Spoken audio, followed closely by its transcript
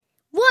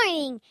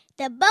Warning!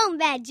 The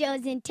BoneBat Show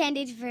is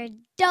intended for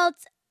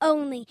adults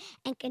only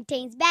and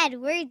contains bad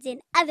words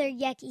and other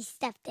yucky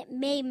stuff that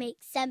may make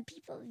some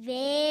people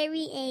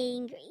very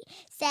angry.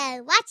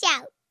 So watch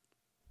out!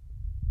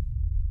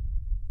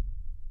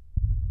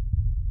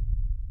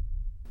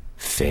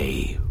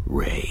 Faye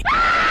Ray.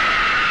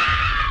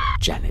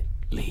 Janet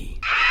Lee.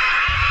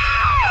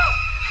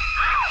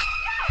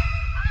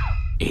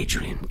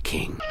 Adrian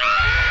King.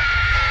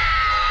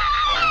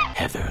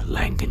 Heather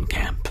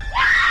Langenkamp.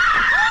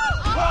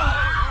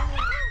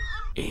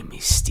 Amy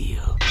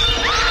Steele.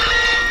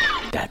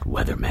 That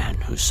weatherman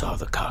who saw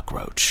the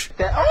cockroach.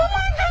 Oh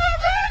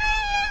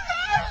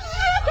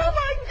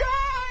my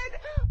God!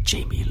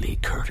 Jamie Lee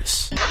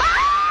Curtis.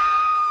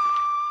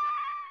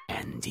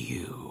 And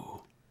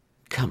you.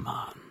 Come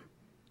on.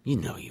 You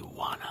know you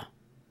wanna.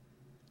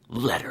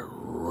 Let her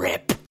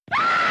rip.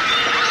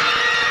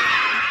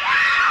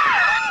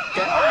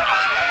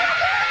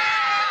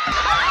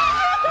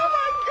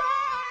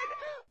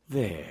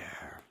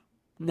 There.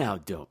 Now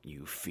don't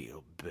you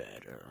feel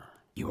better?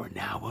 You are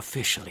now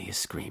officially a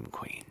Scream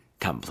Queen.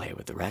 Come play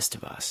with the rest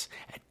of us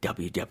at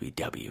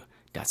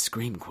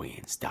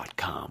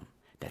www.screamqueens.com.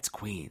 That's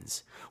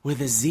Queens with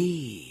a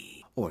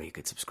Z. Or you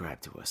could subscribe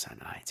to us on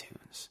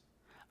iTunes.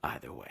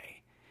 Either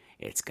way,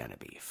 it's gonna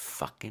be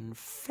fucking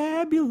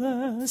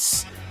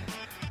fabulous.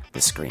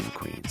 The Scream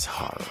Queens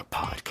Horror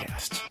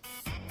Podcast.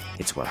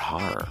 It's where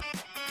horror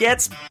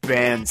gets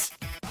bent.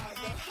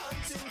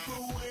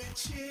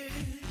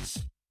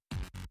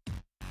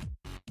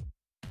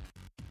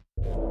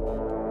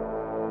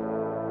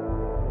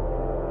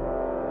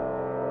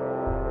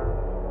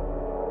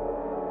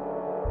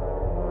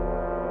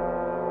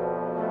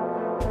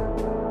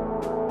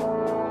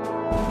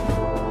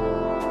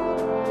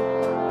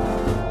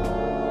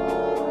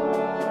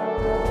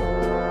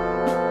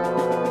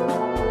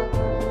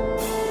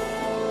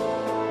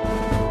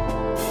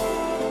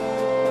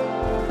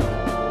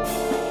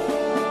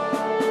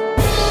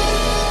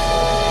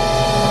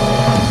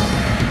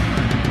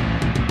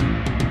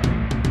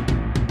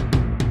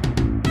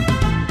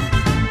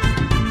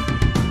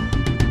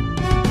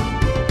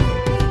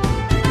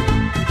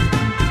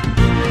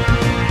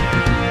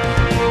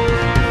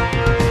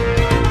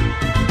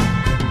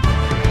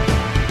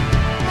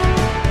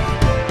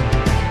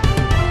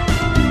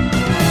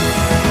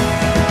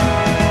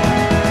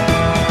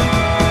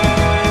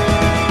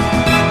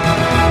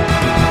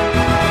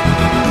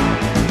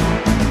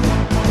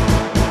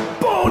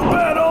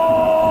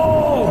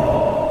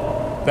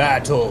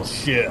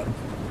 Battleship.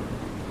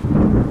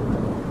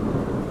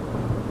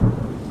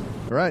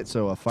 All right,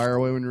 so fire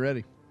away when you're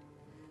ready.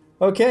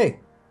 Okay,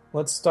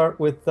 let's start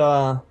with,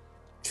 God,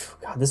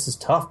 this is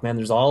tough, man.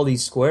 There's all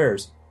these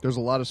squares. There's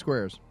a lot of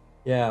squares.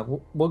 Yeah,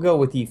 we'll go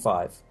with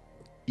E5.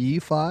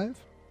 E5?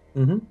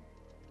 Mm-hmm.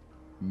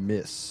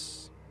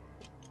 Miss.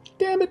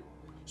 Damn it.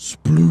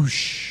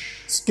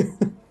 Sploosh.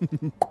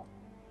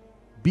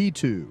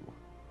 B2.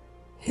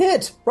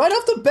 Hit! Right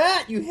off the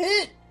bat, you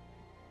hit!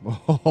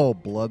 Oh,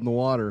 blood in the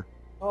water.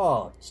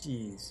 Oh,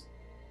 jeez.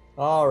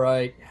 All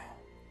right.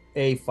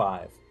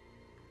 A5.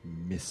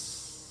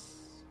 Miss.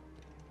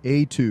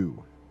 A2.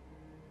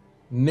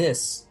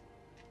 Miss.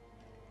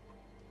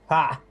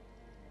 Ha!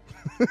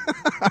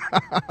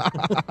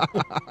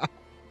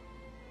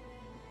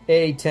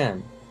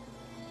 A10.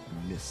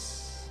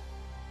 Miss.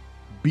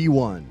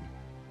 B1.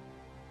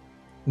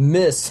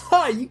 Miss.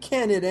 Ha! You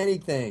can't hit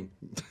anything.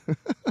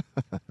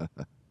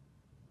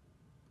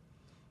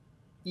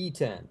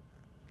 E10.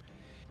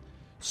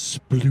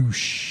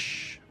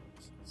 Sploosh.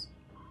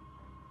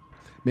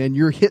 Man,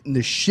 you're hitting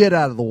the shit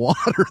out of the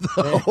water,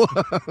 though.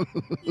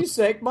 You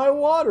sank my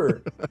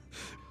water.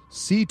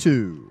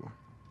 C2.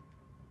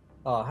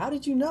 Oh, how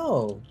did you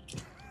know?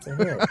 It's a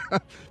hit.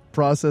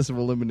 Process of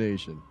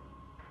elimination.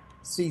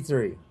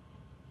 C3.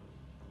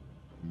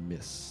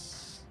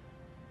 Miss.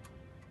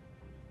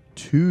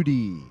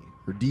 2D.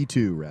 Or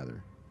D2,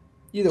 rather.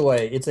 Either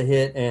way, it's a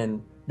hit,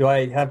 and do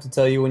I have to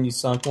tell you when you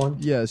sunk one?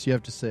 Yes, you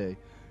have to say,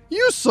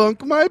 you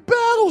sunk my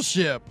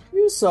battleship!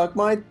 You sunk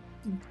my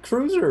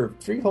cruiser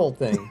three-hole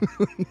thing.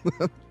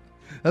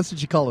 That's what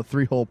you call a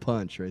three-hole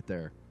punch right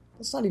there.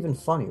 That's not even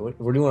funny.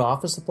 We're doing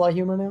office supply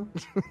humor now?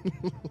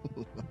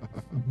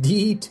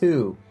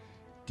 D2.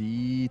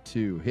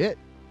 D2. Hit.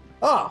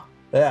 Ah!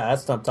 Yeah,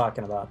 that's what I'm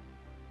talking about.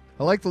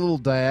 I like the little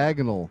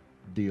diagonal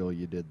deal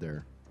you did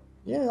there.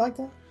 Yeah, you like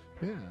that?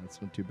 Yeah,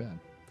 that's not too bad.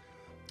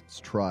 Let's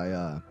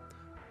try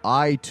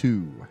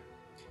I2.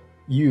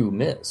 You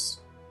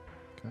miss.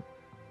 Okay.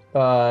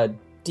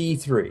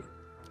 D3.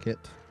 Hit.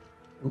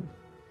 Ooh.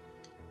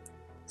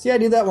 See, I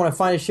do that when I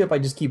find a ship. I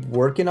just keep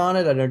working on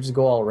it. I don't just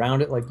go all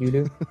around it like you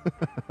do.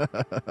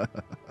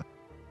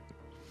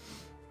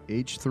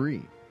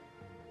 H3.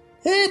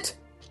 Hit!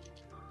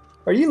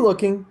 Are you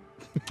looking?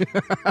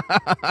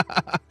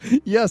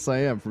 Yes, I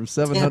am. From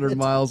 700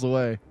 miles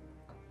away.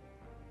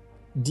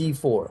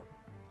 D4.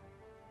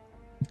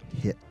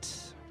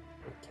 Hit.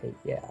 Okay,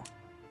 yeah.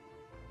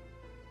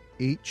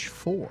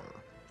 H4.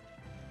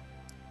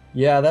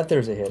 Yeah,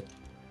 there's a hit.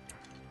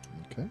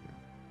 Okay.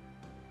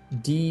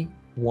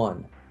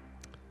 D1.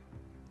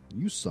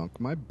 You sunk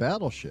my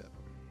battleship.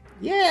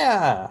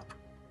 Yeah.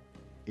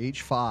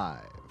 H5.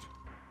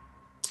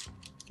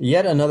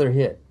 Yet another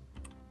hit.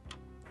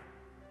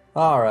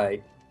 All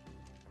right.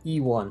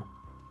 E1.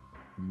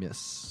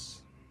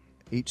 Miss.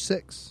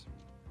 H6.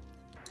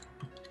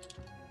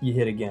 You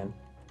hit again.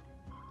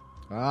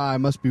 I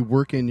must be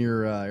working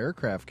your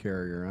aircraft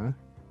carrier, huh?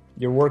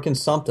 You're working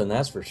something,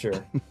 that's for sure.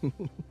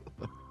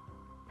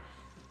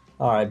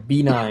 All right,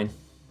 B9.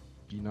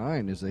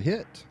 B9 is a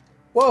hit.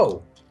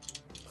 Whoa.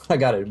 I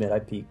gotta admit, I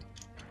peeked.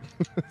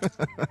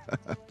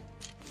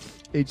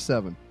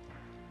 H7.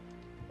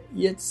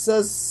 It's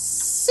a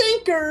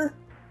sinker.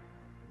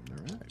 All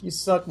right. You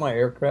suck my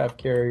aircraft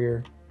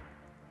carrier.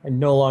 I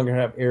no longer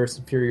have air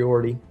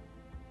superiority.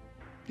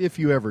 If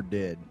you ever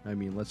did. I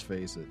mean, let's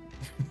face it.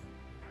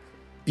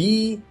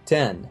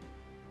 B10.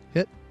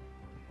 Hit.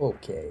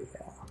 Okay,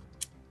 yeah.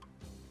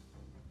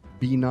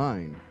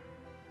 B9.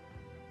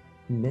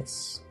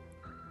 Miss.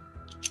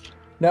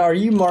 Now, are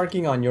you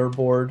marking on your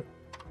board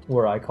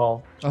where I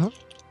call? Uh-huh.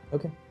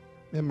 Okay.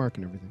 I'm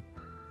marking everything.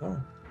 All right.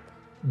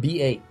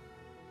 B8.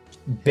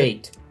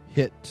 Bait.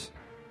 Hit.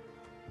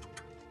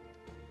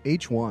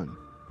 H1.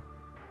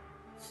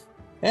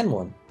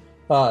 N1.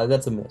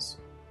 That's a miss.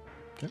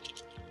 Okay.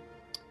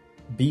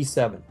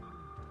 B7.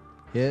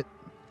 Hit.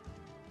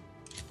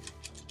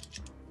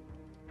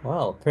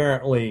 Well,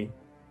 apparently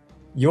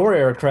your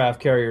aircraft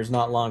carrier is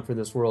not long for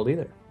this world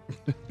either.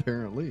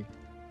 Apparently.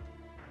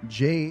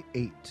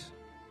 J8.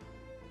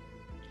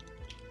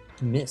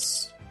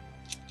 Miss.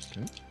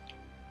 Okay.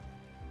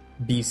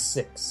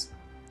 B6.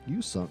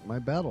 You sunk my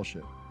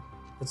battleship.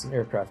 That's an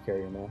aircraft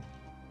carrier, man.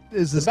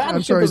 Is The this? battleship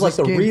I'm sorry. is Is like this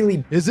the game,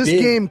 really Is this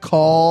big- game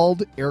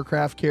called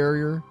aircraft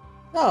carrier?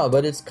 No,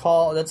 but it's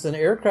called. That's an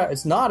aircraft.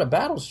 It's not a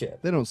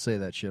battleship. They don't say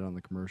that shit on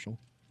the commercial.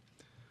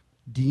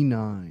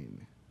 D9.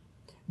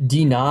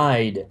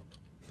 Denied.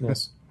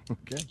 Miss.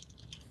 Okay.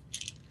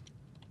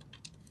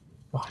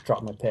 Oh, I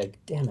dropped my peg.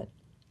 Damn it.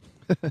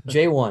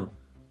 J1.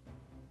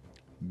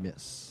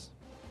 Miss.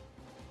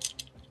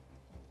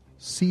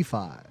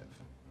 C5.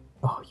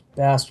 Oh, you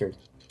bastard.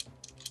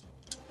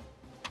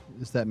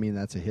 Does that mean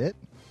that's a hit?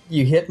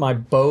 You hit my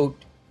boat.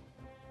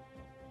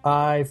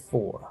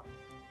 I4.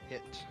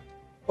 Hit.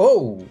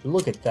 Oh,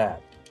 look at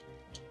that.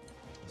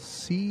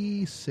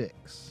 C6.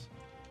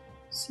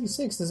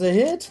 C6 is a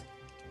hit.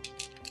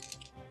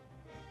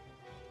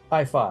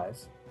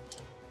 I5.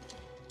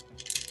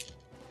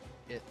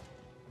 Hit.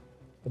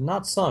 But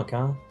not sunk,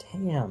 huh?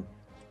 Damn.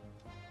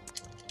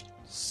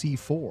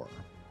 C4.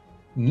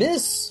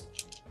 Miss.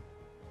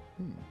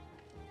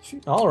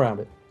 Shooting all around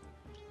it.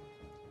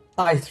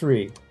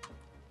 I3.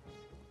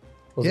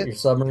 Was it your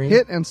submarine?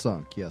 Hit and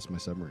sunk. Yes, my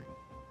submarine.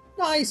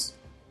 Nice.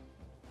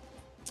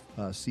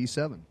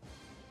 C7.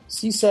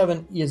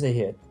 C7 is a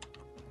hit.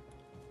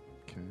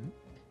 Okay.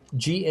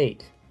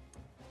 G8.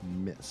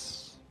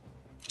 Miss.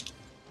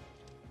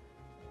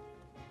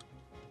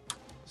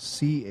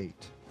 C8.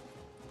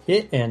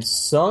 Hit and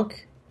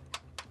sunk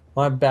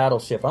my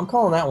battleship. I'm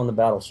calling that one the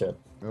battleship.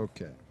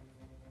 Okay.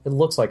 It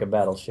looks like a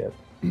battleship.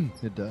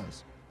 It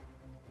does.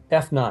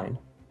 F9.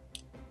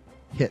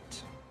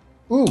 Hit.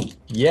 Ooh,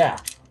 yeah.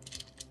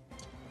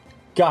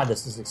 God,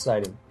 this is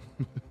exciting.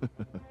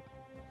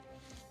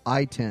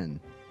 I10.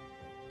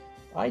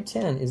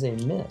 I10 is a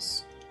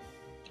miss.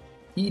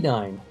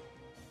 E9.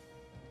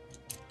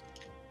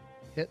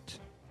 Hit.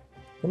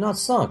 But not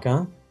sunk,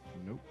 huh?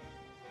 Nope.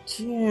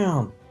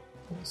 Damn.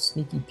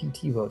 Sneaky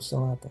PT vote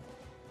still out there.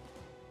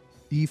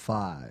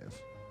 E5.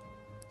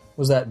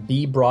 Was that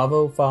B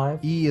Bravo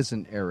 5? E is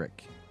an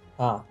Eric.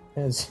 Ah,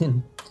 as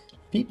in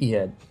peepee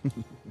head.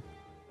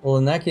 Well,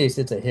 in that case,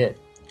 it's a hit.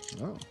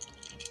 Oh.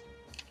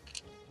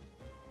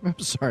 I'm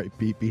sorry,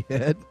 peepee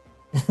head.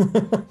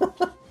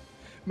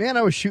 Man,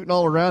 I was shooting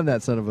all around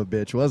that son of a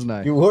bitch, wasn't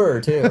I? You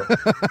were, too.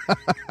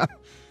 How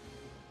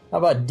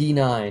about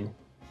D9?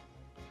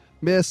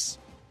 Miss.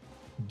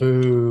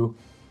 Boo.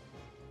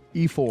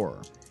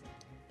 E4.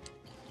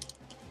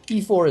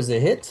 E4 is a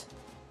hit.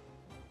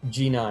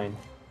 G9.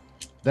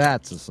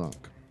 That's a sunk.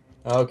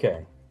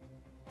 Okay.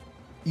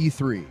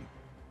 E3.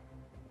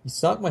 You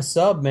sunk my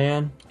sub,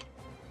 man.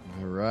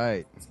 All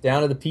right. It's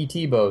down to the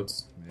PT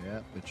boats.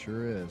 Yep, it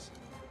sure is.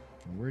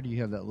 And where do you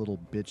have that little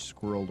bitch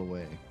squirreled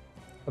away?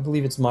 I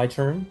believe it's my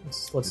turn.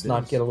 Let's It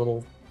not is. get a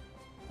little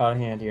out of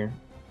hand here.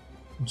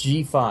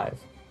 G5.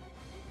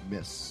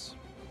 Miss.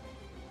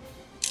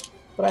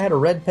 But I had a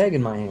red peg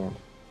in my hand.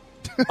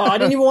 Oh, I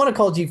didn't even want to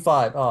call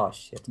G5. Oh,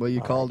 shit. Well, you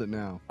All called right. it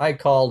now. I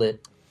called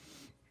it.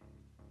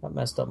 That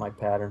messed up my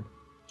pattern.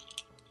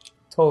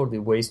 Totally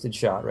wasted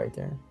shot right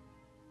there.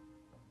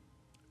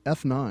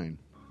 F9.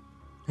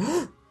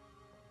 You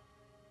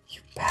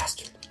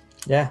bastard.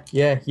 Yeah,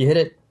 you hit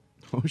it.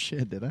 Oh,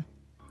 shit, did I?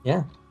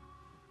 Yeah.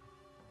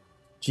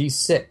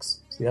 G6.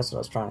 See, that's what I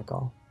was trying to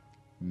call.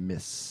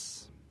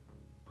 Miss.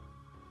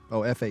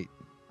 Oh, F8.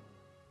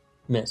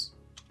 Miss.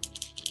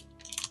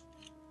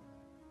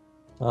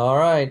 All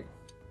right.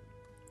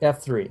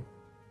 F3.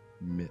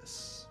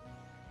 Miss.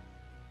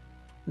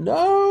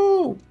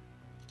 No!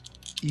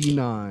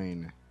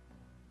 E9.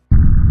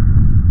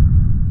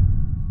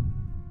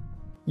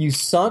 You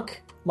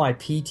sunk my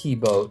PT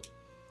boat.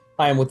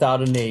 I am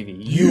without a navy.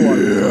 You are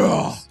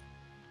the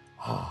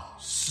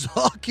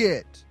Suck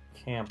it.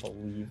 Can't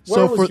believe. So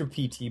Where was for- your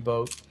PT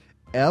boat?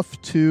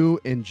 F2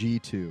 and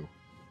G2.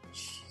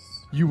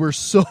 You were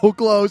so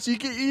close.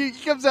 He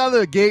comes out of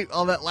the gate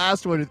on that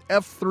last one with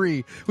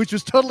F3, which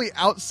was totally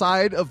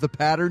outside of the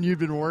pattern you'd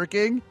been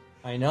working.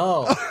 I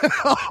know.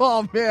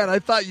 Oh man, I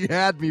thought you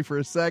had me for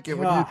a second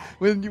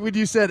when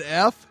you said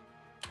F,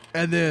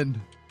 and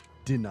then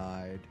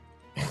denied.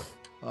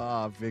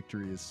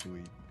 Victory is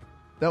sweet.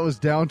 That was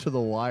down to the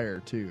wire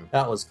too.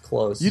 That was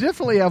close. You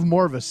definitely have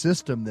more of a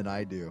system than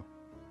I do.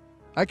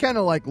 I kind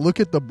of like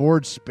look at the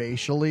board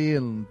spatially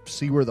and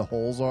see where the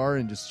holes are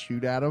and just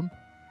shoot at them.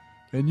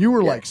 And you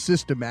were like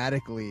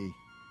systematically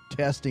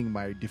testing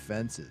my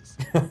defenses.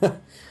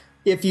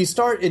 If you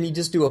start and you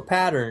just do a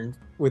pattern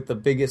with the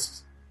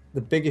biggest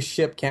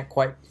ship can't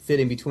quite fit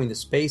in between the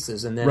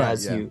spaces, and then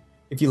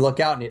if you look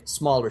out and it's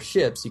smaller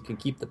ships, you can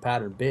keep the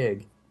pattern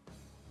big.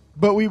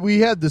 But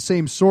we had the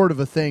same sort of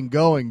a thing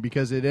going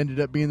because it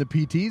ended up being the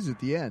PTs at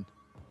the end.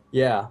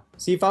 Yeah.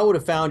 See, if I would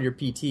have found your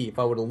PT, if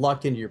I would have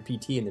lucked into your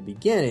PT in the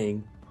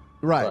beginning.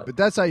 Right, but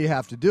that's how you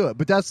have to do it.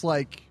 But that's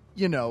like,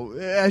 you know,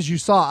 as you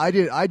saw,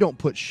 I don't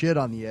put shit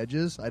on the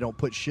edges. I don't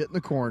put shit in the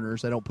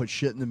corners. I don't put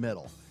shit in the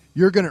middle.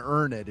 You're going to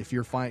earn it if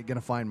you're going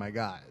to find my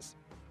guys.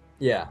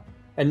 Yeah.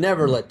 And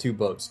never let two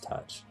boats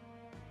touch.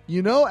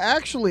 You know,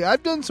 actually,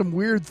 I've done some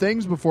weird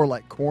things before,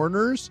 like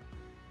corners.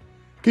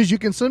 Because you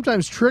can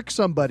sometimes trick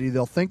somebody.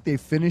 They'll think they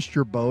finished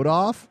your boat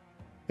off.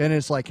 And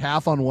it's like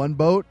half on one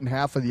boat and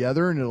half of the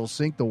other, and it'll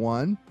sink the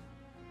one.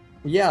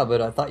 Yeah,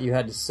 but I thought you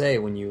had to say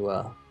when you...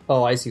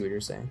 Oh, I see what you're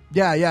saying.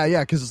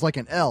 Yeah, because it's like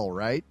an L,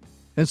 right?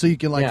 And so you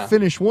can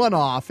finish one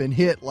off and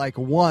hit like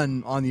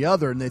one on the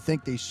other, and they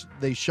think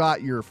they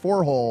shot your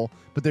 4-hole,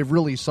 but they've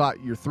really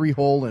shot your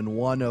 3-hole and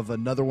one of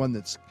another one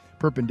that's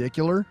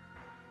perpendicular.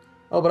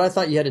 Oh, but I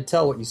thought you had to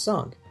tell what you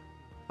sunk.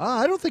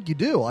 I don't think you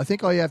do. I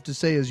think all you have to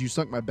say is you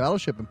sunk my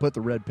battleship and put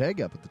the red peg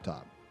up at the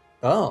top.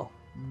 Oh.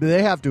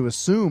 They have to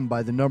assume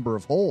by the number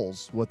of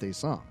holes what they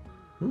sunk.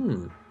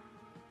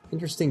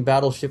 Interesting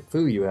battleship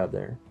foo you have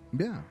there.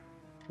 Yeah.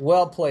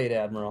 Well played,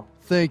 Admiral.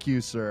 Thank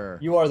you, sir.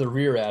 You are the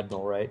rear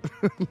admiral, right?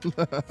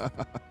 I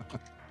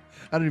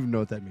don't even know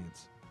what that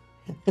means.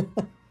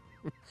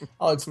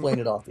 I'll explain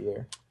it off the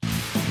air.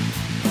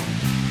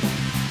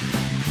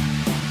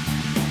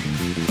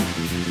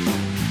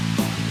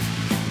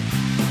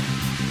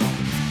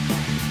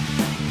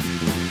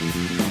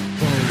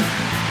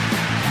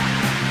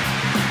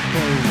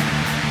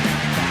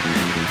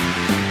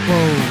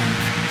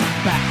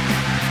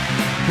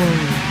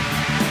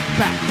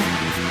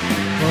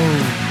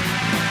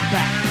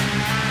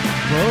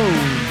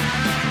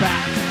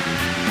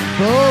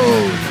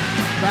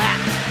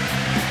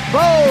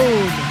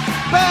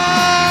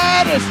 BoneBat!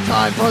 It's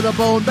time for the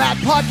BoneBat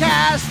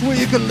podcast, where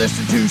you can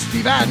listen to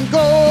Steve and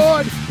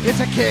Gord.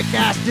 It's a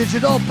kick-ass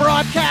digital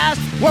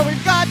broadcast where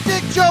we've got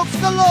dick jokes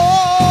galore.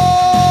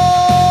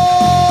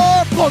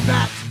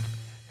 BoneBat!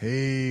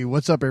 Hey,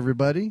 what's up,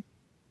 everybody?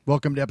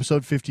 Welcome to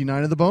episode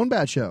 59 of the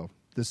BoneBat Show.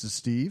 This is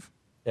Steve.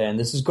 And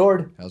this is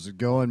Gord. How's it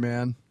going,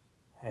 man?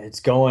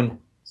 It's not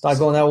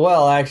going that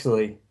well,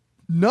 actually.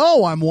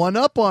 No, I'm one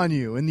up on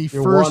you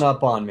You're one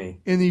up on me.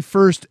 In the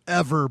first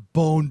ever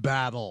Bone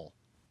Battle.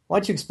 Why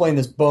don't you explain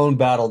this bone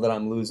battle that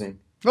I'm losing?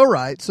 All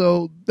right,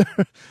 so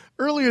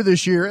earlier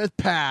this year at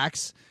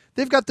PAX,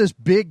 they've got this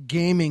big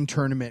gaming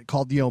tournament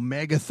called the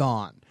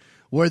Omegathon,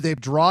 where they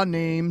draw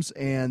names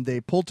and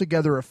they pull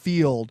together a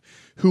field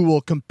who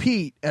will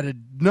compete at a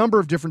number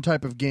of different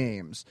type of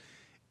games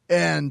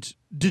and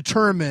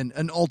determine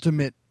an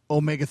ultimate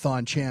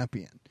Omegathon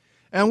champion.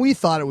 And we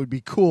thought it would be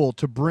cool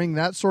to bring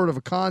that sort of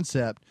a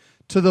concept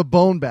to the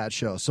BoneBat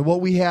Show. So what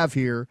we have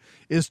here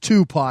is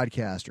 2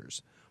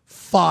 podcasters,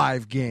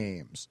 5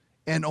 games,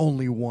 and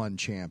only 1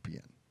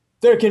 champion.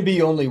 There can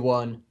be only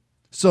one.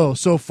 So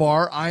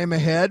far, I am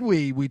ahead.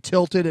 We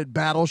tilted at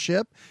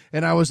Battleship,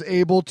 and I was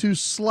able to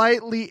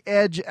slightly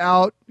edge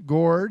out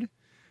Gord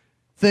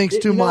thanks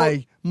to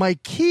my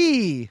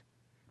key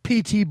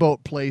PT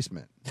boat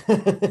placement.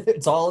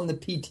 It's all in the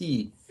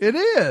PT. It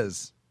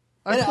is.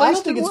 I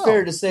don't think it's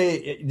fair to say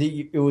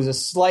it was a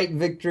slight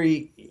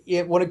victory.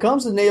 When it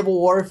comes to naval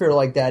warfare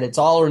like that, it's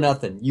all or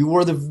nothing. You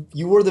were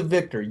the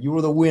victor. You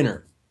were the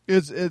winner.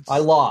 I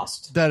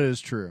lost. That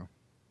is true.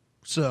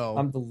 So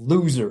I'm the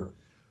loser.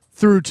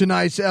 Through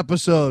tonight's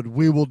episode,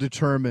 we will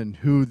determine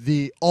who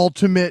the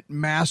ultimate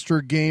master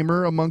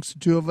gamer amongst the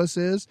 2 of us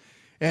is,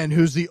 and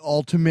who's the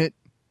ultimate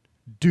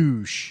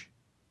douche.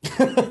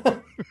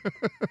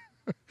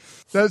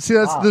 That's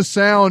the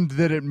sound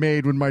that it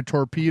made when my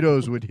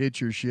torpedoes would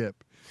hit your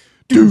ship.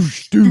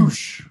 Douche,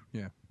 douche.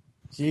 Yeah.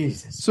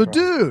 Jesus. So, Christ.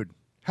 dude,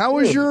 how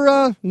was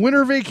your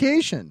winter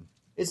vacation?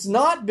 It's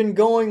not been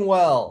going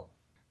well.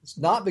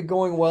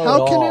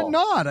 How can it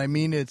not? I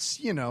mean,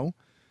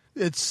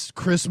 it's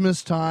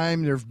Christmas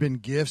time. There have been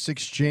gifts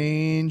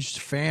exchanged,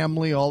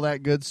 family, all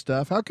that good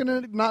stuff. How can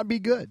it not be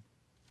good?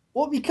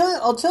 Well,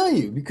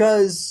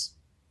 because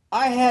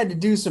I had to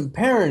do some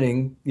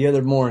parenting the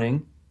other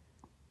morning.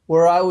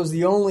 where I was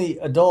the only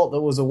adult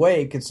that was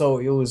awake, and so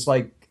it was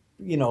like,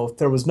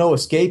 there was no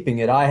escaping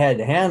it. I had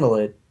to handle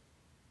it.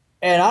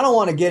 And I don't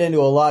want to get into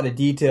a lot of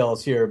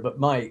details here, but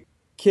my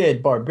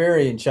kid,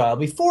 barbarian child,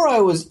 before I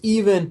was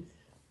even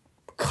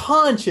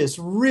conscious,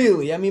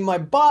 really, I mean, my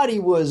body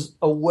was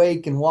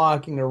awake and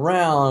walking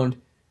around,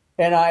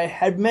 and I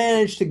had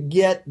managed to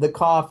get the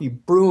coffee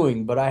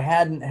brewing, but I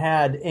hadn't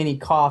had any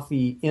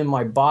coffee in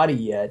my body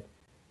yet.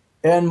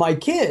 And my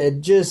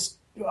kid just,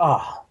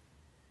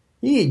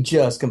 he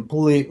just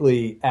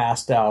completely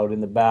assed out in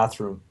the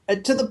bathroom.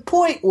 And to the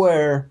point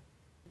where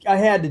I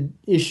had to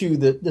issue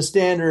the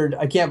standard,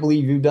 I can't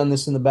believe you've done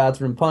this in the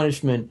bathroom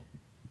punishment,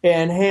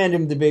 and hand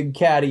him the big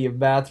caddy of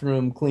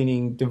bathroom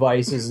cleaning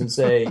devices and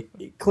say,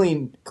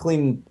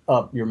 clean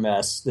up your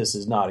mess. This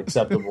is not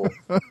acceptable.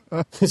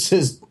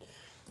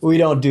 We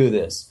don't do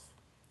this.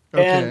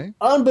 Okay. And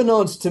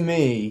unbeknownst to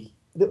me,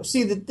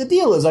 see, the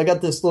deal is I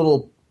got this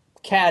little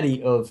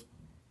caddy of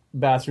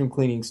bathroom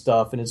cleaning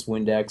stuff, and it's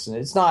Windex, and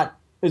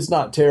it's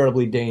not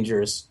terribly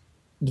dangerous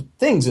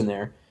things in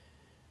there.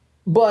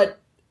 But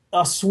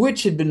a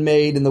switch had been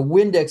made, and the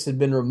Windex had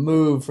been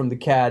removed from the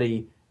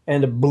caddy,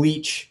 and a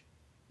bleach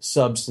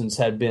substance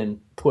had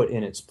been put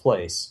in its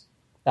place.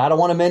 I don't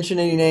want to mention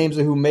any names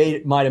of who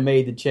might have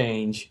made the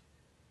change,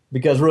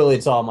 because really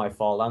it's all my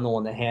fault. I'm the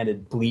one that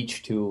handed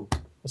bleach to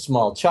a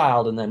small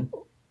child and then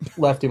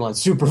left him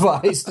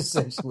unsupervised,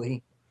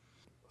 essentially.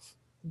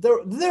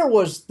 There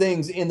was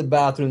things in the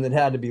bathroom that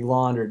had to be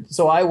laundered.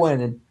 So I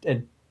went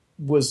and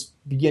was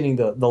beginning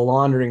the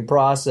laundering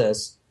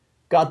process,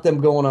 got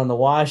them going on the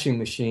washing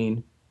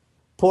machine,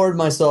 poured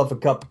myself a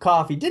cup of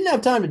coffee. Didn't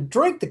have time to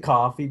drink the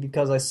coffee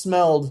because I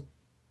smelled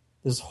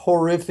this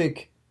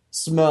horrific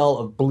smell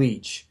of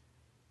bleach.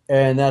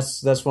 And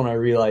that's when I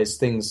realized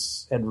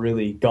things had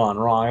really gone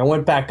wrong. I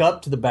went back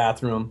up to the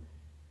bathroom,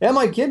 and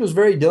my kid was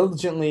very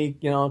diligently,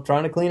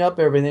 trying to clean up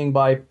everything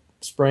by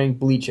spraying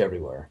bleach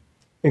everywhere,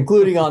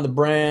 including on the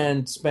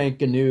brand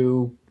spanking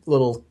new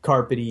little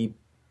carpety,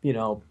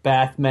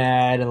 bath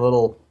mat and a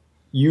little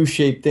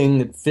U-shaped thing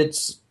that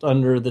fits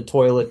under the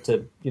toilet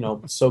to,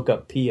 soak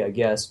up pee, I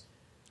guess.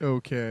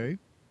 Okay.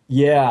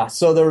 Yeah,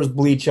 so there was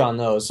bleach on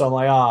those. So I'm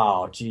like,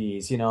 oh,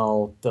 geez,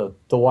 the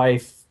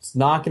wife's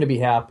not going to be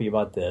happy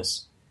about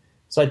this.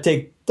 So I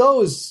take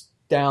those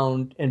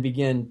down and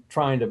begin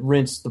trying to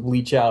rinse the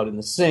bleach out in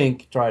the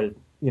sink, try to,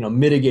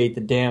 mitigate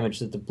the damage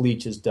that the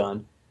bleach has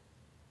done.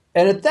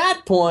 And at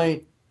that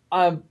point,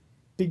 I'm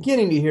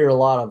beginning to hear a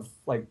lot of,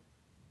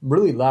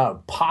 really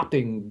loud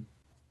popping.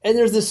 And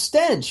there's this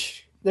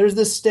stench. There's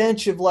this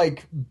stench of,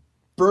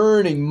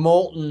 burning,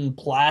 molten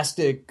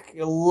plastic,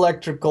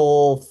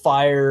 electrical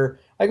fire.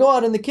 I go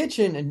out in the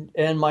kitchen,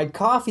 and my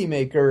coffee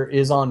maker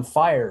is on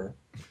fire.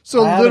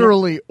 So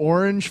literally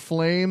orange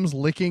flames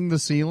licking the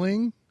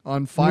ceiling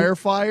on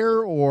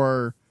fire,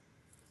 or?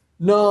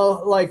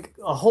 No,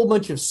 a whole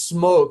bunch of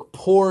smoke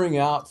pouring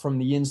out from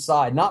the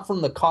inside. Not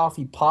from the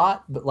coffee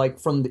pot, but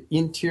from the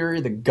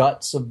interior, the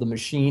guts of the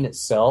machine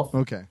itself.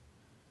 Okay.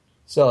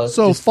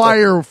 So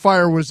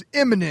fire was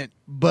imminent,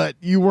 but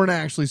you weren't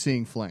actually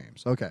seeing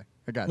flames. Okay,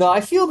 I got you. No,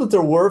 I feel that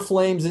there were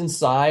flames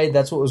inside.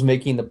 That's what was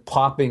making the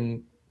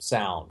popping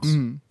sounds.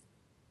 Mm-hmm.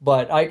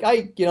 But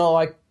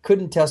I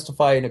couldn't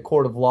testify in a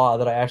court of law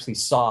that I actually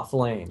saw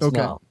flames. Okay.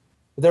 No.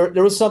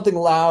 There was something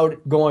loud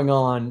going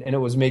on, and it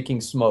was making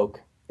smoke.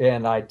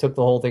 And I took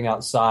the whole thing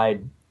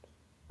outside,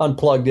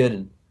 unplugged it,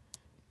 and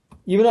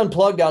even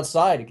unplugged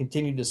outside, it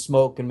continued to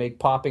smoke and make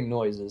popping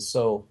noises.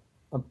 So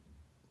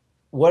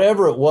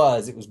whatever it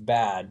was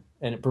bad,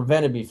 and it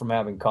prevented me from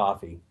having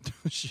coffee.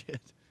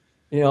 Shit.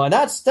 And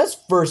that's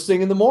first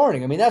thing in the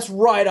morning. I mean, that's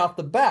right off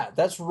the bat.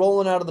 That's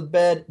rolling out of the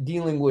bed,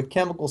 dealing with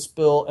chemical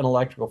spill and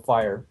electrical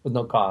fire with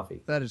no coffee.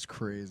 That is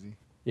crazy.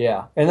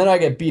 Yeah, and then I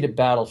get beat at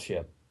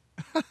Battleship.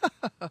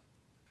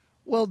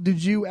 Well,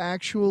 did you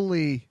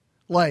actually,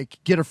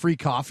 get a free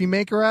coffee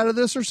maker out of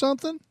this or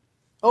something?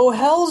 Oh,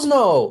 hells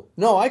no.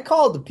 No, I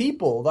called the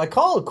people. I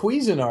called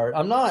Cuisinart.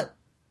 I'm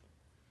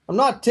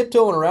not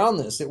tiptoeing around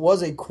this. It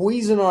was a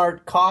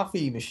Cuisinart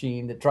coffee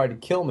machine that tried to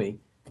kill me.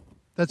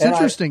 That's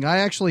interesting. I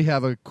actually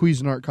have a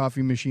Cuisinart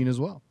coffee machine as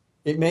well.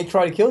 It may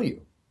try to kill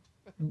you.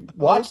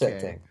 Watch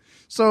that thing.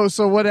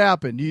 So what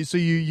happened?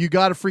 You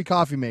got a free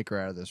coffee maker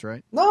out of this,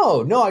 right?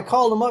 No, I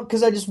called them up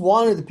because I just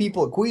wanted the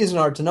people at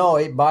Cuisinart to know,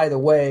 hey, by the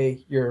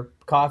way, your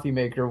coffee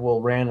maker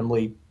will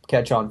randomly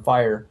catch on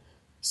fire.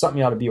 Something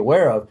you ought to be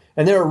aware of.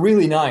 And they were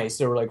really nice.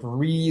 They were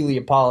really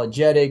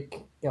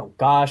apologetic.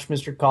 Gosh,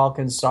 Mr.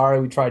 Calkins,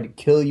 sorry we tried to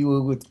kill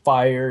you with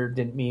fire.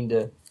 Didn't mean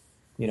to,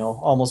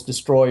 almost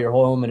destroy your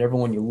home and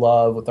everyone you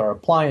love with our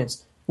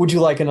appliance. Would you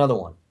like another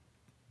one?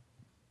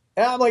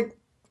 And I'm like,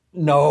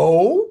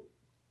 no.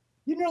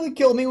 You nearly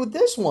killed me with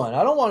this one.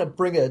 I don't want to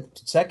bring a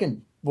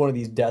second one of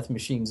these death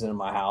machines into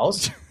my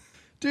house.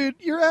 Dude,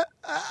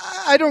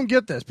 I don't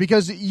get this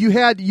because you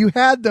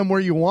had them where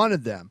you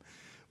wanted them.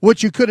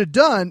 What you could have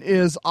done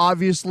is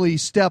obviously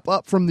step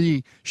up from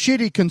the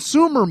shitty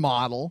consumer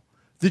model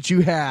that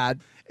you had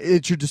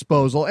at your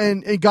disposal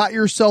and got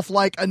yourself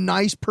like a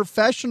nice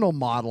professional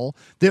model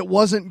that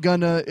wasn't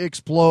going to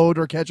explode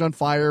or catch on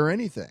fire or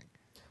anything.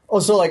 Oh,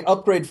 so like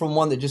upgrade from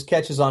one that just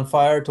catches on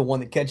fire to one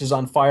that catches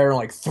on fire and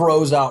like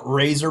throws out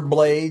razor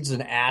blades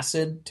and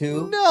acid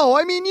too? No,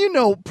 I mean, like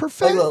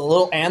a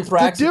little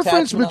anthrax. The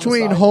difference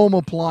between home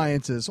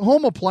appliances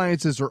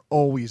are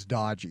always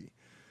dodgy.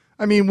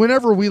 I mean,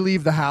 whenever we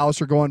leave the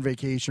house or go on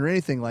vacation or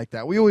anything like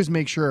that, we always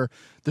make sure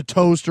the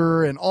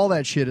toaster and all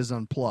that shit is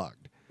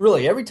unplugged.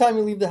 Really? Every time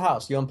you leave the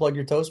house, you unplug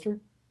your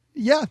toaster?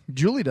 Yeah,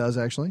 Julie does,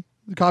 actually.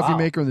 The coffee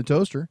maker and the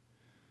toaster.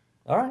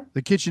 All right.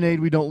 The KitchenAid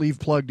we don't leave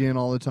plugged in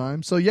all the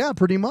time. So, yeah,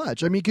 pretty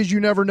much. I mean, because you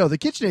never know. The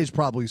KitchenAid's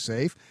probably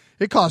safe.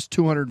 It costs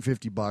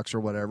 $250 or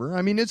whatever.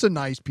 I mean, it's a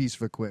nice piece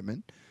of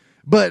equipment.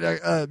 But,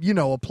 a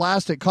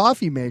plastic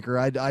coffee maker,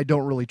 I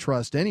don't really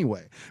trust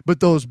anyway. But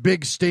those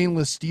big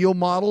stainless steel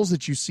models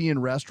that you see in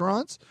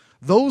restaurants,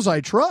 those I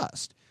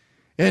trust.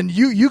 And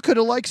you could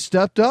have like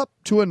stepped up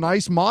to a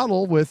nice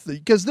model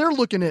because they're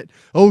looking at,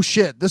 oh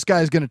shit, this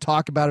guy's going to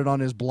talk about it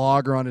on his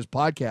blog or on his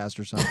podcast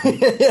or something.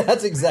 Yeah,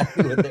 that's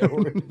exactly what they're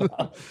worried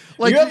about.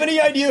 Do you have any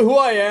idea who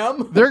I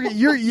am?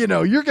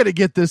 You're going to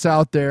get this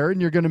out there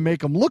and you're going to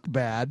make them look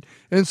bad.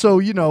 And so,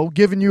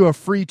 giving you a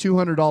free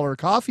 $200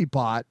 coffee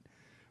pot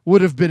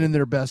would have been in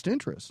their best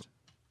interest.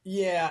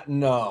 Yeah,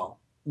 no.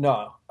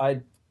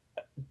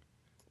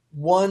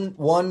 One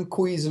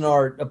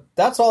Cuisinart,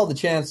 that's all the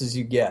chances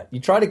you get. You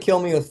try to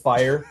kill me with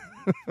fire,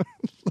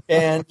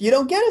 and you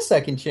don't get a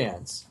second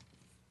chance.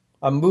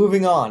 I'm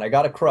moving on. I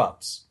got a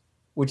Krups,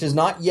 which has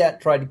not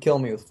yet tried to kill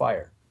me with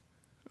fire.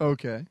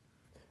 Okay.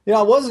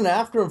 I wasn't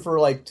after him for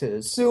like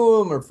to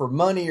sue him or for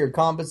money or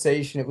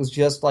compensation. It was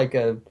just like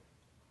a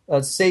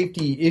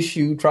safety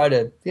issue. Try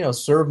to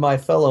serve my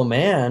fellow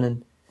man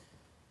and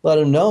let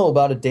him know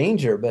about a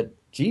danger. But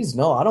geez,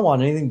 no, I don't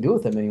want anything to do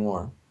with him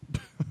anymore.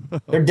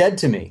 They're dead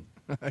to me.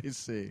 I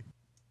see.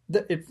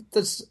 It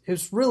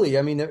was really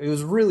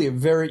a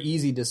very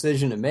easy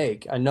decision to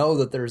make. I know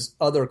that there's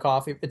other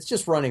coffee. It's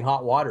just running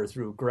hot water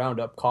through ground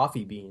up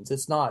coffee beans.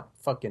 It's not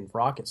fucking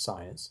rocket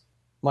science.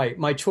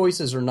 My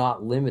choices are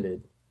not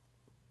limited.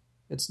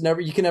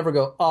 You can never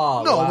go,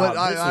 oh, no, wow, but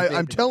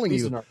I'm telling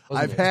you,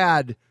 I've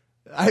had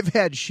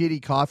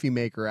shitty coffee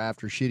maker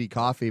after shitty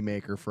coffee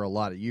maker for a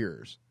lot of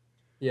years.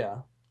 Yeah.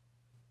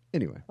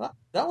 Anyway,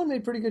 that one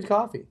made pretty good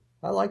coffee.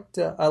 I liked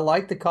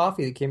the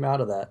coffee that came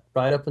out of that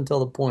right up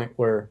until the point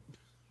where,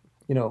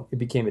 it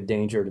became a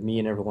danger to me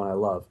and everyone I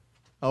love.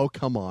 Oh,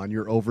 come on.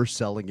 You're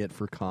overselling it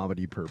for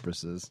comedy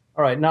purposes.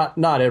 All right.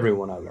 Not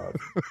everyone I love.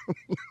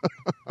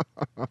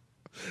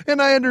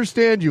 And I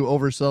understand you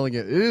overselling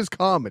it. It is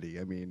comedy.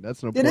 I mean,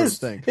 that's an important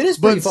thing. It is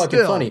pretty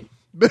fucking funny.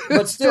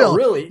 But still,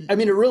 really, I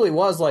mean, it really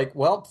was like,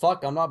 well,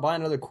 fuck, I'm not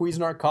buying another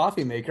Cuisinart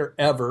coffee maker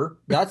ever.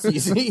 That's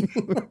easy.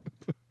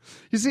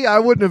 You see, I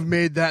wouldn't have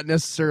made that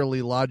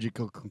necessarily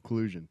logical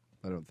conclusion,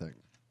 I don't think.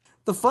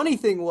 The funny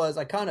thing was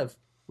I kind of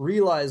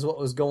realized what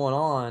was going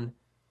on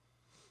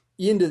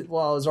I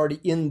was already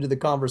into the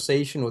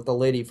conversation with the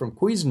lady from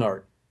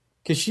Cuisinart,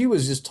 because she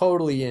was just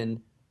totally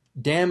in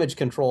damage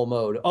control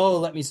mode. Oh,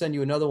 let me send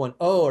you another one.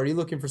 Oh, are you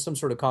looking for some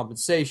sort of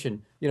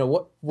compensation?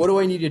 What do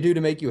I need to do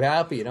to make you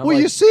happy? And I'm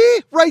you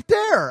see, right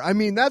there. I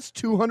mean, that's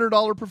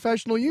 $200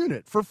 professional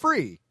unit for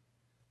free.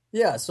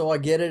 Yeah, so I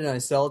get it and I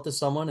sell it to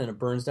someone and it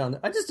burns down.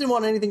 I just didn't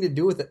want anything to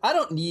do with it. I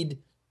don't need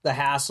the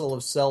hassle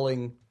of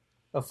selling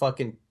a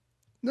fucking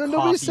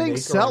nobody's saying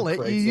sell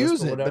it. You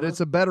use it, but it's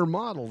a better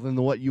model than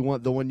the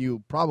one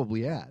you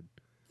probably had.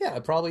 Yeah,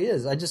 it probably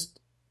is.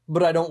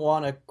 But I don't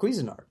want a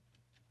Cuisinart.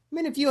 I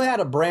mean, if you had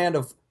a brand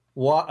of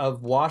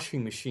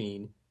washing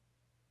machine,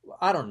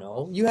 I don't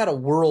know, you had a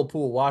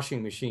Whirlpool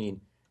washing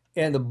machine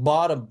and the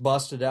bottom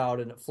busted out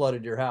and it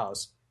flooded your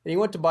house, and you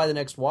went to buy the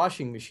next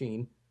washing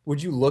machine,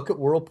 would you look at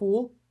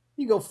Whirlpool?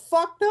 You go,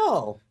 fuck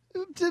no.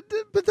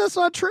 But that's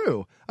not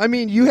true. I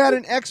mean, you had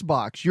an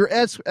Xbox. Your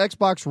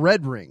Xbox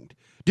red ringed.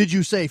 Did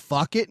you say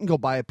fuck it and go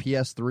buy a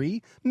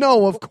PS3?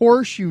 No, of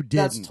course you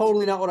didn't. That's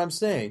totally not what I'm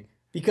saying.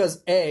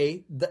 Because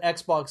A, the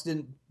Xbox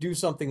didn't do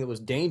something that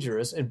was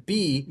dangerous, and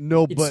B,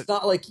 it's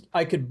not like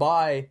I could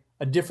buy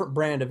a different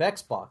brand of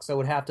Xbox. I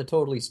would have to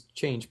totally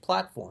change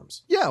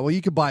platforms. Yeah, well,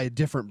 you could buy a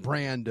different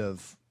brand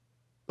of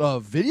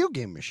video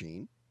game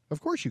machine. Of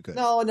course you could.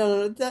 No,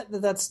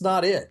 that's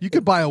not it. You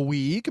could buy a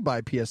Wii. You could buy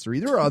a PS3.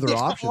 There are other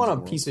options. I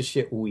want a piece of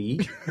shit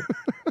Wii.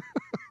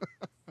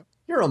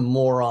 You're a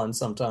moron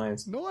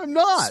sometimes. No, I'm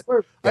not.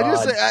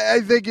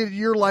 I think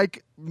you're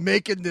like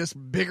making this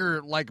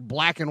bigger, like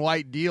black and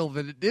white deal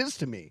than it is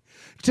to me.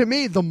 To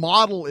me, the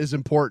model is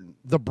important.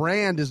 The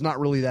brand is not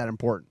really that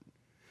important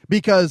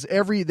because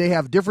they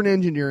have different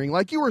engineering,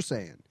 like you were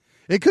saying.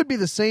 It could be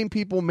the same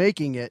people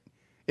making it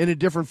in a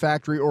different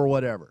factory or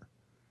whatever.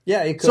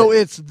 Yeah, it could. So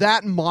it's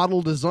that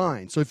model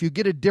design. So if you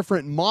get a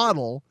different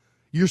model,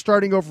 you're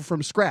starting over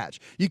from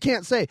scratch. You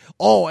can't say,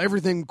 oh,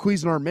 everything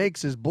Cuisinart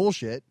makes is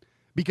bullshit.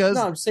 Because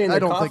I'm saying they're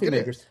coffee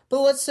makers.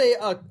 But let's say,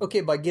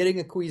 by getting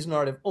a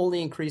Cuisinart, I've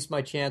only increased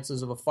my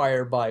chances of a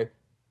fire by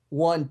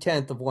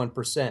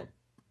 0.1%.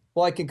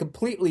 Well, I can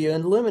completely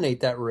eliminate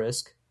that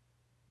risk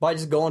by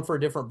just going for a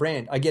different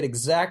brand. I get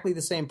exactly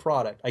the same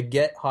product. I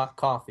get hot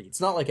coffee. It's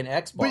not like an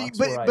Xbox.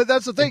 But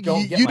that's the thing.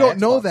 You don't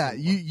know that.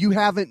 You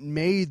haven't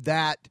made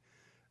that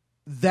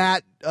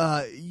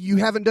you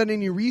haven't done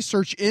any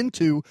research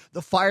into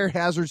the fire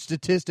hazard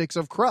statistics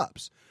of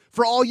Krups.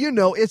 For all you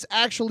know, it's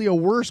actually a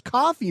worse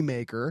coffee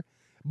maker,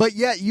 but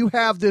yet you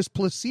have this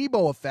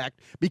placebo effect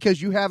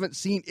because you haven't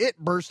seen it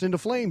burst into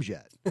flames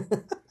yet.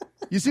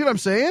 You see what I'm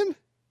saying?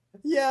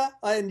 Yeah,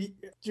 and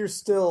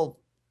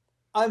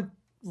I'm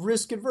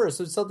risk adverse.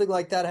 If something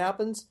like that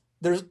happens,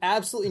 there's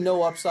absolutely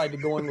no upside to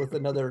going with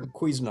another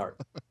Cuisinart.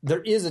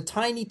 There is a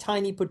tiny,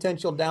 tiny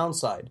potential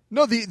downside.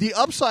 No, the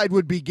upside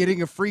would be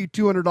getting a free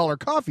 $200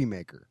 coffee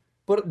maker.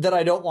 But that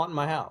I don't want in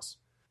my house.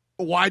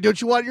 Why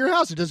don't you want it in your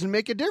house? It doesn't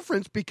make a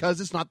difference because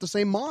it's not the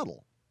same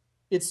model.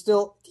 It's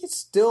still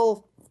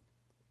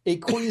a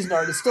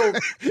Cuisinart. It's still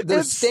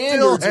their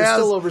standards are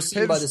still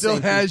overseen by the same people. It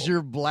still has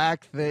your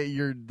black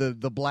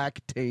the black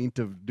taint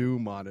of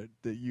doom on it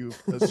that you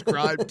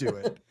ascribe to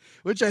it,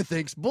 which I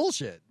think's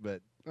bullshit.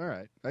 But all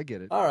right, I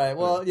get it. All right,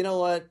 well, you know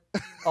what?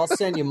 I'll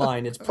send you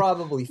mine. It's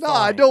probably fine. No,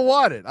 I don't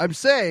want it. I'm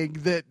saying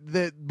that,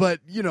 but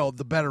you know,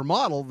 the better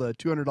model, the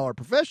 $200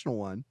 professional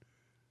one,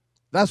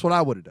 that's what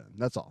I would have done.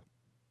 That's all.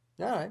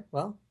 All right,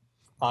 well,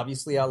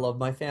 obviously I love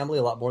my family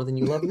a lot more than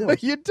you love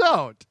yours. You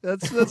don't.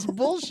 That's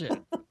bullshit.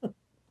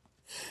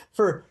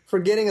 For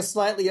getting a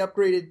slightly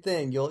upgraded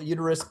thing, you'd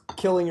risk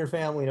killing your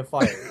family in a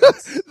fire.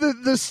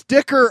 the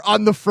sticker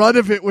on the front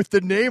of it with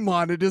the name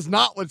on it is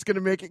not what's going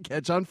to make it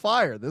catch on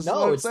fire. It's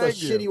the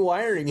shitty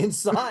wiring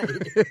inside.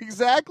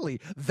 Exactly.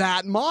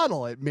 That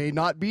model. It may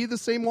not be the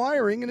same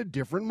wiring in a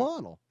different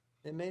model.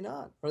 It may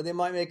not. Or they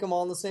might make them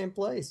all in the same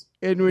place.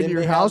 And when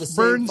your house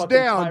burns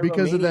down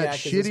because of that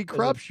shitty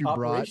Krups you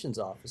brought. Operations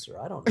officer,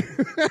 I don't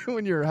know.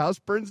 When your house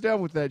burns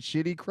down with that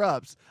shitty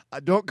Krups,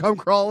 don't come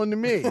crawling to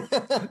me.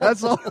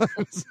 That's all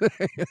I'm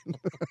saying.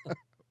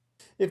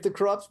 If the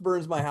Krups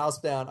burns my house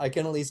down, I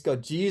can at least go,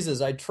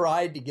 Jesus, I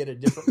tried to get a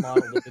different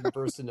model that didn't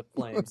burst into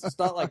flames. It's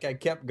not like I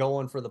kept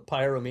going for the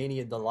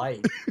Pyromania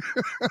Delight.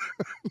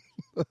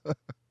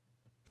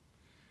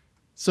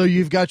 So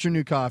you've got your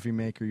new coffee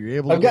maker. You're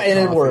able to and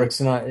it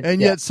works.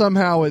 Yet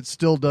somehow it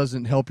still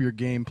doesn't help your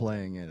game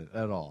playing it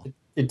at all.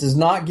 It does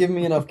not give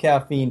me enough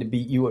caffeine to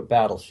beat you at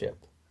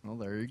Battleship. Well,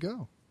 there you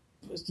go.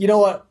 You know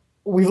what?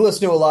 We've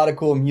listened to a lot of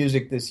cool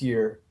music this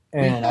year,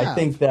 and I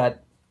think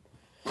that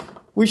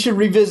we should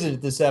revisit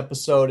it this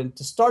episode. And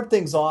to start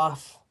things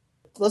off,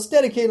 let's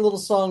dedicate a little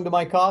song to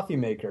my coffee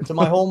maker, to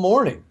my whole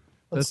morning.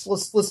 Let's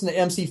listen to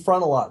MC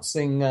Frontalot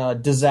sing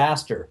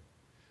Disaster.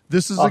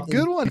 This is a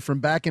good one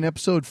from back in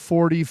episode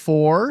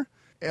 44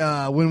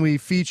 when we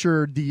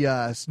featured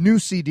the new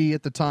CD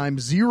at the time,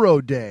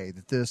 0 Day,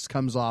 that this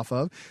comes off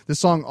of. The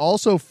song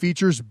also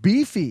features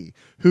Beefy,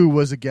 who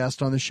was a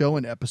guest on the show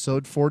in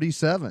episode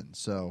 47.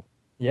 So,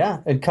 yeah,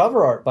 and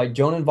cover art by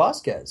Jonan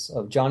Vasquez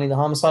of Johnny the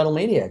Homicidal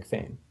Maniac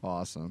fame.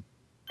 Awesome.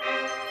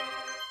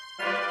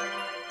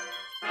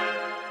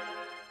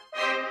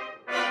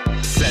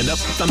 Set up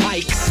the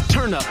mics,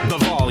 turn up the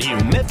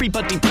volume.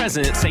 Everybody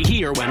present, say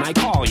here when I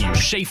call you.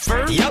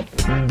 Schaefer?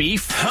 Yep.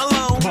 Beef?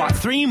 Hello. Bought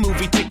 3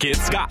 movie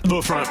tickets, got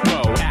the front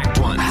row. Act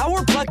 1.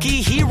 Our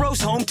plucky hero's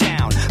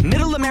hometown.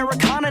 Middle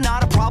Americana,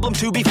 not a problem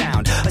to be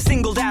found. A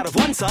single dad of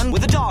 1 son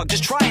with a dog,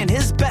 just trying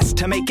his best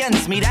to make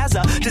ends meet as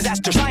a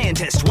disaster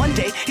scientist. One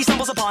day, he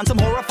stumbles upon some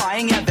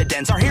horrifying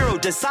evidence. Our hero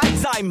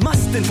decides, I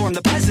must inform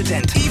the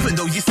president. Even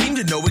though you seem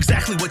to know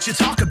exactly what you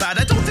talk about,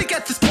 I don't think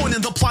at this point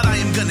in the plot I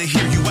am gonna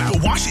hear you out.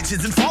 But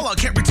Washington's in fallout,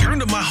 can't return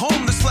to my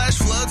home. The slash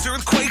floods,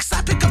 earthquakes,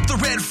 I pick up the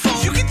red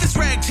phone. You get this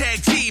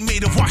ragtag team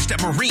made of washed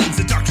out Marines.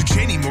 And Dr.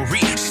 Jenny Marie,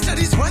 she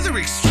studies weather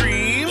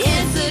extreme.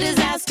 It's a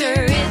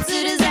disaster,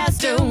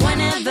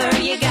 whenever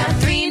you got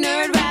 3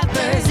 nerd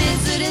rappers.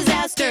 It's a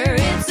disaster,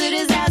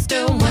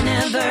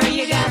 whenever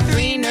you got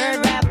 3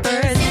 nerd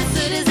rappers. It's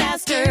a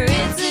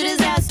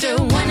disaster,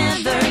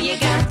 whenever you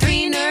got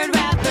 3 nerd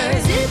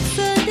rappers. It's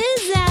a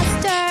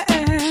disaster.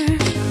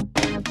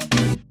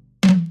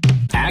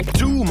 Act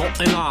 2,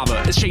 molten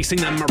lava is chasing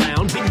them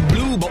around. Big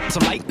blue bolts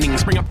of lightning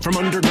spring up from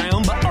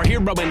underground. But our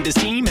hero and his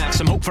team have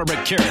some hope for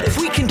a cure. If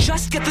we can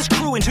just get this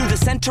crew into the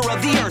center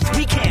of the earth,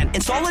 we can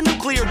install a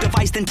nuclear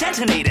device, then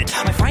detonate it.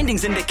 My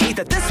findings indicate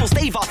that this will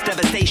stave off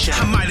devastation.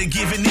 I might have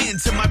given in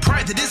to my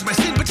pride, that is my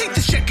sin. But take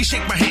this check and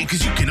shake my hand,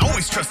 cause you can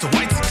always trust the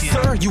white skin.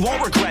 Sir, you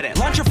won't regret it.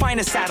 Launch your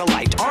finest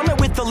satellite. Arm it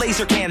with the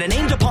laser cannon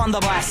aimed upon the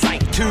blast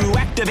site to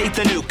activate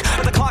the nuke.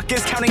 But the clock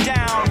is counting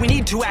down. We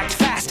need to act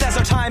fast as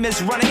our time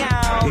is running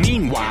out.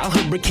 Meanwhile,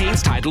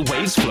 hurricanes, tidal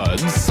waves,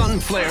 floods, sun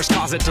flares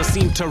cause it to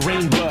seem to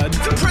rain blood.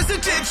 The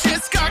president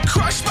just got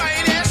crushed by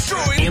an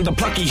asteroid. And the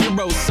plucky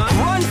hero's son,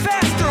 run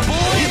faster,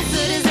 boy! It's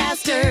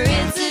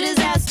a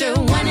disaster,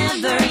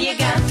 whenever you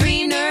got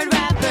 3 nerd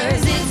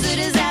rappers. It's a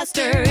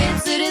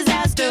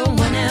disaster,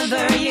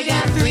 whenever you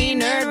got 3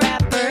 nerd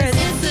rappers.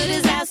 It's a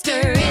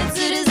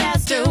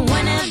disaster,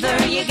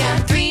 whenever you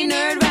got 3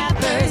 nerd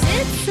rappers.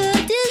 It's a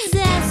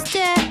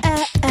disaster.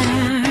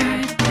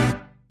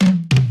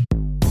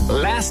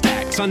 last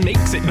act, son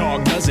makes it,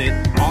 dog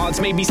doesn't. Odds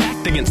may be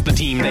stacked against the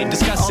team, they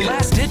discuss A it.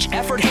 last-ditch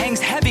effort hangs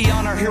heavy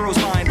on our hero's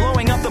mind.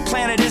 Blowing up the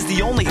planet is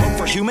the only hope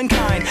for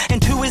humankind.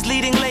 And to his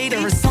leading lady,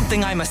 there is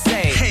something I must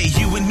say. Hey,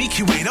 you and me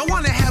can wait. I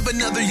want to have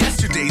another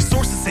yesterday.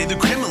 Sources say the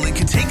Kremlin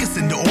can take us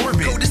into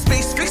orbit. Go to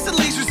space, fix the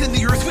lasers in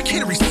the Earth. We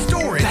can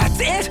restore it. That's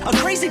it! A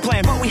crazy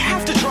plan, but we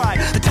have to try.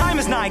 The time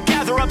is nigh.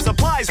 Gather up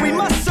supplies. We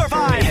must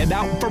survive. Head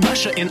out for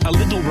Russia in a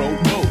little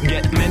rowboat.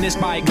 Get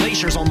menaced by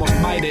glaciers, almost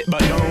bite it,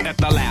 but don't. At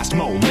the last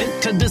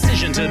moment, a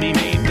decision to be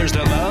made. There's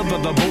the love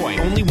of the boy.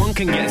 Only one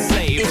can get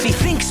saved. If he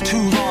thinks too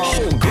long,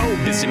 whole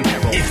globe is in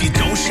peril. If you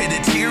don't shed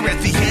a tear at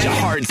the end, your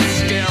heart's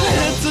sterile.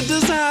 It's a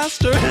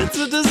disaster. It's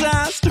a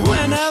disaster.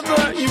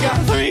 Whenever you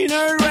got 3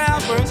 nerd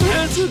rappers,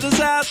 it's a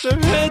disaster.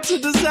 It's a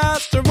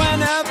disaster.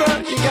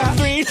 Whenever you got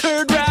 3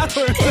 nerd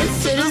rappers,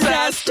 it's a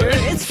disaster.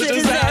 It's a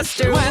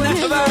disaster.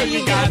 Whenever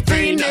you got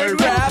 3 nerd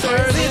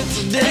rappers, it's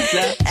a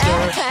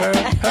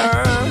disaster.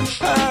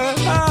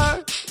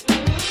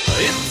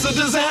 It's a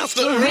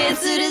disaster.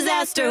 It's a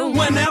disaster.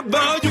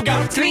 Whenever you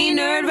got 3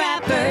 nerd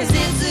rappers,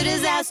 it's a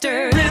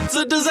disaster. It's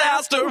a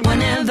disaster.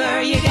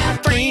 Whenever you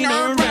got 3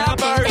 nerd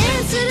rappers,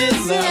 it's a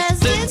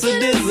disaster. It's a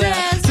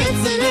disaster.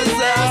 It's a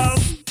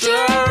disaster.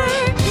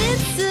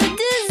 It's a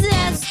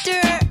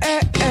disaster.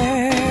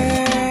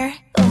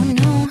 Oh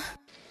no.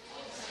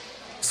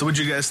 So what'd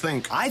you guys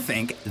think? I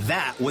think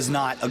that was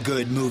not a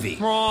good movie.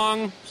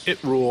 Wrong.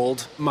 It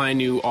ruled. My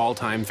new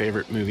all-time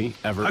favorite movie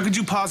ever. How could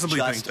you possibly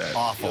Just think that?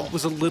 awful. It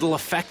was a little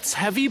effects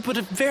heavy, but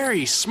a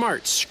very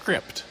smart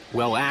script.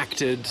 Well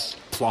acted,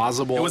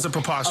 plausible. It was a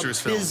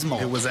preposterous Abysmal.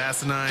 film. It was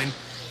asinine.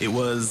 It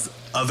was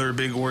other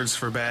big words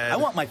for bad. I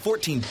want my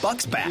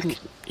 $14 back. You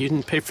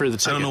didn't pay for the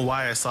ticket. I don't know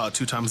why I saw it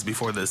 2 times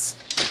before this.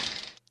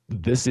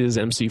 This is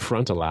MC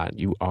Frontalot.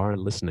 You are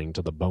listening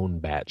to the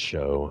BoneBat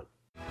Show.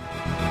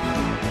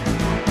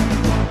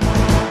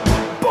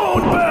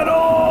 BoneBattle!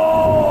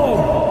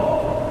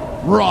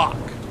 Rock,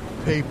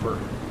 paper,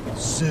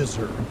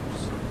 scissors.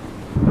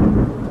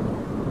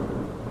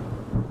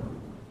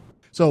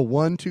 So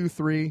 1, 2,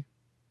 3,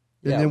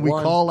 and then we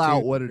 1, call 2,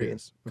 out what it 3.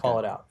 is. Call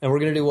it out. And we're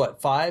going to do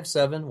what? 5,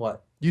 7,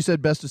 what? You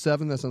said best of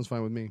 7? That sounds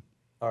fine with me.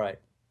 All right.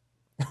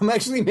 I'm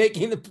actually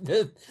making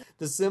the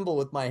symbol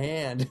with my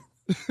hand.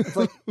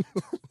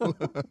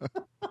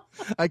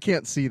 I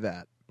can't see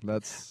that.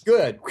 That's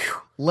good.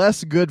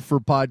 Less good for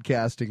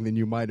podcasting than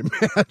you might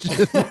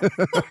imagine.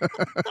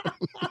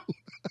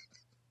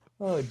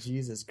 Oh,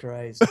 Jesus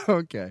Christ.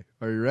 Okay.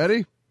 Are you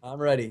ready? I'm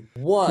ready.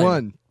 1,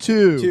 1,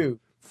 2,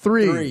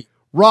 3.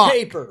 Rock.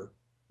 Paper.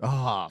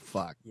 Ah,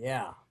 fuck.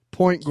 Yeah.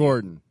 Point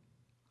Gordon.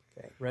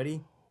 Okay.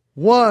 Ready?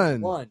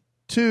 1,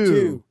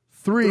 2,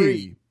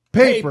 3.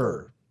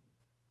 Paper.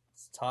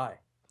 It's a tie.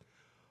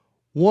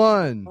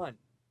 1,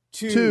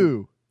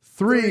 2,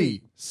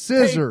 3.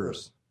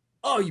 Scissors. Paper.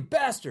 Oh, you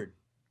bastard.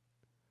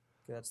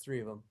 Okay, that's 3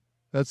 of them.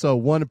 That's a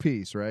 1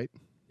 apiece, right?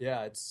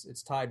 Yeah,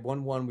 it's tied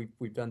 1-1.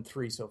 We've done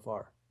 3 so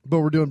far.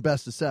 But we're doing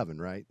best of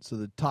 7, right? So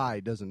the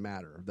tie doesn't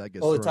matter. That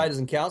gets the thrown. tie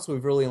doesn't count, so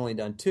we've really only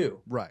done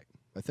 2. Right.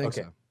 I think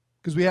so.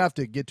 Because we have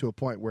to get to a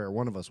point where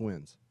one of us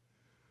wins.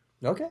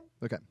 Okay.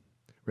 Okay.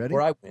 Ready?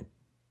 Or I win.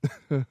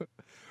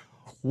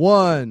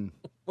 1.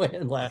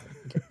 Win, laugh.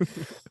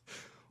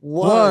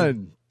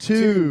 1,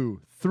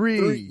 2,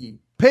 3.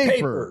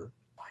 Paper.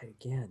 Buy it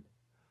again.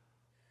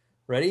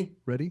 Ready?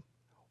 Ready?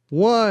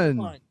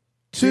 1,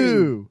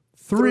 2,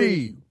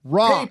 3.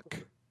 Rock.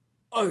 Paper.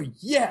 Oh,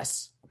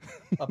 yes.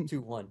 Up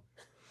 2-1.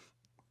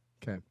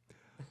 Okay.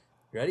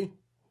 Ready?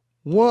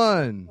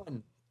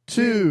 1,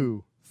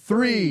 2,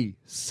 3.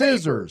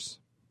 Scissors.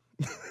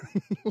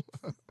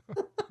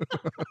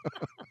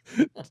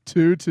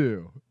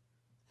 2-2.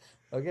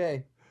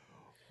 Okay.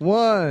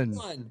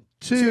 1,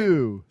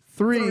 2,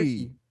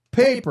 3.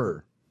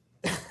 Paper.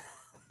 This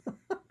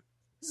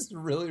is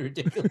really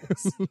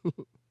ridiculous.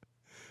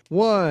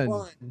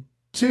 1,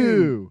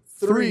 2,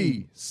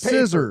 3.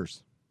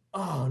 Scissors.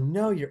 Oh,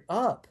 no, you're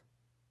up.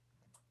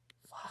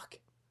 Fuck.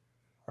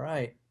 All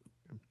right.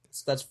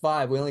 So that's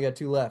 5. We only got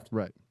 2 left.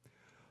 Right.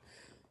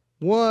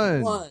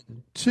 1,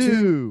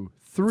 2,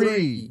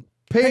 3.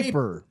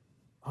 Paper.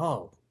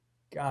 Oh,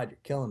 God, you're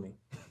killing me.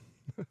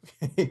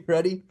 Okay,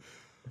 ready?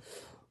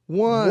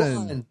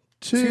 1,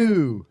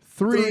 2,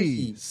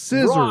 3.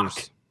 Scissors.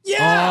 Rock.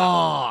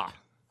 Yeah.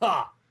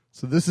 Ah.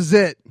 So this is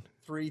it.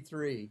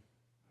 3-3.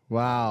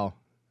 Wow.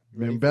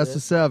 Ready for Best of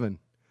this? 7.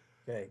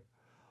 Okay.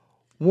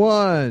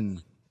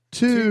 1,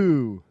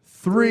 2,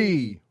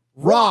 3.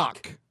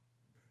 Rock.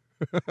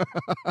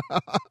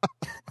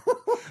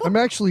 I'm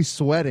actually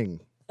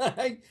sweating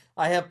I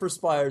have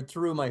perspired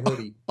through my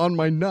hoodie. on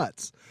my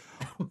nuts.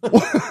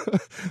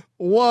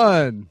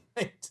 1.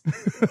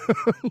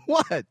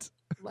 What?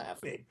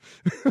 Laughing.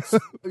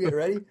 Okay,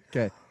 ready?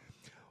 Okay.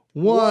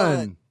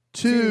 1,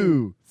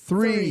 2,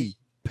 3.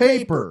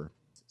 Paper.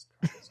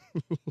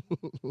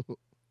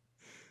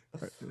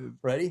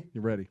 Ready?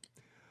 You ready?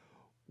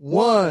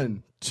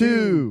 1,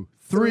 2,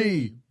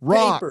 3.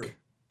 Rock. Paper.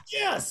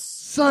 Yes.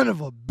 Son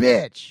of a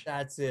bitch.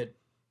 That's it.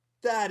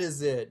 That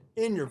is it.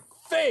 In your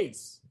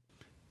face.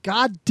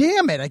 God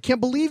damn it. I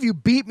can't believe you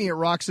beat me at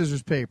rock,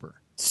 scissors, paper.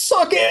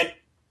 Suck it!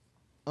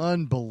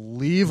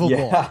 Unbelievable.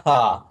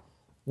 Yeah.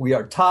 We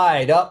are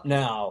tied up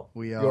now.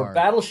 We are. Your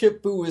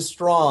battleship foo is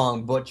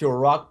strong, but your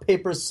rock,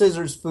 paper,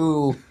 scissors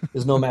foo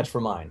is no match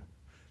for mine.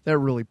 That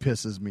really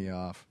pisses me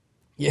off.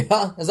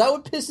 Yeah? Is that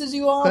what pisses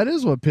you off? That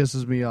is what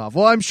pisses me off.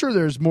 Well, I'm sure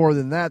there's more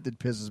than that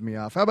pisses me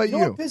off. How about you?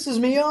 You know what pisses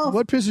me off?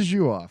 What pisses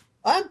you off?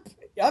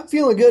 I'm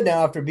feeling good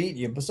now after beating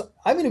you, but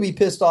I'm going to be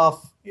pissed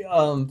off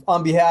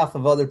on behalf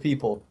of other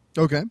people.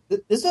 Okay.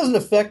 This doesn't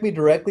affect me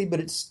directly, but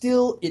it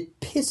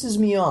pisses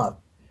me off.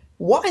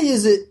 Why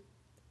is it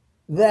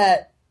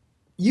that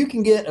you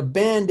can get a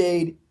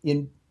Band-Aid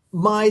in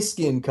my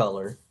skin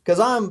color? Because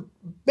I'm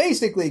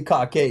basically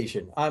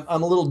Caucasian.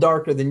 I'm a little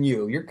darker than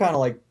you. You're kind of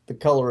like the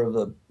color of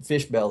a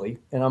fish belly,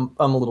 and I'm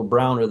a little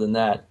browner than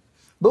that.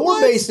 But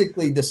we're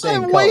basically the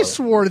same color. I'm way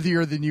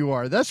swarthier than you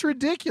are. That's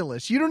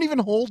ridiculous. You don't even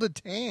hold a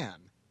tan.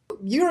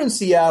 You're in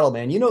Seattle,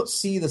 man. You don't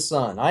see the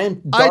sun. I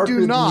am darker I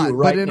do not, than you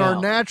right but in now.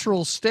 our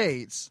natural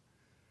states,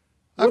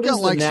 What I've got is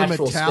the like some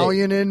natural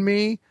Italian in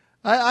me.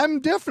 I'm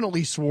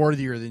definitely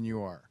swarthier than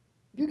you are.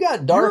 You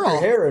got darker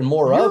hair and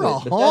more of it. You're a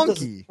but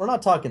honky. We're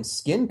not talking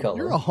skin color.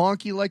 You're a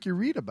honky like you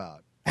read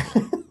about.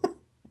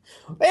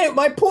 Hey,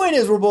 my point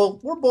is we're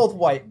both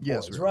white boys,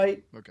 Yes,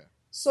 right? Okay.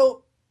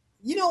 So,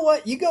 you know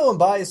what? You go and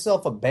buy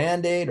yourself a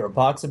Band-Aid or a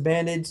box of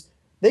Band-Aids.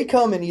 They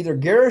come in either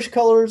garish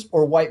colors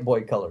or white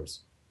boy colors.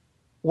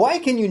 Why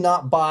can you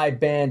not buy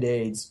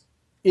Band-Aids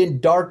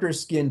in darker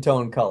skin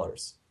tone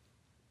colors?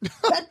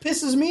 That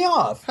pisses me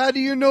off. How do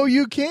you know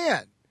you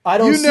can't? I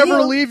don't. You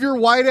never leave your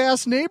white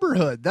ass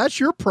neighborhood. That's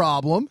your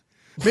problem.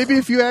 Maybe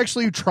if you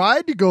actually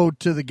tried to go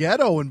to the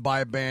ghetto and buy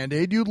a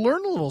Band-Aid, you'd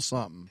learn a little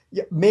something.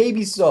 Yeah,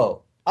 maybe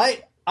so.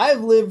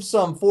 I've lived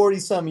some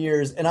 40-some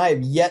years, and I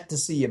have yet to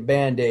see a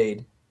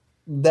Band-Aid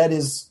that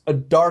is a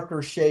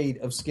darker shade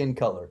of skin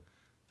color.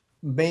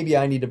 Maybe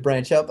I need to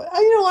branch out. But,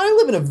 I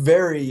live in a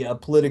very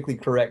politically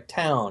correct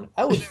town.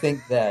 I would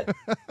think that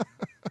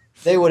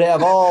they would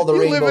have all the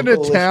rainbow live in a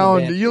coalition town.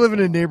 Band-Aids. You live in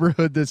a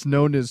neighborhood that's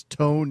known as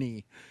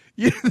Tony.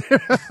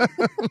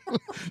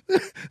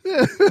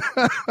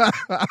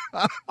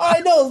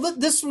 I know.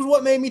 This was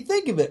what made me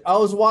think of it. I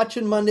was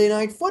watching Monday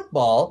Night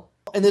Football,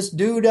 and this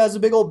dude has a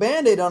big old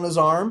Band-Aid on his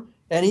arm,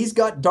 and he's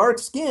got dark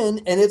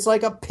skin, and it's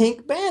like a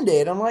pink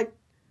Band-Aid. I'm like,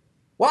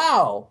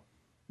 wow,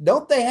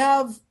 don't they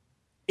have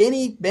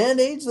any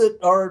Band-Aids that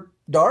are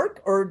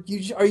dark, or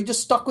are you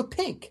just stuck with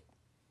pink?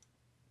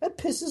 That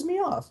pisses me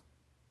off.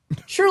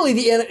 Surely,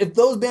 if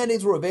those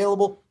Band-Aids were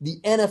available, the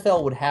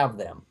NFL would have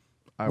them.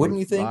 Wouldn't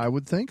you think? I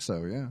would think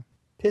so, yeah.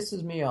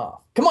 Pisses me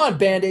off. Come on,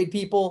 Band-Aid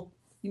people.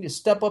 You need to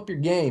step up your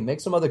game. Make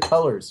some other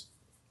colors.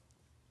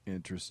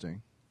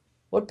 Interesting.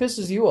 What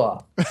pisses you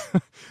off?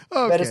 Okay.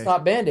 Bet it's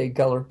not Band-Aid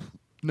color.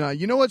 No,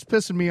 you know what's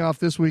pissing me off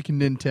this week in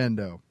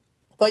Nintendo?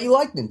 Thought you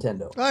liked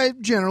Nintendo. I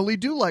generally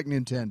do like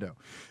Nintendo.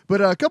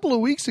 But a couple of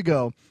weeks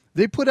ago,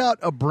 they put out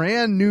a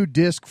brand new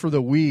disc for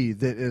the Wii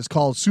that is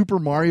called Super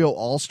Mario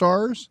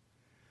All-Stars.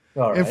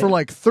 All right. And for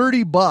like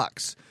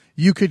 $30,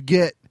 you could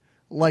get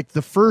like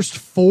the first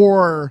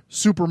 4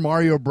 Super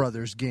Mario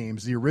Brothers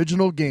games, the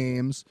original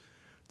games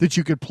that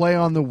you could play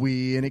on the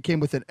Wii, and it came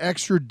with an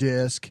extra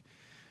disc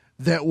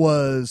that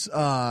was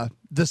the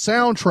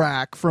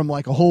soundtrack from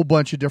like a whole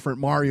bunch of different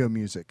Mario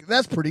music.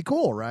 That's pretty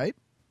cool, right?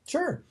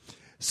 Sure.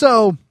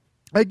 So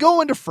I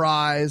go into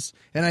Fry's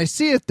and I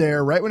see it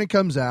there right when it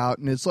comes out,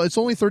 and it's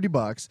only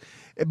 $30,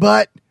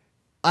 but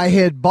I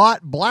had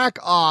bought Black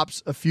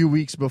Ops a few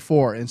weeks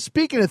before, and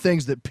speaking of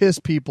things that piss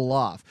people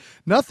off,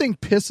 nothing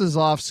pisses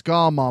off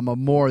Ska Mama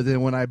more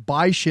than when I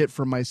buy shit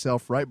for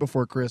myself right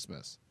before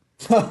Christmas.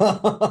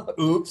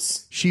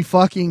 Oops. She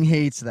fucking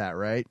hates that,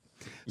 right?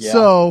 Yeah.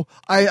 So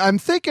I'm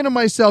thinking to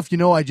myself,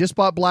 I just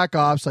bought Black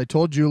Ops. I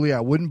told Julie I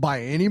wouldn't buy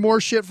any more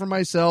shit for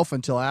myself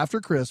until after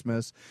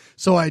Christmas,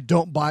 so I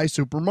don't buy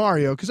Super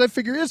Mario because I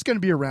figure it's going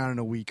to be around in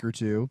a week or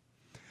two.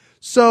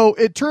 So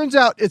it turns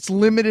out it's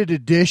limited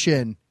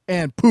edition.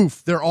 And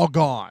poof, they're all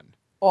gone.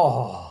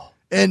 Oh.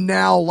 And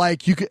now,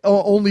 like, you can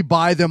only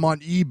buy them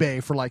on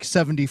eBay for like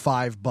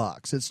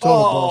 $75. It's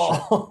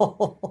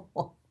total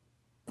bullshit.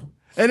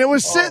 And it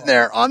was sitting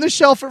there on the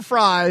shelf at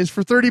Fry's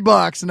for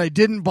 $30, and I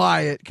didn't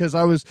buy it because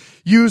I was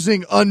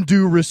using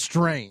undue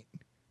restraint.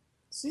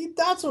 See,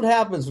 that's what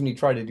happens when you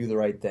try to do the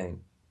right thing.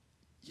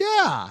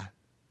 Yeah.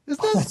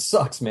 That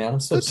sucks, man. I'm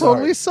so It sorry.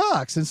 totally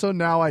sucks. And so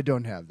now I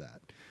don't have that.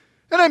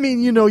 And I mean,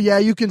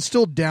 you can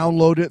still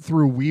download it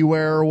through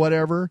WiiWare or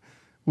whatever,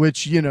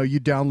 which, you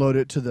download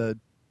it to the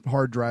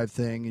hard drive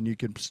thing and you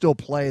can still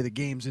play the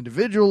games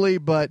individually,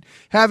 but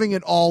having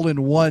it all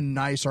in one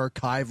nice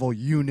archival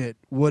unit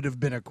would have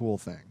been a cool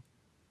thing.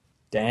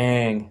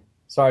 Dang.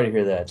 Sorry to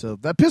hear that. So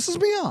that pisses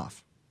me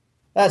off.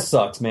 That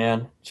sucks,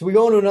 man. Should we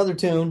go into another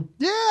tune?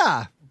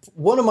 Yeah.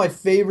 One of my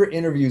favorite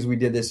interviews we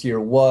did this year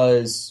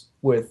was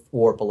with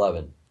Warp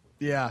 11.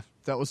 Yeah,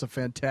 that was a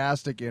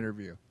fantastic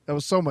interview. That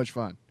was so much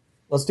fun.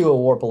 Let's do a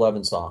Warp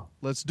 11 song.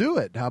 Let's do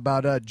it. How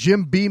about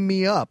Jim Beam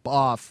Me Up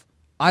off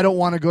I Don't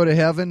Want to Go to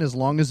Heaven as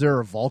Long as There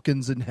Are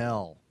Vulcans in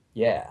Hell.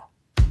 Yeah.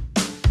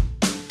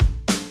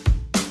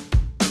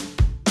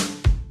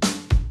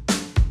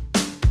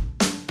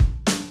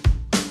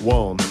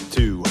 1,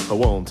 2,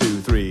 1,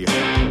 2, 3.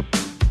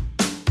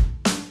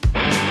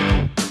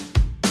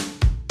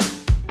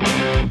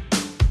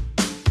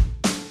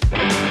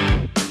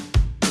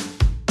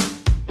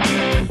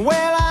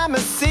 Well, I'm a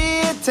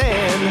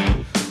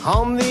sitting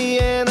on the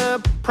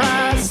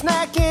Enterprise,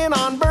 snacking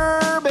on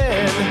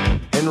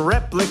bourbon and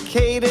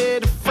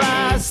replicated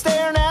fries,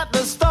 staring at the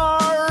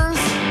stars.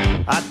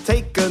 I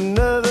take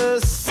another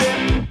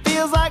sip,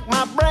 feels like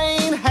my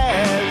brain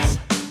has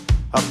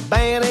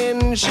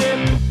abandoned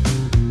ship.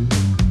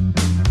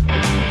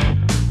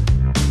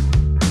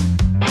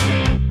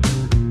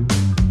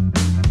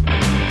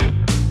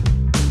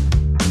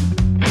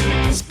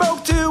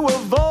 Spoke to a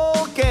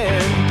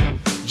Vulcan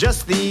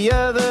just the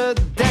other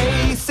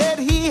day, said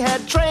he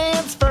had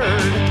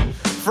transferred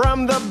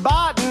from the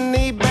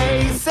botany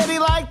bay, said he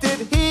liked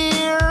it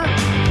here,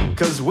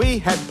 'cause we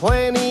had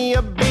plenty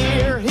of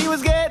beer. He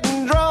was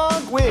getting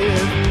drunk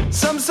with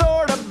some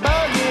sort of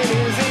bug in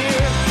his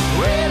ear.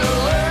 Red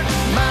alert,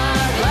 my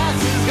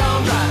glass is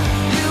gone dry.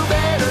 You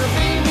better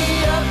feed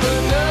me up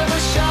another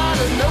shot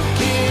of no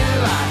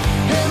kill.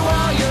 And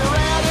while you're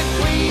at it,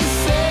 please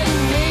send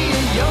me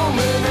a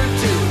yeoman or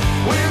two.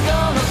 We're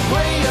gonna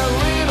play a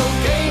little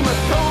game of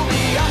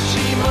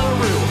Kobayashi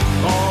Maru.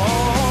 Oh.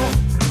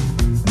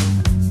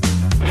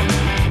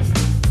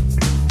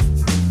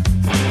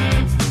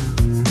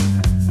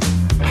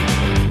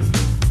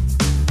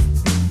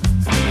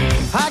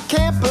 I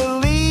can't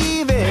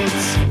believe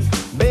it's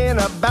been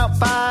about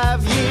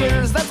 5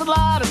 years. That's a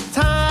lot of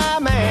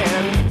time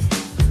and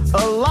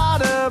a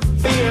lot of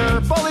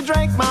beer. Fully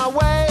drank my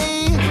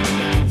way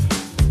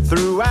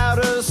through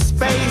outer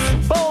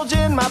space, bulge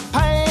in my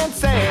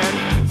pants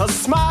and a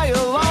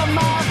smile on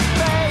my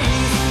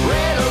face.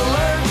 Red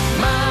alert,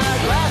 my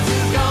glass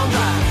is gone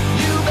dry.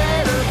 You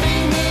better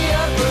beat me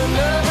up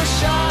another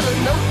shot of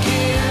no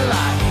kill.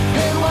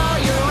 And while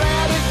you're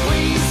at it,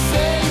 please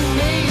send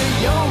me a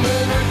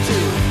yeoman or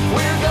two.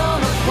 We're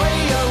gonna play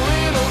a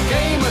little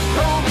game of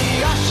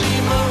Kobayashi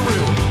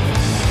Maru.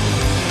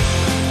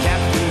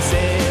 Captain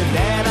said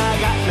that I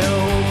got no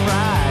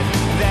pride,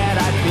 that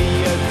I'd be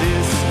a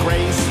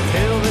disgrace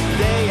till the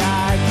day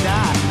I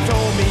die.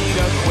 Told me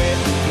to quit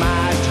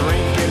my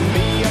drink and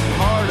be a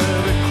part of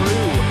the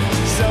crew.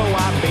 So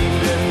I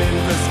beamed him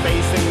into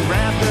space and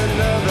grabbed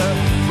another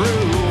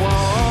brew. Oh.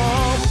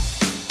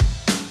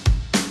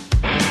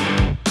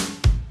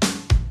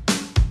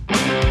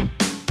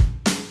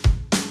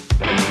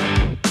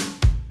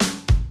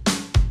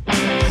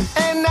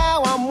 And now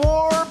I'm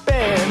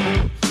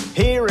warping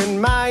here in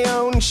my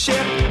own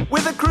ship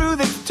with a crew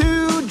that's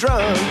too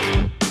drunk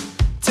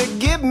to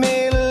give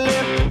me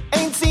lip.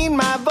 Ain't seen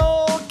my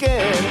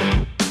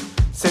Vulcan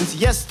since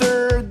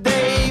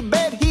yesterday.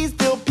 Bet he's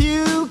still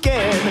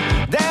puking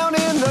down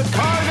in the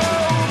cargo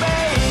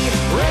bay.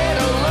 Red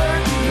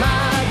alert,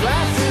 my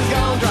glass is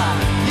gone dry.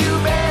 You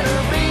better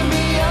beam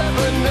me up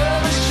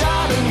another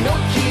shot of no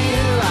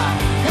kill.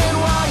 And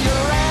while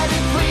you're at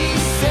it,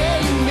 please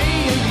send me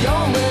a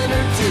yeoman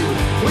or two.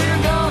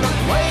 We're gonna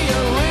play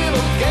a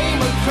little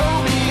game of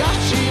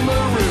Kobayashi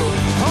Maru.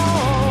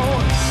 Oh,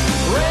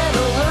 red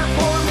alert,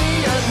 pour me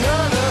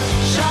another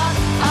shot.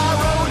 I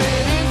wrote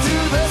it into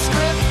the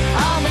script.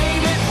 I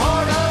made it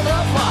part of the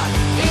plot.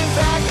 In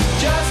fact,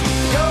 just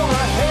go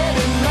ahead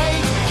and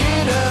make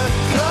it a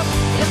cup.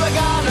 If I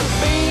gotta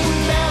beam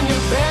down, you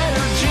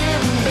better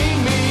Jim beam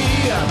me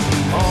up.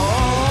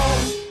 Oh.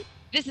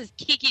 This is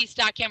Kiki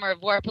Stockhammer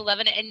of Warp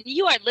 11, and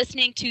you are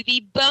listening to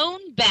the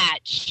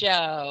BoneBat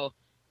Show.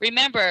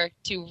 Remember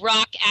to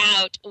rock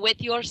out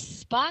with your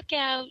Spock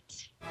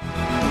out.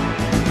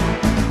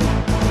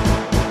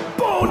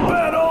 Bone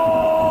Battle!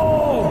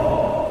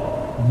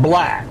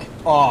 Black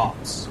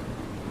Ops.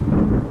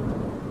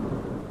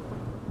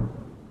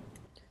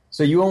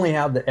 So you only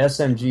have the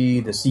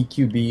SMG, the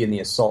CQB, and the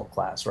Assault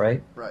class,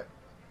 right? Right.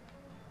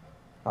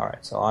 All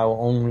right, so I will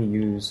only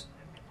use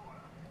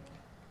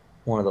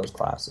one of those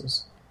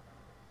classes.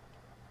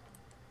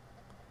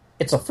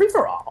 It's a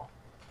free-for-all.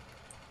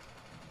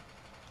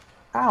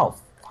 Ow,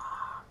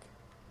 fuck.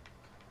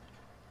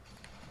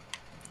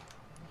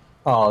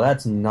 Oh,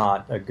 that's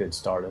not a good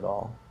start at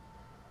all.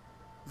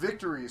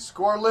 Victory.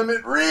 Score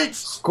limit reached.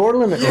 Score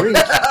limit reached.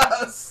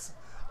 Yes!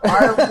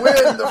 I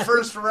win the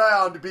first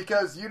round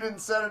because you didn't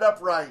set it up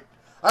right.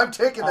 I'm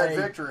taking that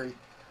victory.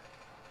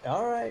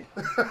 All right.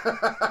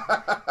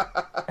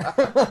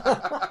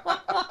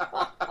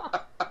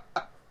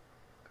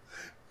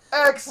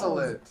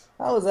 Excellent.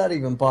 How is that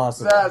even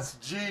possible? That's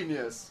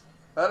genius.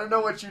 I don't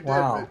know what you did,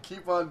 Wow. but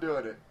keep on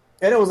doing it.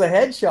 And it was a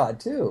headshot,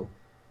 too.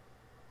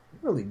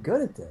 You're really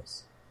good at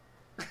this.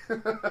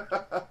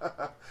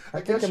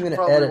 I think I'm going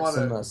to edit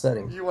some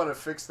settings. You want to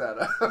fix that.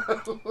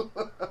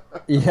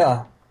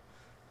 Yeah.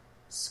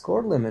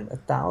 Score limit,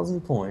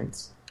 1,000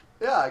 points.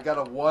 Yeah, I got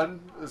a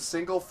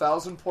single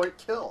 1,000-point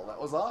kill. That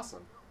was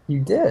awesome. You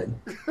did.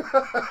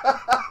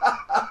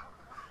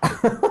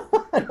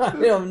 I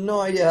have no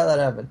idea how that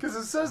happened. Because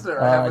it says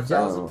there, I have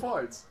 1,000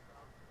 points.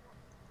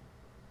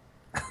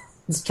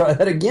 Let's try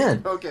that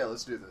again. Okay,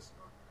 let's do this.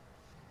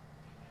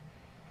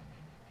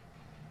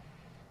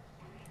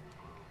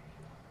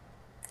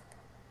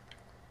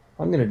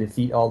 I'm going to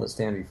defeat all that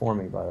stand before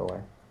me, by the way.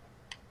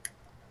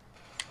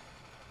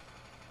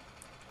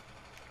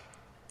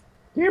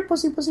 Here,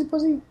 pussy, pussy,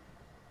 pussy.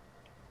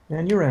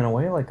 Man, you ran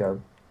away like a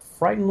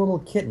frightened little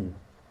kitten.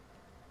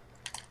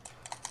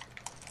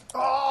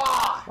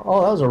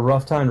 Oh, that was a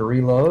rough time to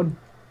reload.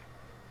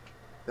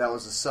 That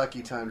was a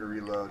sucky time to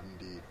reload,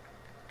 indeed.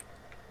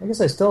 I guess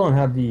I still don't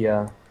have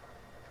the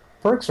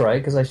perks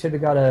right, because I should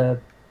have got a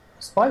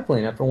spy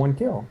plane after 1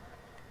 kill.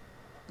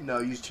 No,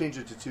 you changed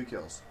it to 2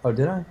 kills. Oh,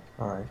 did I?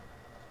 Alright.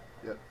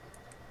 Yep.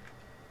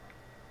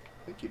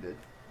 I think you did.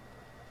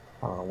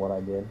 I don't know what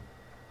I did.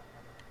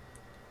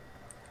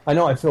 I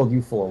know I filled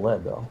you full of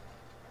lead, though.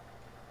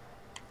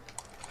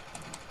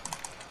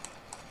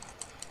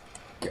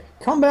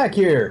 Come back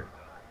here!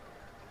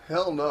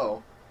 Hell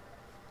no.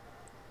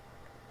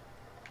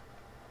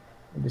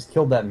 I just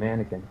killed that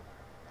mannequin.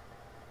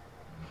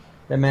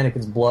 That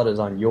mannequin's blood is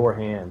on your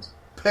hands.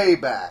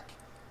 Payback.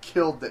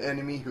 Killed the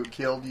enemy who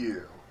killed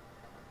you.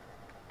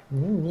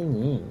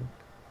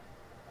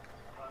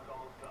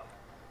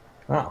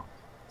 Wow.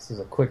 This is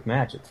a quick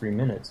match at 3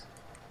 minutes.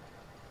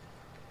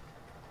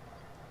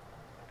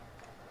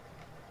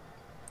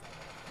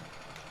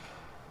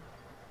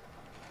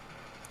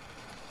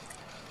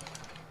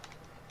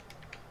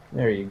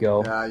 There you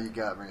go. Yeah, you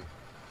got me.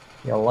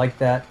 Yeah, like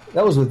that.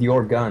 That was with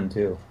your gun,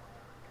 too.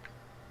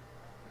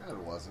 That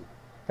wasn't.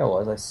 That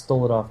was. I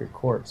stole it off your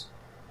corpse.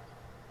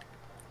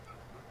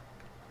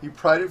 You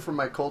pried it from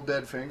my cold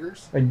dead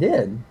fingers? I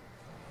did.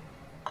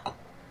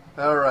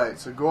 Alright,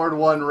 so Gord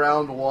won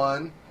round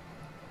 1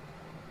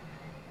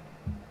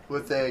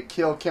 with a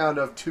kill count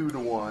of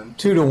 2-1.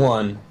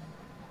 2-1.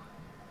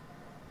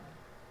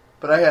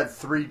 But I had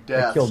 3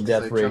 deaths. I killed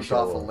death I ratio jumped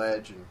off a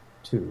ledge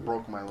and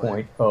broke my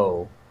leg.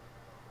 2.0.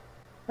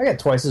 I got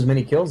twice as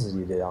many kills as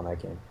you did on that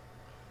game.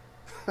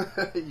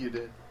 You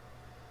did.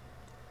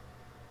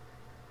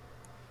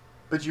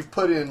 But you've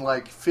put in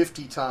like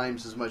 50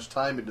 times as much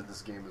time into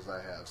this game as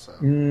I have, so.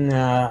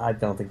 Nah, I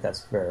don't think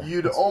that's fair.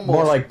 You'd it's almost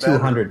more like better.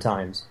 200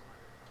 times.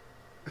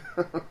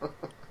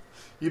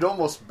 You'd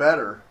almost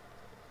better.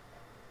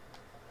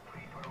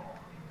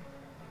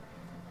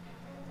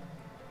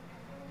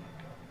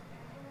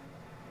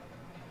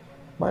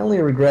 My only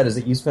regret is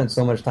that you spent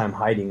so much time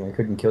hiding I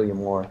couldn't kill you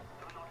more.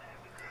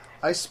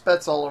 I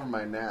spets all over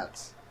my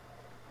gnats.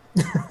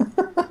 So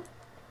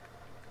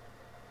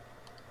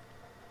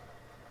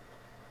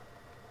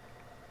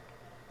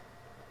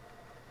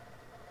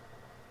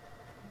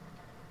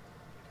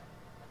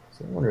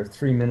I wonder if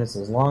 3 minutes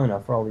is long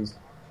enough for all these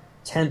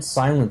tense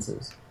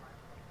silences.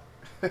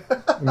 You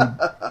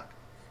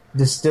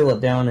distill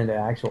it down into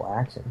actual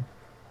action.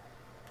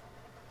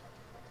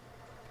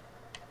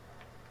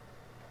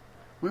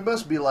 We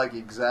must be like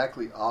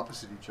exactly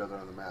opposite each other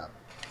on the map.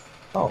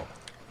 Oh.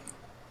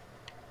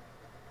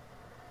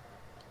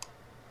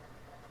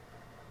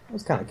 That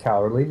was kind of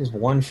cowardly. Just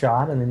one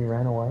shot and then you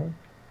ran away.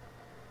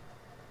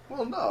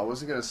 Well, no, I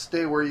wasn't going to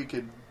stay where you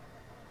could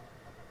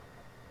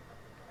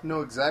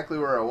know exactly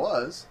where I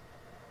was.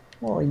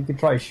 Well, you could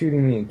try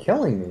shooting me and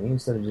killing me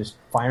instead of just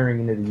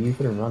firing into the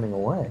ether and running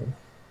away.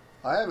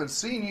 I haven't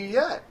seen you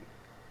yet.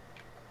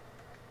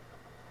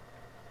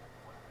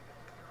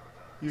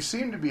 You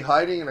seem to be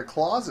hiding in a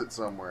closet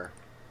somewhere.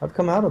 I've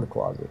come out of the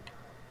closet.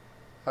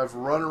 I've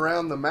run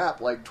around the map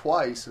like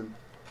twice and...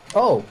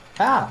 Oh,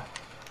 ah!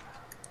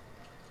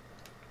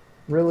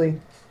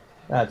 Really?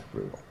 That's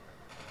brutal.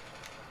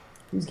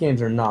 These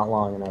games are not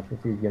long enough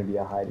if you're going to be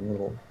a hiding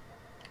little...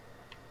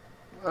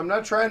 I'm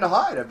not trying to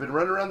hide. I've been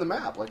running around the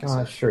map, like I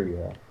said. Sure you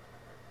have.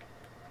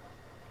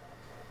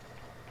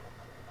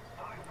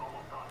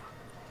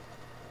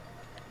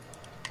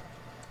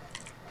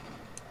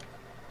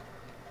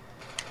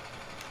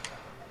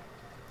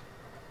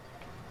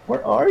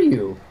 Where are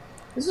you?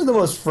 This is the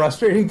most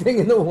frustrating thing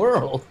in the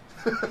world.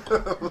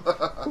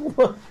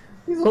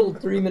 These little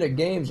 3-minute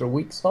games are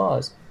weak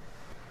sauce.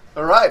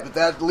 All right, but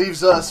that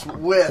leaves us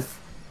with...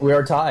 We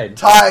are tied.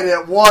 Tied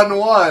at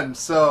 1-1,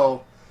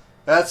 so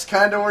that's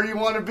kind of where you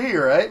want to be,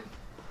 right?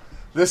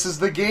 This is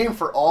the game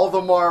for all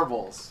the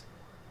marbles.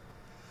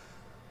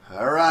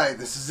 All right,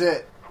 this is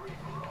it.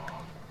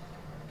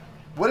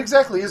 What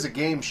exactly is a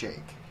game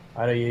shake?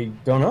 I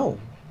don't know.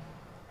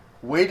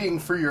 Waiting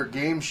for your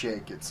game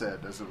shake, it said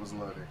as it was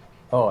loading.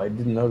 Oh, I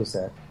didn't notice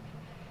that.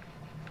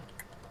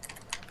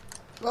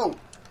 Oh.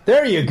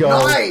 There you go.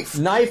 Knife!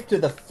 Knife to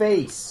the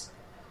face.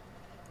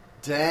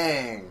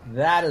 Dang.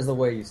 That is the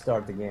way you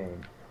start the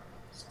game.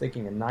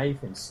 Sticking a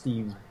knife in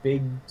Steve's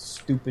big,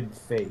 stupid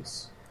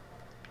face.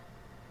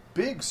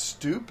 Big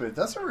stupid?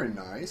 That's very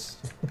nice.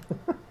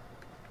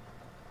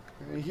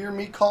 You hear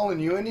me calling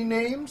you any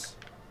names?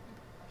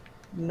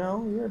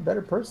 No, you're a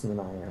better person than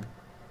I am.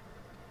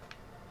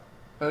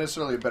 Not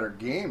necessarily a better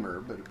gamer,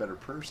 but a better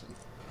person.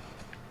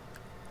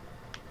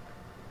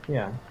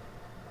 Yeah.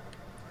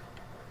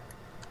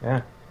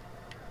 Yeah.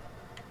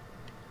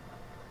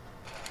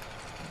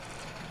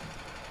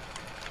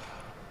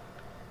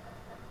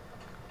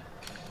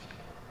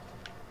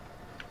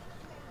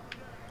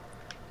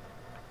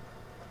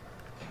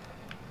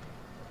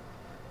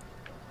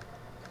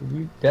 Did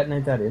you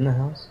detonate that in the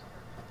house?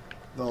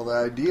 No, the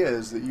idea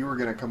is that you were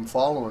going to come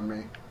following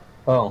me.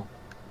 Oh.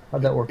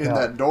 How'd that work out? In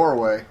that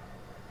doorway.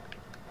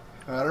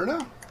 I don't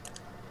know.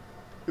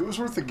 It was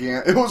worth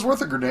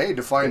a grenade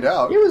to find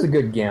out. It was a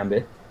good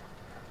gambit.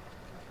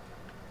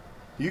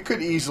 You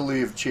could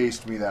easily have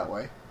chased me that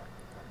way.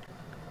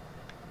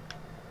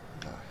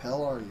 The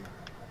hell are you?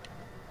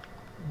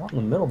 I'm out in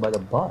the middle by the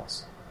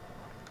bus.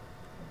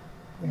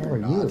 Where are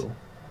you?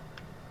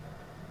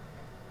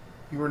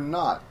 You are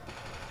not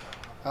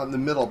out in the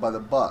middle by the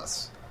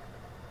bus.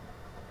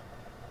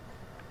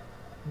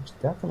 I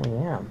definitely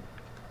am.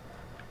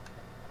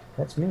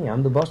 That's me.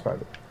 I'm the bus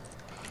driver.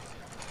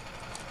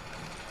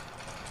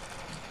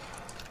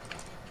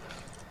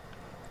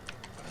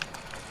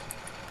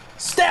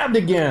 Stabbed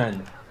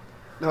again!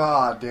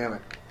 Ah, damn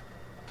it.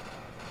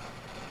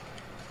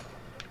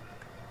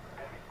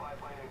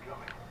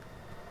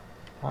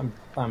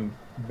 I'm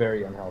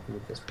very unhealthy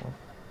at this point.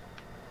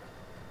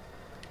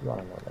 You ought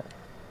to know that.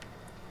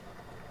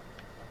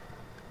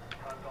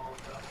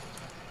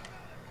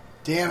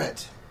 Damn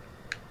it.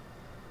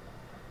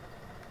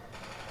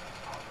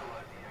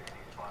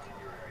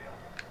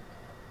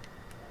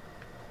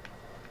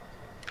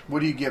 What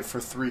do you get for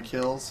 3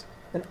 kills?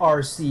 An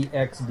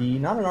RCXD,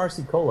 not an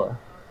RC Cola.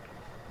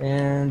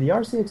 And the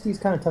RCXD is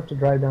kind of tough to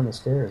drive down the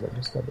stairs. I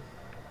just got it.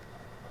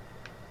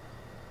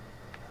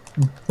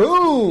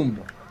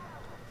 Boom!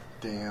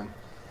 Damn.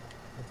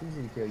 That's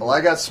easy to kill. Well, I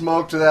got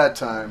smoked that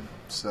time,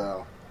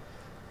 so...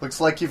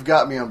 Looks like you've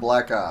got me on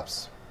Black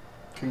Ops.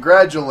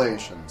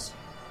 Congratulations.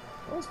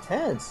 That was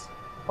tense.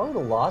 If I would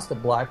have lost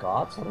at Black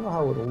Ops, I don't know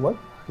how I would have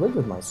lived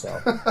with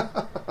myself.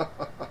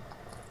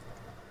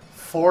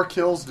 4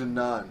 kills to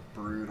none.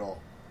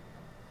 Brutal.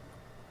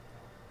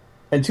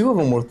 And 2 of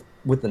them were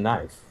with the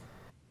knife.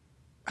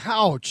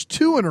 Ouch.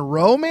 2 in a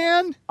row,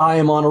 man? I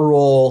am on a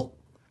roll.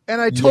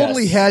 And I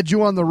totally had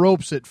you on the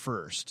ropes at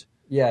first.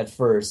 Yeah, at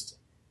first.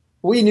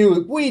 We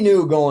knew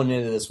going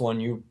into this one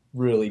you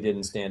really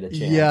didn't stand a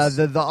chance. Yeah,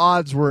 the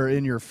odds were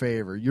in your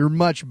favor. You're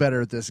much better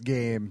at this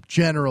game,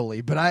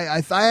 generally. But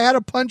I had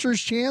a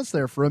puncher's chance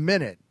there for a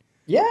minute.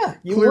 Yeah,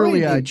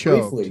 Clearly I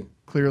choked. Briefly.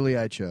 Clearly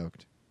I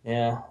choked.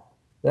 Yeah.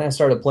 Then I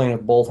started playing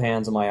with both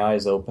hands and my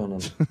eyes open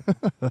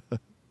and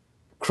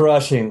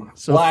crushing.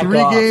 So Black 3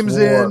 Ops games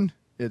War. in,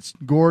 it's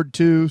Gord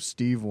 2,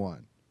 Steve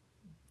 1.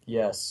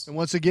 Yes. And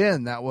once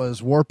again, that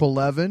was Warp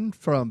 11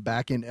 from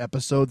back in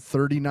episode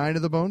 39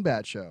 of the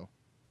BoneBat Show.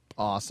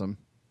 Awesome.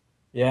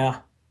 Yeah.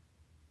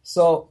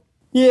 So,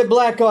 yeah,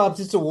 Black Ops,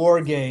 it's a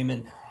war game,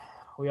 and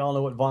we all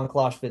know what von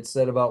Clausewitz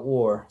said about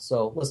war.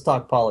 So let's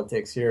talk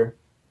politics here.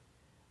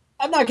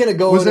 I'm not going to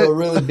go into a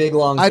really big,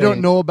 long thing. I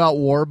don't know about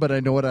war, but I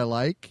know what I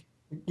like.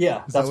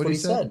 Yeah, Is that's that what he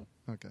said.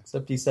 Okay.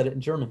 Except he said it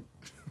in German.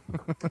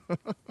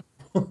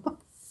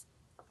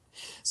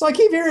 So I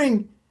keep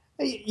hearing,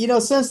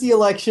 since the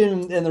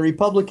election and the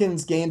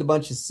Republicans gained a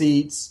bunch of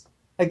seats,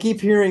 I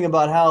keep hearing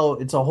about how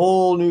it's a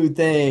whole new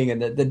thing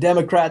and that the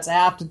Democrats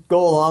have to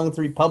go along with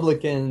the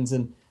Republicans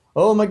and,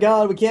 oh my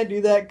God, we can't do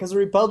that because the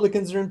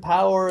Republicans are in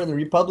power and the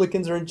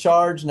Republicans are in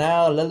charge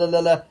now, la la la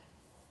la.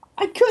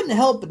 I couldn't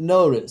help but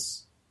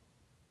notice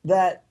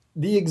that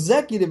the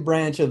executive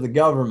branch of the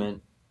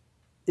government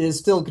is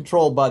still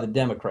controlled by the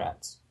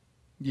Democrats.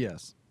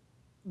 Yes.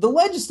 The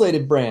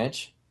legislative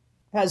branch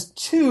has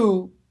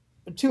two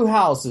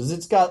houses.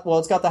 It's got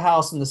the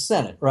House and the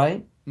Senate,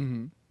 right?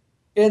 Mm-hmm.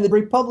 And the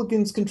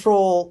Republicans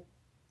control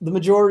the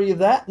majority of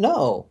that?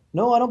 No,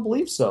 I don't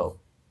believe so.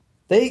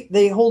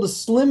 They hold a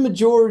slim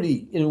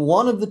majority in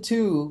one of the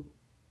 2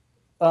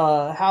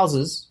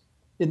 houses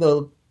in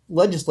the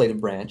legislative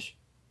branch.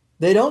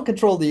 They don't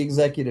control the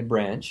executive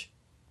branch,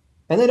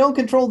 and they don't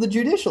control the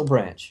judicial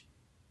branch.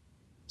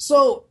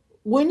 So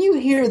when you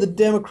hear the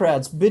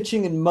Democrats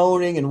bitching and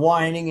moaning and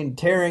whining and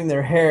tearing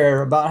their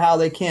hair about how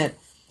they can't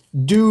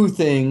do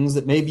things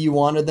that maybe you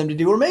wanted them to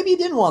do, or maybe you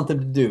didn't want them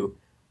to do,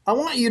 I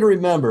want you to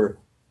remember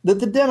that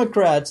the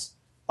Democrats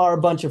are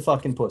a bunch of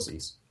fucking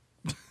pussies.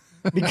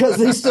 Because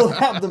they still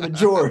have the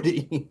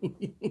majority.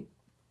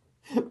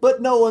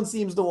 But no one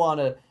seems to want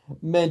to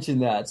mention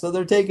that. So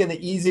they're taking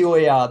the easy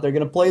way out. They're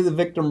going to play the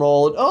victim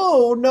role. And,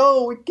 oh,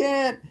 no, we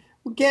can't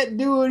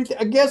do anything.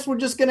 I guess we're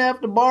just going to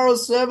have to borrow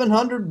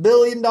 $700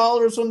 billion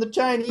from the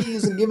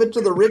Chinese and give it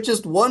to the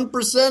richest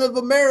 1% of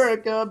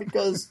America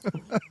because,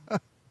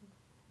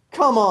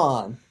 come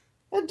on.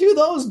 And do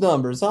those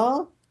numbers,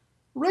 huh?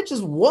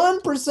 Richest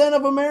 1%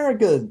 of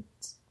America.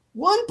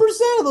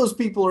 1% of those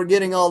people are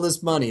getting all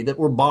this money that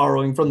we're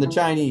borrowing from the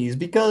Chinese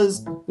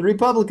because the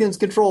Republicans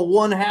control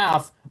one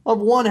half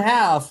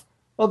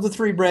of the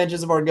 3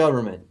 branches of our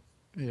government.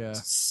 Yeah.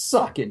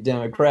 Suck it,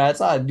 Democrats.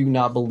 I do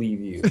not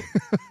believe you.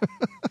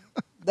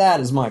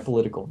 That is my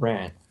political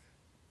rant.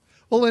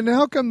 Well, and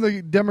how come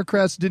the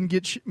Democrats didn't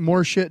get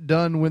more shit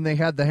done when they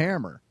had the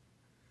hammer?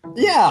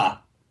 Yeah.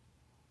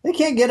 They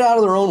can't get out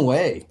of their own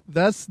way.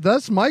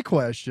 That's my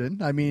question.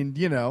 I mean,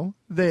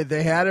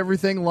 they had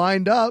everything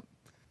lined up,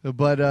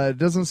 but it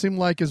doesn't seem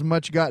like as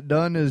much got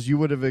done as you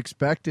would have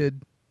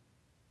expected.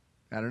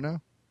 I don't know.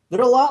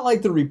 They're a lot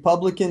like the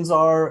Republicans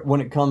are when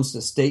it comes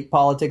to state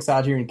politics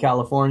out here in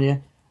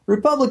California.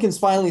 Republicans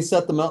finally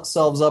set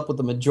themselves up with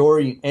the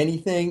majority in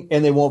anything,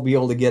 and they won't be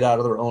able to get out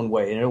of their own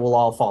way, and it will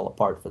all fall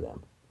apart for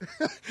them.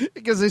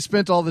 Because they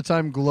spent all the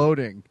time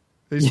gloating.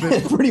 They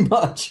spent pretty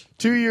much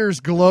 2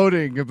 years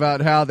gloating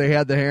about how they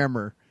had the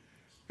hammer,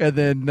 and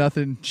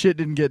then shit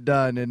didn't get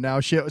done, and now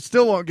shit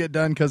still won't get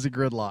done because of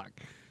gridlock.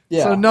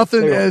 Yeah, so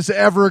nothing is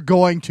ever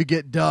going to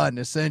get done,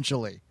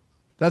 essentially.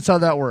 That's how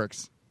that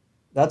works.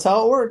 That's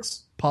how it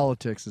works.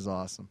 Politics is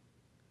awesome.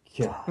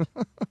 God.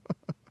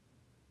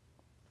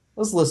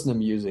 Let's listen to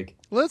music.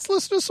 Let's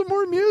listen to some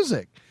more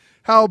music.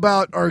 How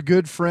about our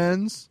good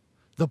friends,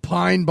 the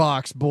Pine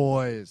Box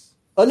Boys?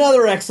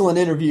 Another excellent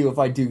interview, if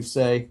I do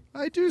say.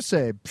 I do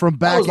say. From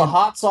back that was a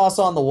hot sauce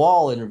on the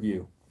wall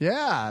interview.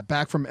 Yeah,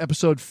 back from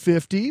episode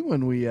 50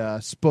 when we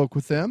spoke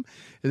with them.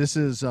 This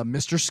is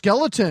Mr.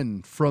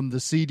 Skeleton from the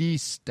CD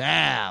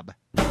Stab.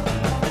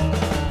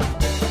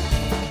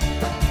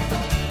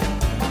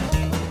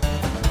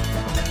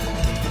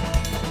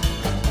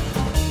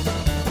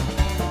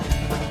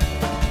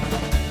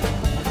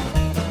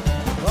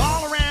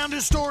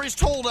 Stories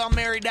told how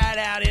Mary died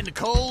out in the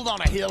cold on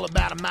a hill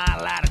about a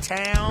mile out of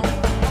town.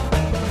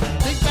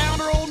 They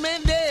found her old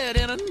man dead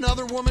in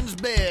another woman's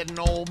bed, and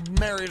old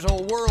Mary's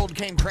whole world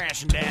came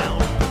crashing down.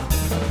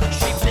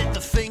 She bit the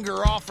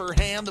finger off her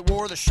hand that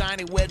wore the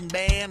shiny wedding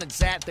band and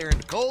sat there in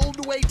the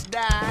cold to wait to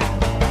die.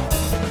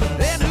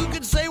 And who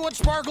could say what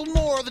sparkled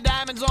more, the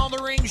diamonds on the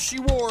ring she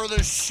wore,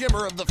 the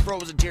shimmer of the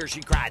frozen tears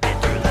she cried.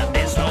 Then through the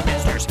mist, oh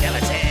Mr.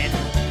 Skeleton,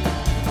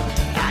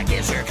 I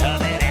guess you're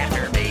coming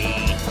after me.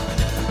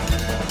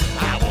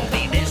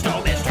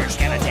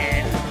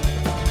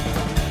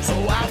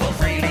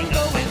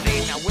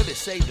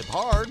 Saved him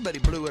hard, but he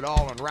blew it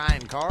all on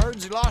Ryan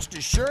cards. He lost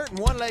his shirt and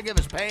one leg of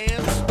his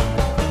pants.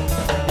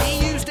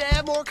 He used to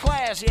have more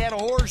class. He had a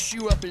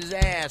horseshoe up his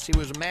ass. He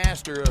was a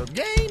master of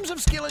games of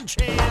skill and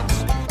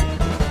chance.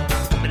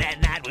 But that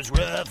night was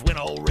rough when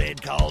old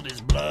Red called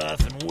his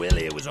bluff and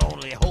Willie was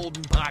only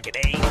holding pocket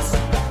eights.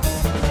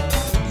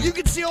 You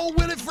could see old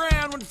Willie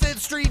frown when 5th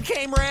Street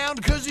came around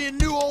because he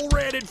knew old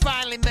Red had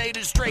finally made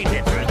it straight.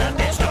 Hit through the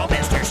mist, oh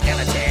Mr.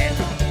 Skeleton,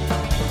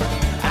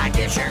 I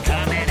guess you're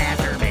coming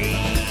after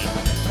me.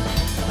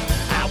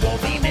 Won't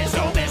be missed,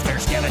 oh Mr.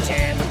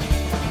 Skeleton,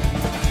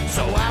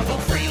 so I will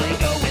freely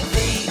go with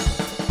thee.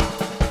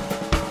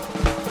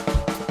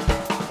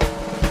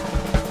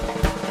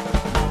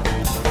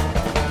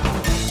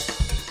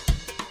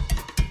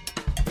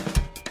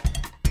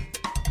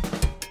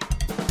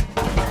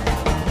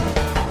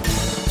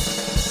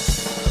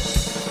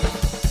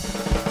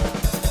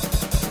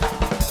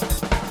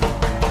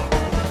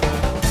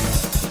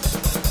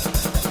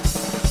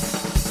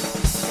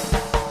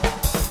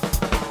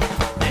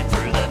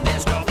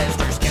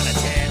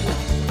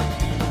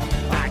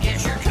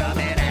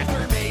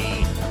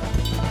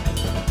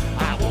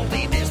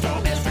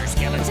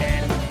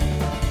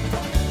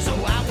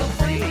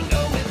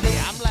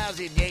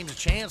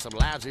 I'm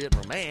lousy at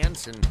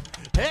romance and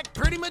heck,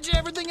 pretty much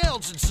everything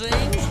else it seems.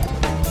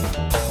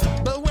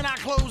 But when I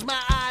close my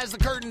eyes, the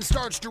curtain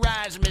starts to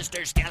rise and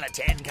Mr.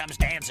 Skeleton comes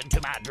dancing to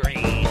my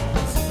dreams.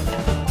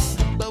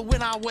 But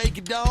when I wake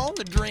at dawn,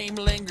 the dream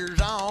lingers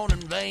on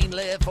and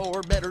vainly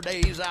for better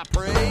days I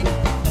pray.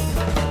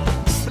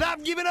 But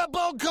I've given up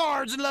all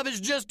cards and love is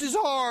just as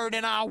hard,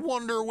 and I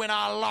wonder when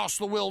I lost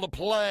the will to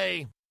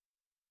play.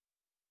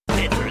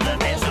 Hit through the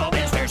mist, oh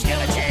Mr.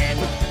 Skeleton,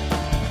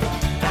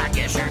 I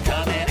guess you're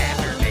coming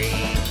after me.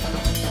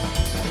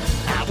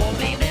 I won't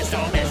be missed,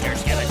 oh Mr.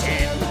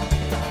 Skeleton,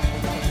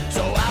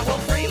 so I will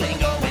freely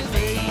go with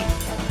thee.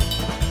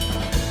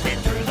 Hit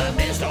through the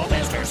mist, oh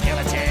Mr.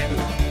 Skeleton,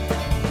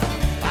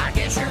 I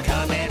guess you're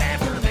coming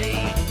after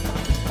me.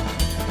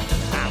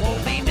 I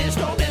won't be missed,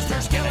 oh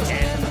Mr.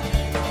 Skeleton,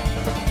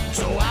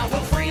 so I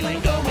will freely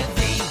go with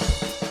thee.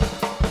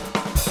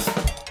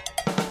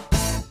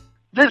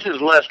 This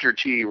is Lester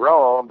T.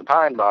 Raw of the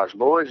Pine Box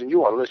Boys, and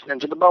you are listening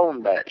to the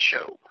BoneBat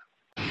Show.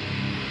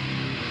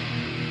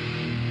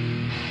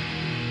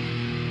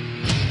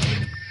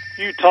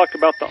 You talked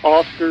about the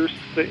Oscars,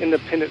 the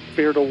Independent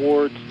Spirit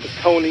Awards, the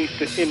Tonys,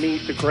 the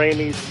Emmys, the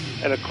Grammys,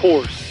 and of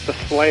course, the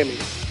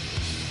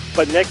Slammys.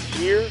 But next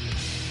year,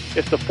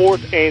 it's the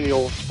 4th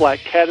annual Splat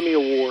Academy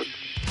Awards.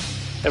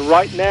 And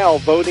right now,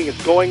 voting is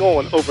going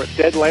on over at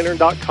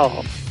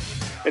deadlantern.com.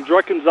 And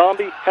Drunken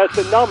Zombie has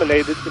been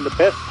nominated in the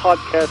Best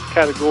Podcast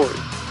category.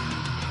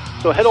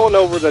 So head on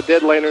over to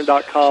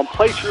deadlantern.com,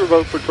 place your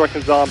vote for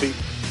Drunken Zombie,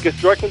 because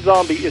Drunken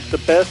Zombie is the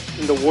best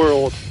in the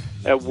world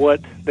at what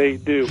they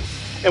do.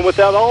 And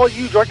without all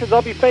you Drunken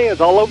Zombie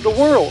fans all over the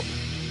world,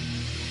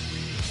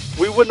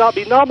 we would not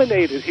be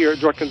nominated here at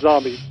Drunken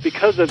Zombie.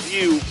 Because of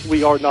you,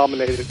 we are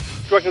nominated.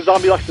 Drunken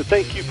Zombie likes to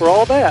thank you for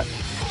all that.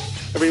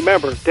 And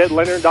remember,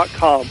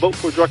 deadlantern.com, vote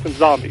for Drunken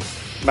Zombie.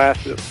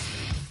 Massive.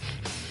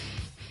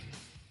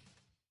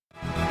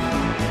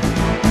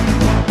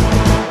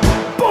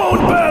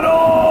 BoneBattle!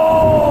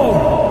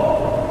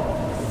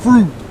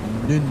 Fruit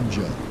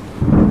Ninja.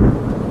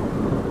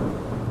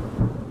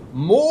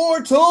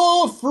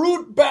 Mortal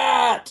Fruit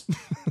Bat!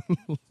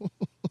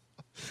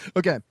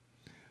 Okay.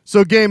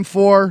 So game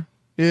 4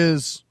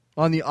 is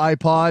on the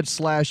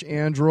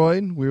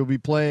iPod/Android. We will be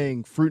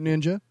playing Fruit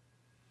Ninja.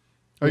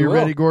 Are you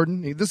ready,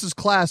 Gordon? This is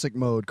classic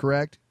mode,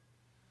 correct?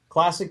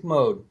 Classic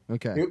mode.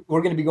 Okay.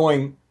 We're going to be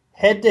going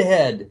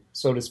head-to-head,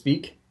 so to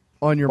speak.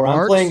 On your Where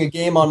marks? I'm playing a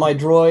game on my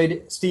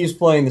droid. Steve's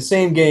playing the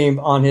same game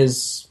on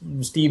his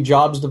Steve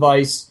Jobs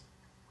device.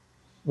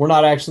 We're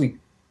not actually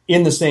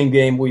in the same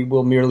game. We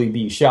will merely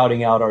be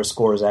shouting out our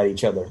scores at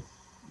each other.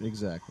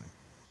 Exactly.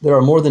 There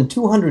are more than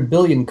 200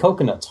 billion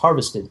coconuts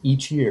harvested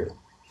each year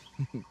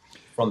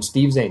from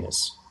Steve's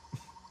anus.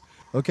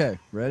 Okay,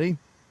 ready?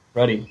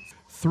 Ready.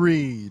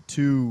 3,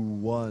 2,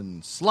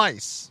 1,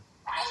 slice.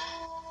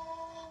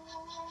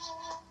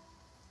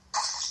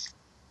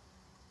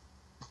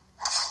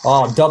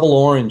 Oh, double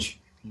orange.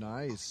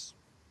 Nice.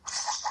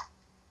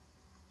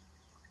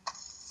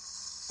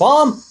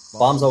 Bomb!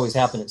 Bombs always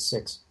happen at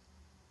 6.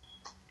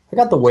 I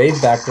got the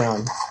wave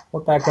background.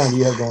 What background do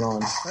you have going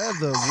on? I have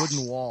the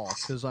wooden wall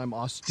because I'm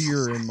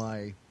austere in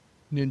my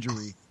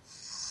ninjery.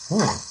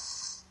 Oh.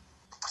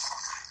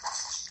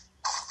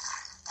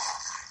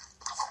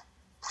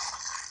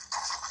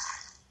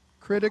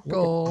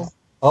 Critical.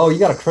 Oh, you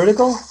got a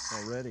critical?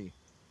 Already.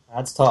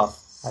 That's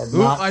tough.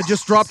 I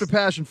just dropped a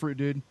passion fruit,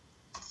 dude.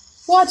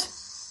 What?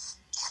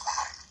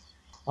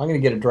 I'm going to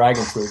get a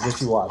dragon fruit.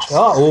 Just you watch.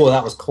 Oh,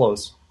 that was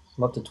close.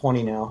 I'm up to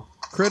 20 now.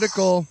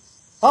 Critical.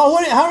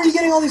 Oh, how are you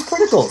getting all these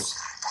criticals?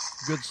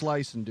 Good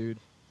slicing, dude.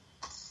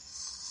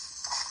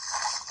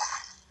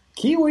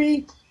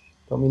 Kiwi.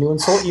 Don't mean to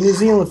insult you New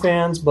Zealand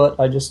fans, but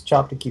I just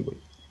chopped a kiwi.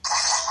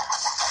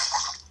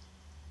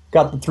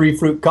 Got the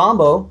 3-fruit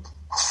combo.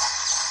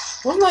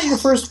 Wasn't that your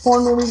first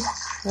porn movie?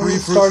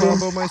 3-fruit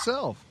combo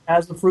myself.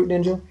 As the Fruit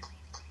Ninja?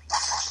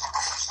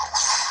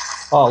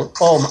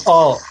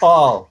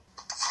 Oh.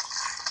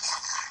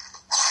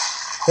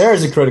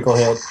 There's a critical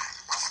hit.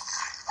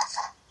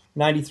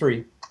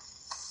 93.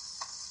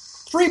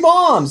 3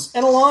 bombs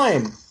and a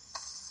lime.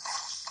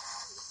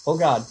 Oh,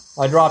 God.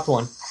 I dropped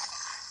one.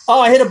 Oh,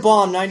 I hit a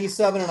bomb.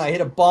 97, and I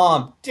hit a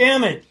bomb.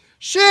 Damn it.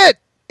 Shit!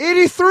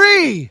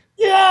 83!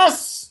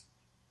 Yes!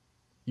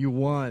 You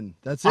won.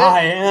 That's it.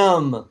 I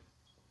am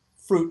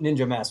Fruit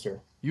Ninja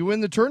Master. You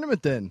win the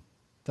tournament then.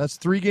 That's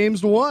 3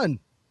 games to 1.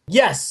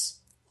 Yes!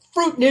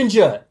 Fruit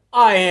Ninja!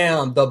 I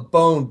am the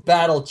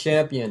BoneBattle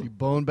champion. The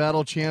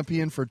BoneBattle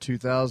champion for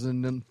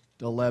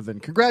 2011.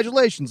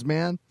 Congratulations,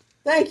 man.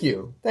 Thank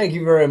you. Thank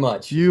you very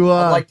much.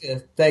 I'd like to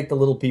thank the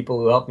little people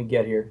who helped me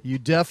get here. You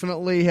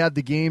definitely had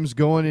the games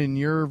going in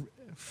your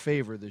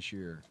favor this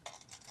year.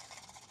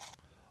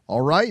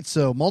 All right,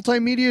 so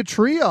Multimedia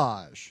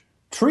Triage.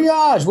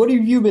 Triage, what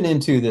have you been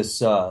into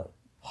this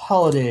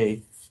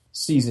holiday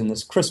season,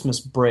 this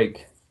Christmas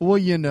break?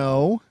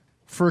 Well,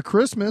 for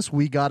Christmas,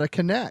 we got a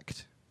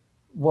Kinect.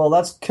 Well,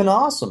 that's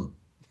awesome.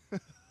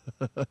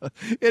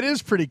 It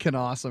is pretty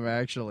awesome,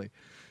 actually.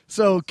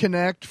 So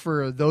Kinect,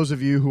 for those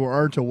of you who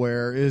aren't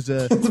aware, is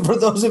a... for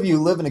those of you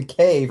who live in a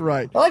cave.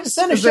 Right. I'd like to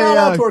send a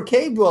shout-out to our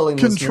cave-dwelling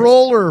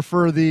controller listeners.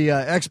 For the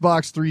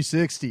Xbox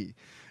 360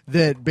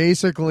 that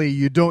basically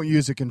you don't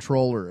use a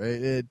controller.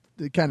 It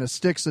kind of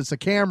sticks. It's a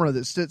camera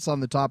that sits on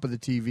the top of the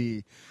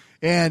TV,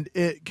 and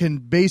it can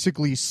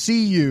basically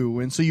see you,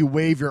 and so you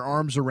wave your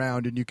arms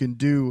around, and you can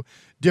do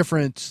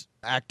different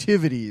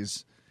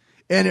activities,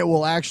 and it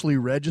will actually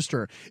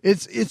register.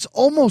 It's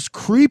almost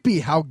creepy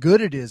how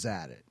good it is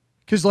at it.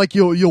 Because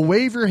you'll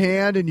wave your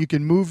hand and you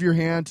can move your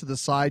hand to the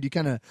side. You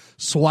kind of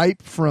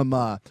swipe from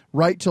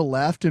right to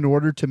left in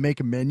order to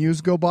make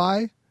menus go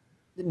by.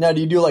 Now, do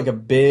you do like a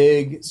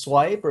big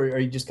swipe, or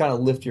you just kind of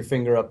lift your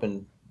finger up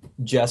and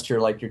gesture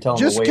like you're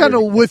telling the waiter? Just kind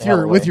of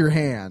with your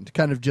hand,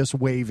 kind of just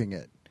waving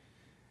it.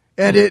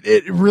 And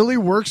it really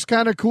works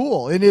kind of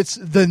cool. And it's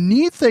the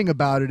neat thing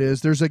about it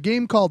is there's a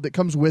game that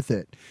comes with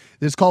it.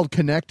 It's called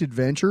Kinect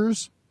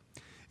Adventures.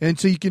 And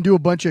so you can do a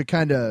bunch of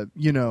kind of,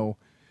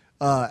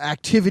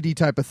 activity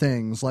type of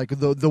things, like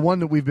the one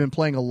that we've been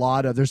playing a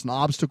lot of. There's an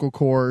obstacle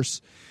course,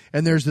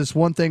 and there's this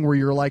one thing where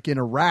you're like in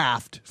a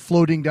raft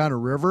floating down a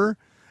river,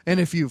 and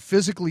if you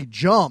physically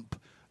jump,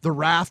 the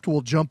raft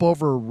will jump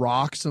over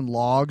rocks and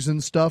logs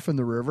and stuff in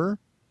the river.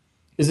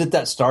 Is it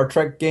that Star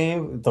Trek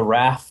game, The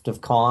Raft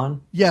of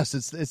Khan? Yes,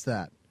 it's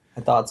that.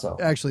 I thought so.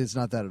 Actually, it's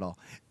not that at all.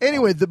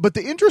 Anyway, but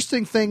the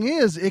interesting thing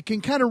is it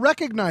can kind of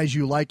recognize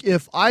you. Like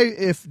if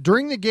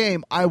during the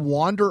game I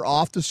wander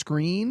off the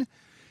screen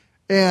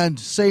and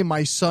say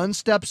my son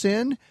steps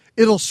in,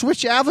 it'll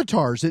switch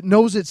avatars. It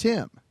knows it's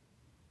him.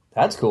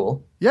 That's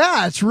cool.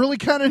 Yeah, it's really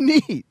kind of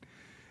neat.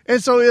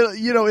 And so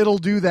it'll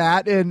do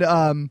that. And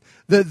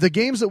the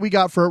games that we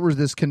got for it were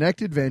this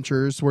Kinect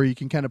Adventures, where you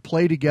can kind of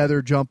play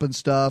together, jump and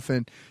stuff,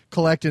 and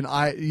collect kind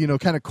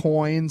of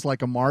coins,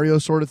 like a Mario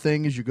sort of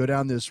thing, as you go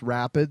down these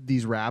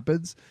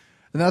rapids.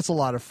 And that's a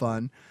lot of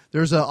fun.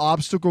 There's an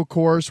obstacle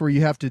course where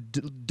you have to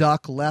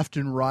duck left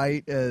and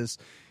right as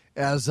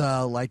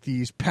like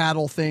these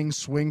paddle things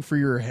swing for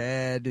your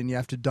head, and you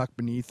have to duck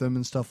beneath them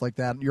and stuff like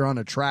that. You're on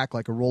a track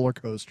like a roller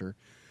coaster.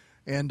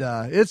 And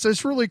it's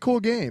a really cool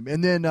game.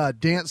 And then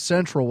Dance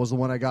Central was the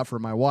one I got for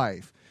my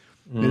wife.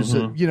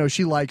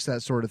 She likes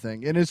that sort of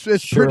thing, and it's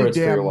pretty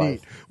damn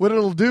neat. What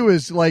it'll do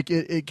is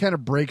it kind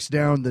of breaks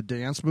down the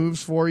dance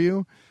moves for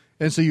you,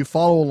 and so you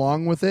follow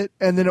along with it.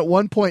 And then at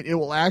one point, it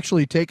will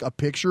actually take a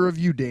picture of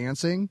you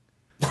dancing,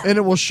 and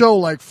it will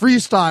show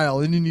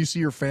freestyle, and then you see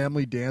your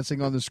family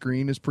dancing on the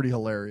screen. It's pretty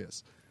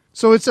hilarious.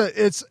 So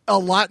it's a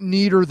lot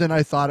neater than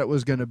I thought it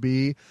was going to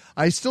be.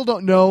 I still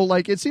don't know.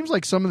 It seems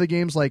like some of the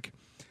games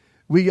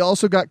we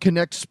also got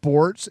Kinect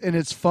Sports, and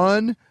it's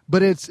fun,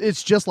 but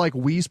it's just like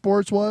Wii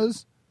Sports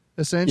was,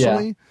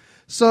 essentially. Yeah.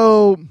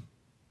 So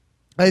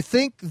I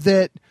think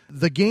that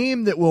the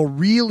game that will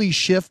really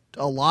shift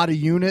a lot of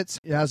units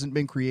hasn't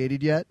been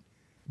created yet,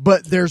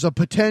 but there's a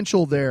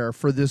potential there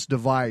for this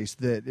device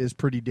that is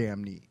pretty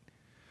damn neat.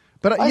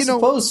 But I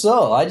suppose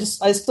so. I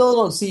still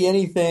don't see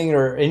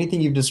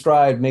anything you've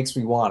described makes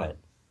me want it.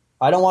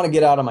 I don't want to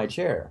get out of my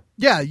chair.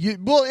 Yeah, you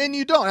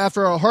don't.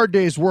 After a hard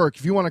day's work,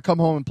 if you want to come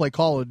home and play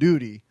Call of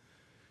Duty,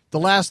 the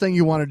last thing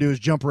you want to do is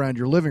jump around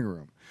your living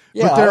room.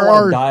 Yeah, but I don't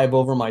want to dive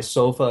over my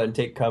sofa and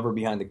take cover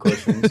behind the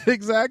cushions.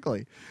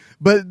 Exactly.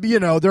 But,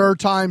 there are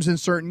times in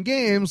certain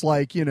games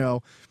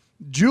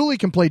Julie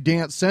can play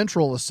Dance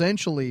Central.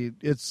 Essentially,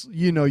 it's,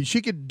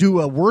 she could do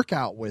a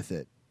workout with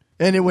it.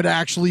 And it would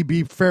actually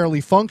be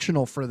fairly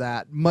functional for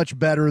that, much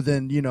better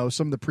than,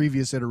 some of the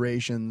previous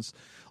iterations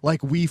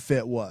like Wii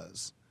Fit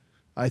was.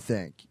 I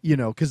think,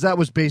 because that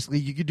was basically,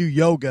 you could do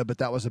yoga, but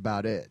that was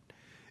about it.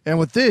 And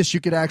with this, you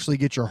could actually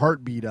get your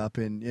heart beat up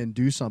and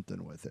do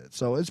something with it.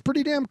 So it's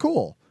pretty damn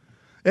cool.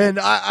 And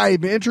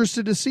I'm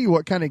interested to see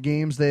what kind of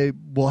games they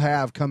will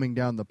have coming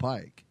down the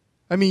pike.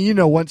 I mean,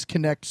 once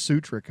Kinect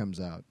Sutra comes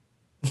out.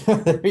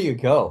 There you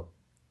go.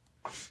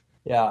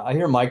 Yeah, I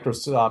hear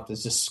Microsoft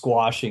is just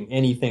squashing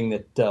anything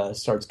that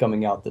starts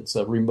coming out that's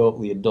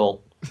remotely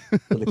adult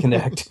for the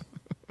Kinect.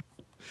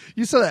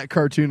 You saw that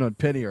cartoon on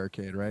Penny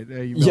Arcade, right?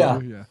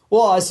 Yeah.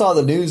 Well, I saw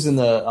the news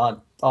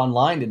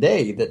online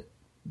today that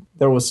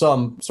there was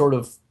some sort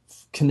of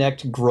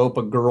Kinect grope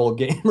a girl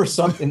game or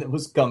something that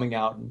was coming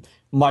out, and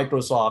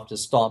Microsoft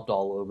just stomped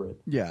all over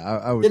it. Yeah,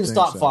 I would didn't think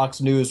stop so.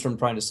 Fox News from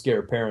trying to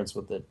scare parents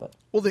with it, but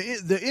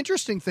the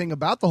interesting thing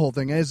about the whole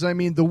thing is, the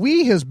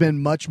Wii has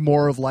been much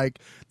more of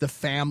the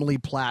family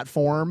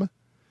platform.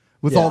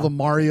 With all the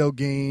Mario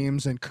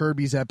games and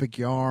Kirby's Epic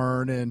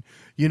Yarn and,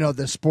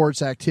 the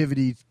sports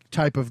activity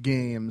type of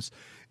games.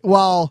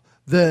 While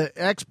the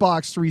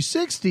Xbox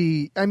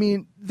 360,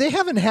 they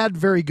haven't had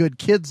very good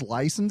kids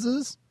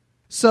licenses.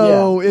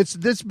 So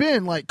it's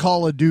been like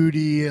Call of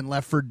Duty and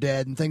Left 4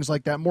 Dead and things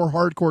like that, more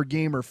hardcore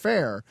gamer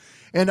fare.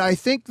 And I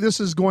think this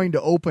is going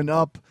to open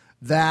up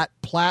that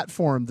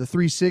platform, the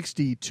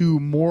 360, to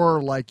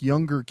more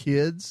younger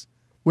kids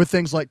with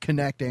things like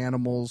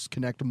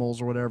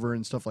Kinectimals or whatever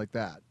and stuff like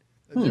that.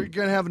 They're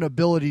going to have an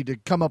ability to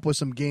come up with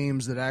some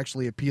games that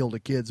actually appeal to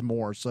kids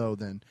more so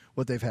than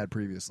what they've had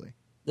previously.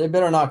 They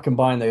better not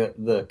combine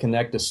the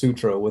Kinect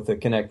Sutra with the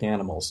Kinect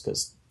Animals,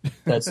 because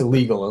that's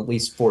illegal in at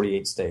least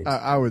 48 states.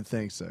 I would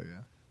think so,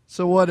 yeah.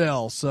 So what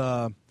else?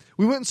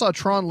 We went and saw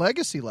Tron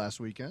Legacy last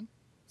weekend.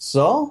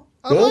 So?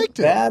 Good, I liked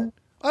it. Bad?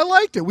 I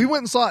liked it. We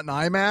went and saw it in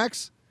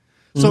IMAX.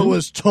 So it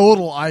was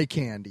total eye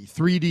candy,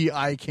 3D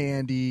eye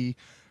candy,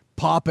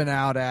 popping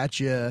out at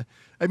you.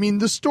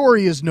 The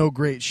story is no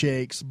great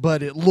shakes,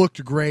 but it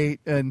looked great.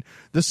 And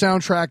the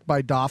soundtrack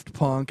by Daft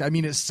Punk,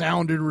 it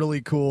sounded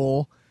really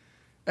cool.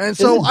 And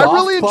so I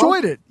really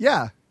enjoyed it.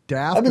 Yeah.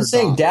 Daft. I've been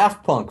saying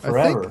Daft Punk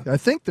forever. I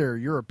think they're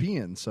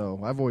European, so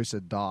I've always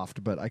said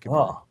Daft, but I could be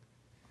wrong.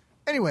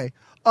 Anyway,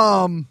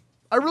 I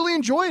really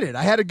enjoyed it.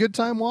 I had a good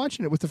time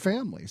watching it with the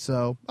family.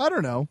 So I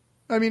don't know.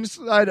 I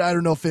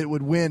don't know if it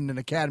would win an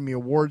Academy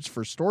Awards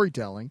for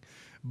storytelling,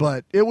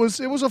 but it was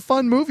a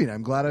fun movie, and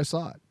I'm glad I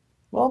saw it.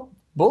 Well,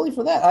 bully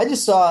for that. I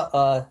just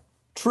saw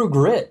True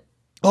Grit.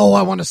 Oh,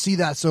 I want to see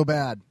that so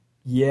bad.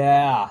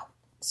 Yeah,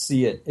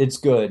 see it. It's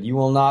good. You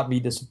will not be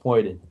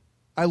disappointed.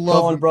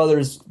 Coen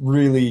brothers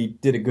really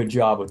did a good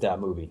job with that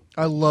movie.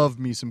 I love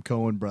me some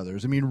Coen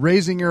brothers.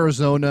 Raising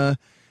Arizona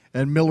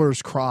and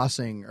Miller's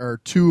Crossing are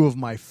two of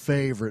my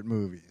favorite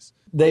movies.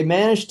 They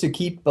managed to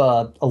keep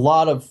a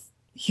lot of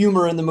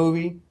humor in the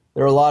movie.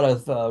 There are a lot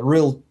of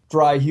real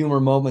dry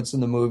humor moments in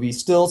the movie.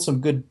 Still some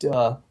good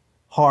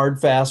hard,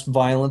 fast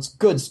violence.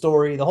 Good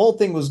story. The whole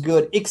thing was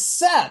good,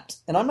 except,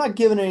 and I'm not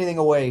giving anything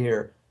away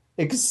here,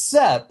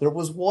 except there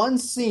was one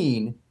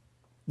scene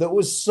that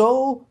was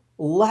so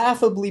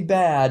laughably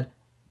bad,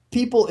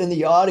 people in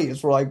the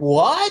audience were like,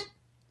 what?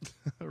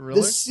 Really?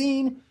 This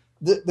scene,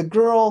 the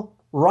girl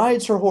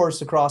rides her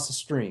horse across a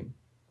stream,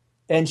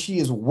 and she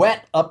is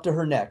wet up to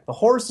her neck. The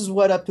horse is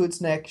wet up to its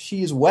neck.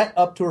 She is wet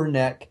up to her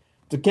neck.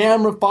 The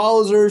camera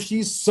follows her.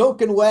 She's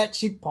soaking wet.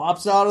 She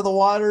pops out of the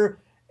water,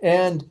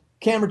 and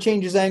camera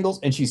changes angles,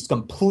 and she's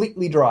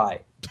completely dry.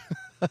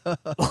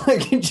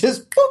 Like, it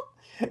just, boop.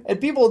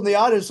 And people in the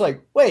audience are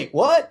like, wait,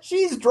 what?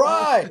 She's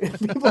dry. And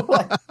people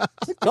are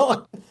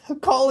like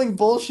calling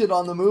bullshit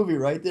on the movie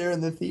right there in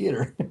the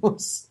theater. It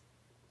was...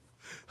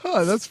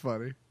 Oh, that's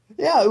funny.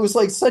 Yeah, it was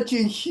like such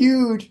a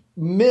huge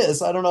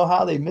miss. I don't know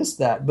how they missed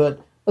that,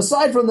 but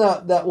aside from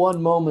that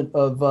one moment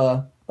of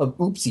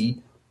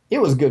oopsie, it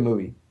was a good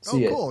movie.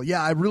 See it. Cool.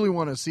 Yeah, I really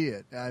want to see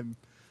it.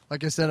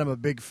 Like I said, I'm a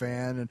big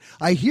fan, and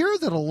I hear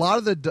that a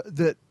lot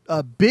of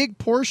a big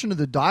portion of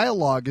the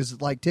dialogue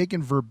is like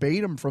taken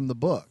verbatim from the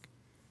book.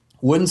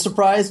 Wouldn't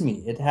surprise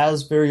me. It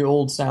has very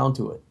old sound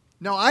to it.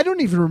 No, I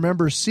don't even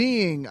remember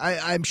seeing.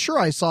 I'm sure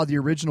I saw the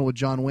original with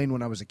John Wayne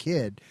when I was a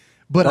kid,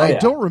 but I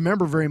don't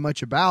remember very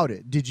much about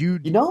it. Did you?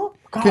 You don't?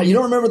 God, you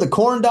don't remember the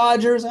corn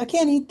dodgers? I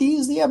can't eat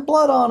these. They have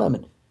blood on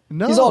them.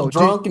 No, he's all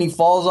drunk and he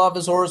falls off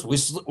his horse.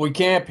 We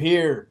camp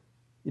here.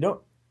 You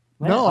don't.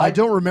 Man, no, I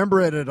don't remember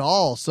it at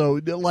all. So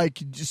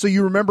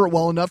you remember it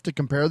well enough to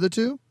compare the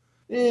two?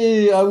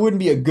 I wouldn't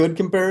be a good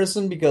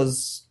comparison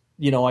because,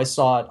 I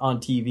saw it on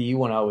TV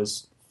when I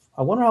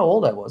wonder how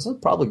old I was. I was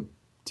probably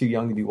too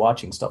young to be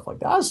watching stuff like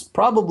that. I was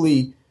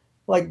probably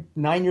like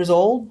 9 years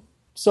old.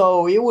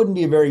 So it wouldn't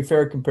be a very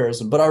fair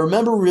comparison. But I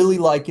remember really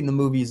liking the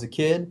movie as a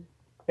kid,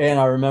 and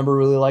I remember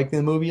really liking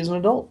the movie as an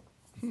adult.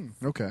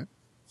 Okay.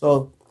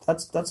 So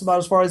that's about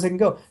as far as I can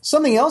go.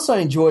 Something else I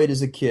enjoyed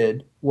as a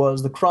kid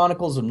was the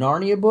Chronicles of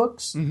Narnia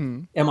books.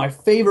 Mm-hmm. And my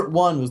favorite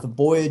one was The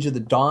Voyage of the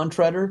Dawn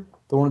Treader,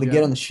 the one where they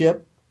get on the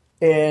ship.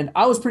 And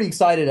I was pretty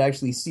excited to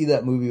actually see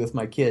that movie with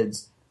my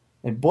kids.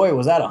 And boy,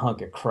 was that a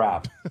hunk of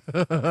crap.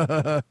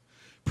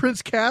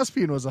 Prince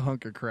Caspian was a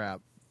hunk of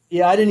crap.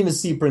 Yeah, I didn't even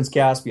see Prince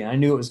Caspian. I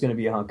knew it was going to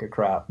be a hunk of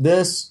crap.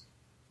 This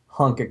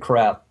hunk of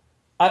crap.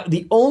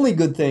 The only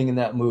good thing in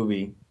that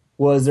movie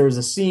was there was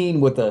a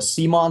scene with a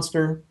sea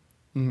monster.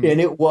 Mm-hmm.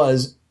 And it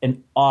was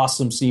an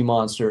awesome sea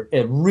monster.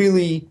 A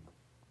really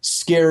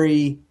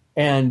scary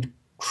and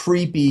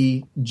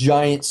creepy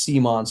giant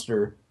sea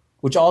monster,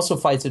 which also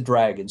fights a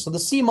dragon. So the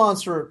sea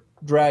monster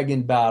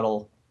dragon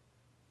battle,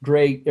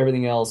 great.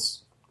 Everything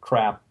else,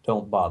 crap.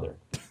 Don't bother.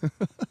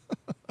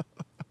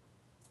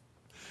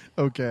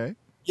 Okay.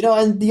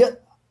 And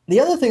the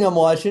other thing I'm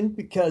watching,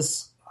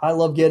 because I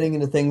love getting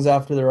into things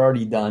after they're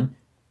already done,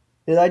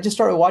 is I just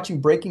started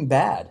watching Breaking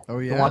Bad. Oh,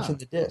 yeah. I'm watching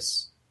the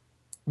discs.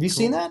 Have you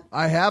seen that?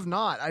 I have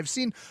not. I've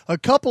seen a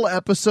couple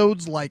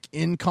episodes like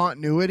in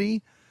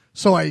continuity,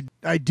 so I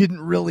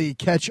didn't really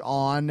catch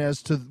on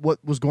as to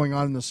what was going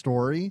on in the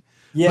story.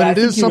 Yeah, but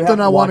it is something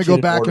I want to go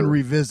back and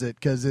revisit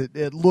because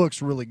it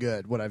looks really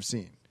good, what I've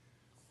seen.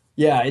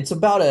 Yeah, it's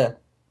about a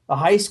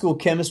high school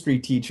chemistry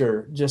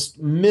teacher,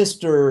 just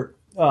Mr.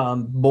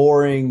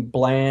 Boring,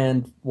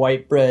 bland,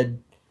 white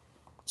bread,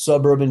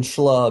 suburban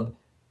schlub,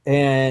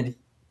 and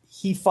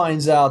he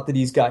finds out that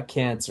he's got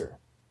cancer,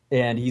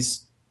 and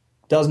he's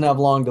doesn't have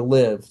long to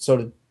live.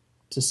 So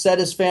to set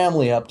his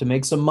family up, to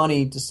make some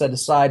money to set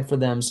aside for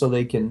them so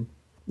they can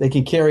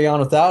carry on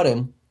without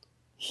him,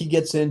 he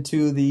gets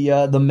into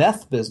the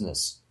meth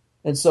business.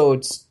 And so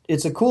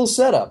it's a cool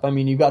setup. I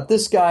mean, you've got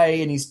this guy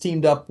and he's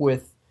teamed up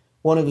with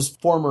one of his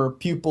former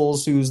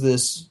pupils who's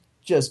this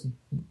just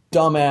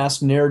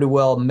dumbass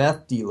ne'er-do-well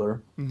meth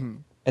dealer. Mm-hmm.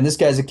 And this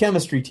guy's a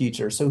chemistry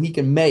teacher, so he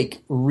can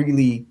make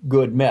really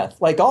good meth.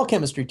 Like all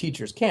chemistry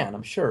teachers can,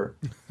 I'm sure.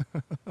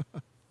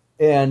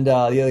 And the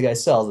other guy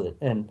sells it,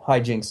 and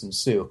hijinks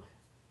ensue.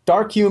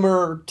 Dark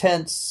humor,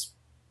 tense.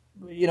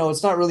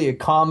 It's not really a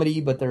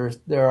comedy, but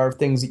there are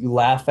things that you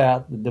laugh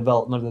at. The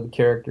development of the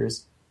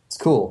characters, it's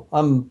cool.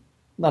 I don't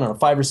know,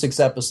 5 or 6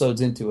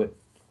 episodes into it.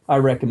 I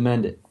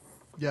recommend it.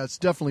 Yeah, it's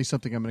definitely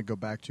something I'm going to go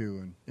back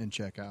to and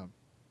check out.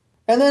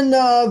 And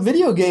then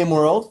video game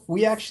world,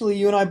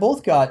 you and I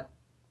both got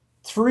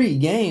 3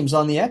 games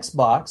on the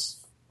Xbox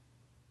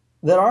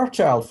that are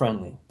child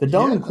friendly that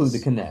don't include the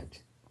Kinect.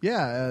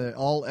 Yeah,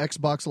 all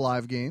Xbox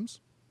Live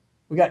games.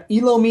 We got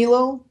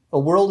Ilomilo, A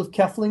World of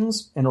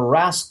Kelflings, and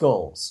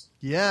Raskulls.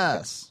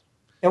 Yes.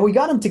 And we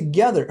got them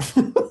together.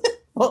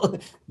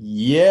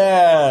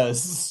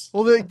 Yes.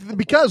 Well,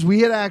 because we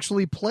had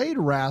actually played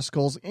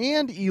Raskulls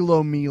and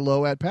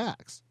Ilomilo at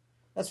PAX.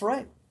 That's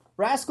right.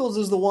 Raskulls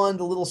is the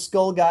little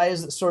skull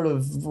guys that sort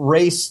of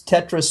race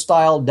Tetris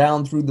style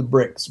down through the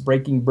bricks,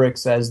 breaking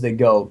bricks as they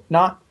go.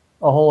 Not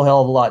a whole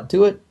hell of a lot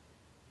to it.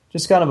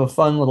 Just kind of a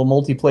fun little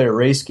multiplayer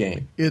race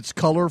game. It's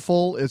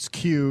colorful. It's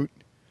cute.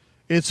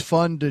 It's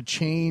fun to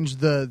change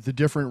the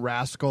different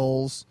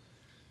Raskulls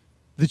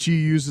that you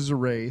use as a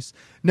race.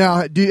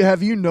 Now,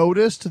 have you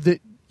noticed that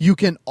you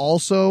can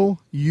also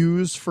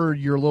use for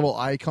your little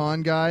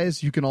icon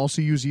guys, you can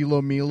also use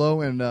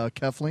Ilomilo and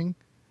Kelfling?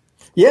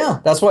 Yeah,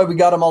 that's why we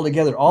got them all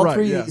together. All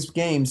 3 of these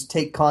games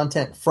take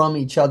content from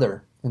each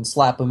other and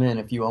slap them in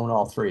if you own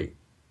all 3.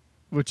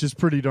 Which is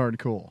pretty darn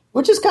cool.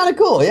 Which is kind of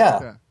cool,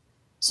 yeah.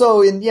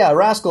 So in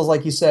Raskulls,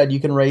 like you said, you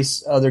can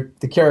race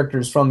the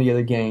characters from the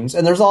other games,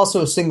 and there's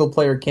also a single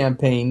player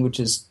campaign, which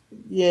is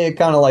kind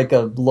of like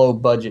a low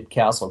budget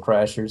Castle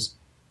Crashers,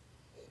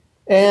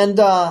 and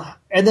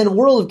then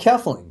World of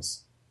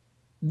Kelflings.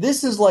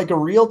 This is like a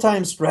real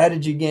time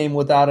strategy game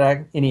without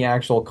any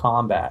actual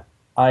combat.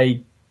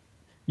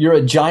 You're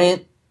a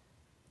giant,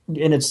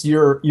 and it's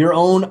your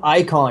own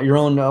icon, your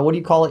own what do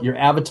you call it? Your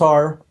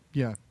avatar.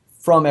 Yeah.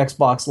 From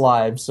Xbox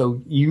Live, so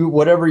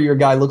whatever your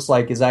guy looks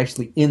like is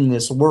actually in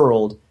this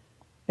world,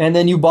 And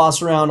then you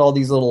boss around all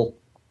these little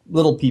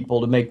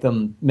people to make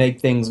them make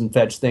things and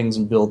fetch things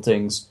and build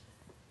things.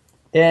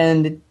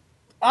 And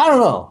I don't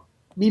know.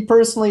 Me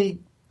personally,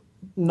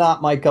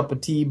 not my cup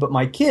of tea, but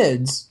my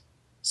kids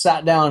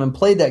sat down and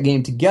played that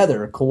game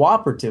together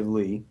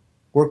cooperatively,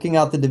 working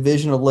out the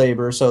division of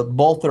labor. So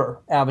both their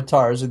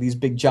avatars are these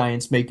big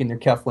giants making their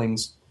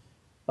Kelflings,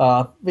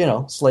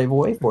 slave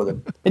away for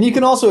them. And you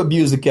can also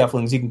abuse the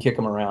Kelflings. You can kick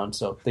them around.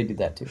 So they did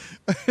that too.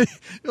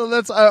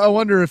 I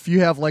wonder if you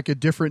have like a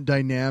different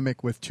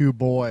dynamic with two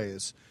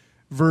boys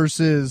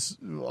versus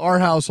our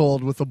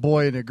household with a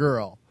boy and a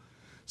girl.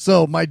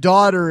 So my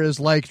daughter is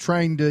like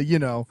trying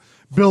to,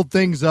 build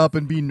things up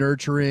and be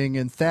nurturing,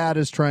 and Thad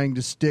is trying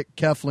to stick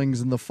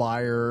Kelflings in the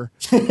fire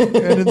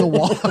and in the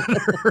water.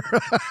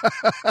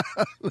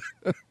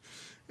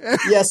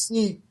 Yeah,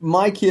 see,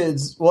 my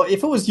kids, well,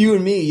 if it was you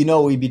and me,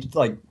 we'd be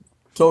like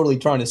totally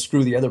trying to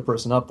screw the other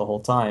person up the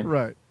whole time.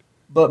 Right.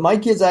 But my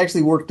kids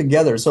actually work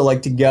together. So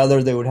like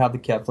together they would have the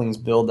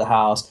Kelflings build the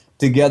house.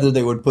 Together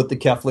they would put the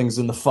Kelflings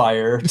in the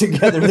fire.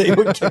 Together they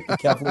would kick the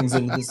Kelflings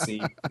into the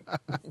sea.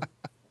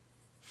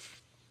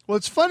 Well,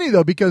 it's funny,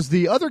 though, because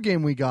the other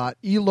game we got,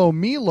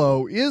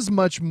 Ilomilo, is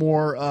much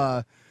more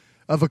of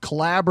a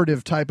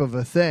collaborative type of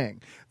a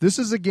thing. This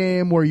is a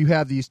game where you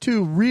have these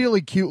two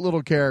really cute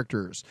little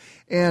characters,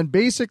 and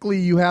basically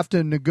you have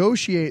to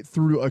negotiate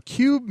through a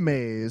cube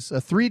maze,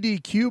 a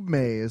 3D cube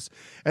maze,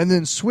 and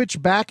then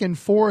switch back and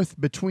forth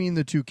between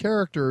the two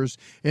characters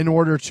in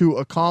order to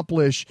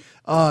accomplish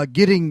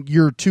getting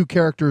your two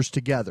characters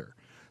together.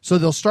 So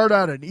they'll start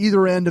out at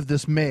either end of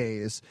this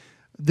maze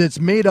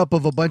that's made up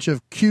of a bunch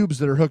of cubes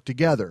that are hooked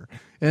together,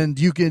 and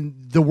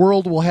the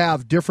world will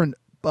have different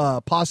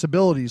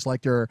possibilities.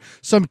 Like there are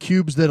some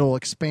cubes that'll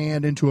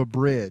expand into a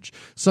bridge.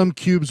 Some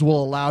cubes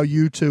will allow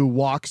you to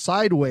walk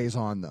sideways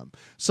on them.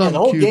 The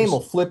whole game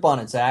will flip on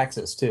its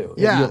axis too.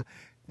 Yeah.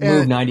 You'll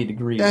move 90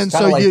 degrees. And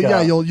so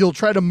you'll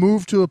try to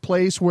move to a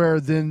place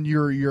where then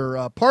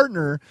your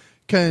partner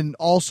can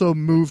also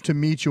move to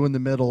meet you in the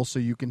middle, so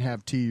you can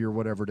have tea or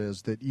whatever it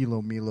is that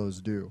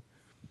Ilomilos do.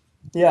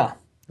 Yeah.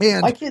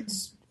 And my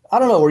kids, I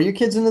don't know, were your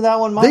kids into that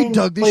one? They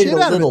dug the shit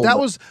out of it. That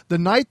was the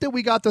night that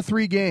we got the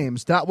 3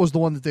 games. That was the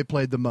one that they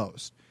played the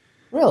most.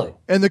 Really?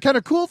 And the kind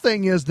of cool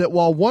thing is that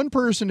while one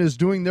person is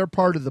doing their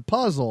part of the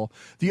puzzle,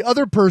 the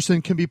other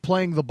person can be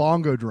playing the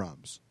bongo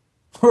drums.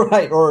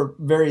 Right, or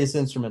various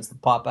instruments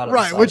that pop out of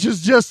the side. Which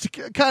is just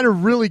kind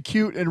of really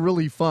cute and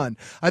really fun.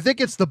 I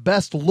think it's the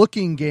best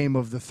looking game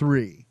of the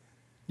 3.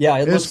 Yeah,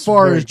 as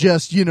far as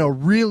just,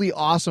 really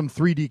awesome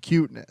 3D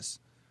cuteness.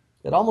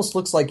 It almost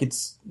looks like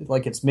it's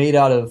made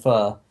out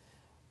of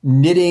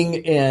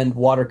knitting and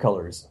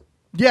watercolors.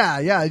 Yeah.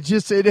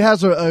 It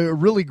has a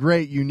really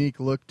great, unique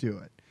look to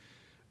it.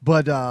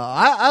 But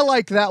I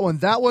like that one.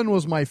 That one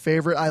was my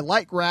favorite. I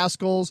like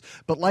Raskulls,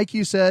 but like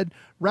you said,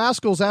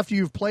 Raskulls, after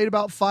you've played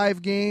about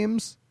 5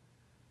 games,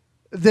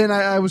 then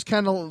I was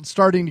kind of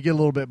starting to get a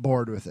little bit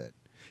bored with it.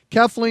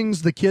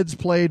 Kelflings, the kids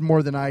played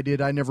more than I did.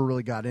 I never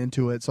really got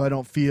into it, so I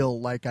don't feel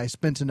like I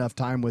spent enough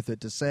time with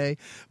it to say.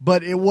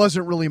 But it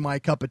wasn't really my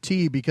cup of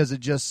tea because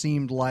it just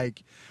seemed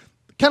like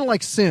kind of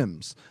like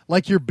Sims.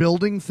 Like you're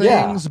building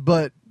things,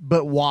 but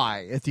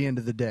why at the end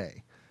of the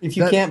day? If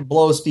you can't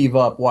blow Steve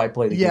up, why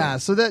play the game? Yeah,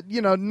 so that,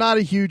 not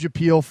a huge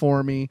appeal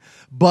for me.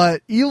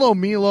 But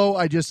Ilomilo,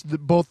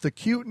 both the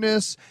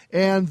cuteness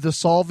and the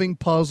solving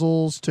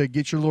puzzles to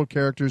get your little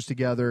characters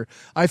together,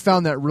 I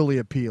found that really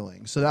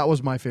appealing. So that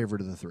was my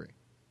favorite of the 3.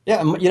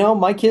 Yeah,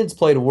 my kids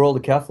played A World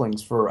of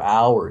Kelflings for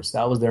hours.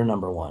 That was their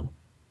number one.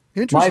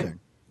 Interesting.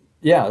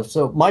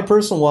 So my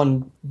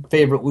personal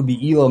favorite would be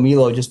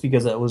Ilomilo, just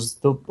because that was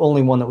the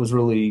only one that was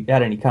really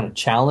had any kind of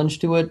challenge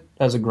to it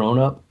as a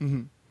grown-up.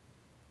 Mm-hmm.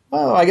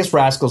 Well, I guess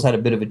Raskulls had a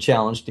bit of a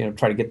challenge,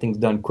 try to get things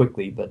done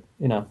quickly, but,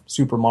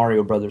 Super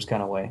Mario Brothers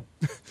kind of way.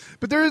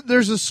 But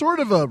there's a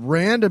sort of a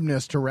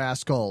randomness to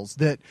Raskulls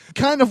that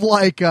kind of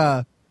like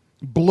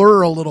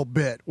Blur a little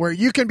bit, where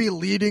you can be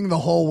leading the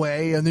whole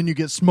way and then you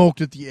get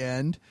smoked at the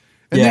end.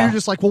 And then you're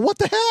just like, well, what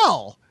the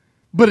hell?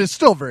 But it's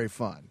still very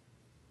fun.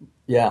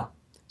 Yeah.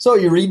 So, are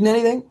you reading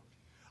anything?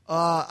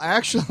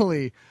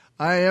 Actually,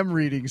 I am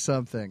reading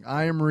something.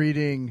 I am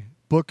reading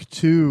book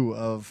 2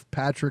 of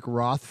Patrick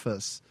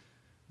Rothfuss,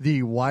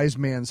 The Wise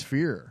Man's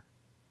Fear,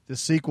 the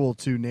sequel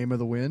to Name of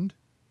the Wind.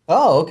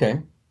 Oh,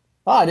 okay.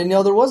 I didn't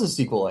know there was a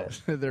sequel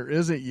yet. There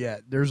isn't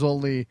yet. There's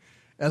only,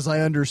 as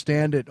I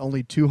understand it,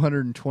 only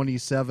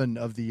 227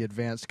 of the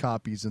advanced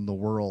copies in the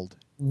world.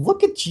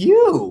 Look at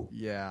you.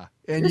 Yeah.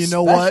 And You're you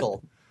know special.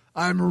 what?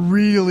 I'm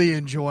really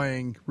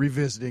enjoying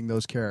revisiting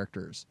those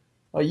characters.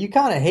 Well, you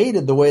kind of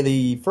hated the way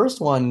the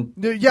first one.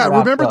 Yeah,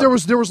 remember there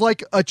was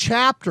like a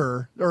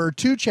chapter or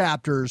 2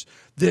 chapters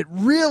that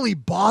really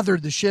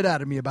bothered the shit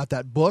out of me about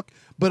that book,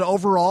 but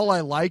overall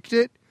I liked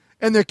it,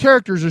 and the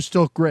characters are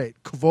still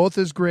great. Kvoth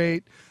is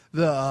great.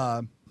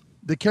 The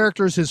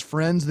characters, his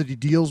friends that he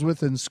deals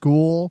with in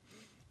school.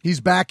 He's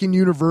back in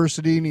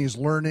university and he's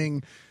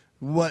learning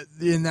what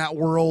in that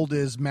world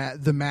is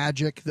the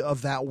magic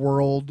of that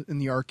world in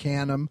the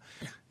Arcanum,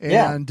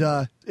 and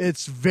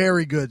it's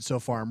very good so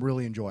far. I'm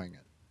really enjoying it.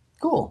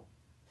 Cool.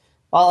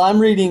 Well, I'm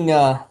reading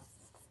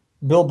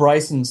Bill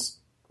Bryson's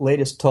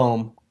latest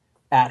tome,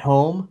 At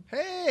Home.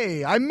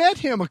 Hey, I met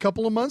him a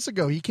couple of months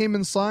ago. He came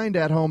and signed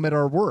At Home at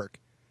our work.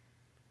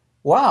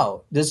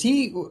 Wow. Does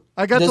he?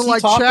 I got does to he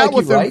like talk chat like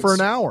with he him writes? for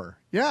an hour.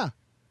 Yeah.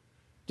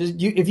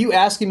 If you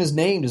ask him his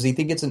name, does he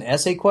think it's an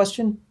essay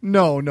question?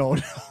 No.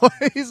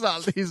 He's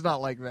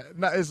not like that.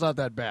 No, it's not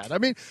that bad. I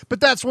mean, but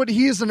that's what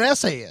he is, an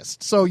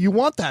essayist. So you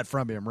want that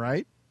from him,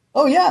 right?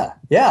 Oh yeah.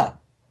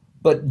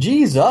 But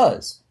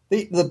Jesus,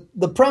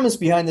 the premise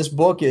behind this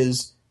book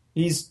is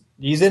he's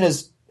in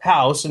his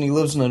house and he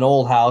lives in an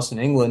old house in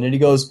England, and he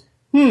goes,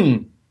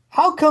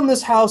 how come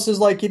this house is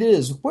like it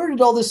is? Where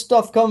did all this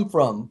stuff come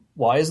from?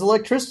 Why is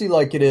electricity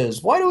like it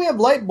is? Why do we have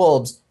light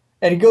bulbs?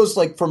 And he goes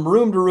like from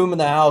room to room in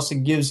the house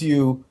and gives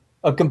you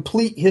a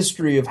complete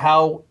history of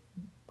how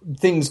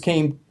things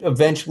came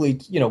eventually,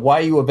 why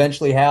you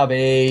eventually have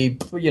a,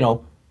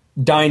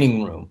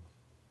 dining room.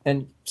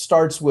 And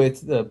starts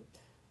with the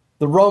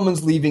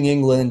Romans leaving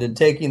England and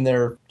taking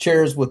their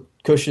chairs with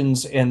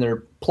cushions and their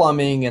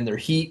plumbing and their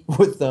heat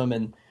with them,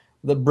 and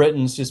the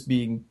Britons just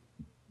being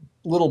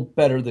little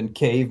better than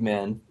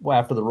cavemen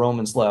after the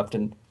Romans left,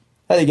 and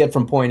how they get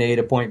from point A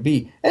to point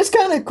B. And it's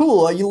kind of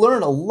cool. You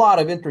learn a lot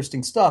of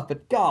interesting stuff,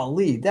 but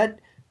golly,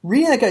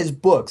 reading that guy's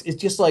books,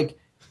 it's just like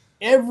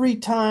every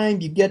time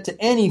you get to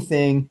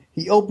anything,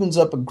 he opens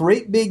up a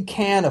great big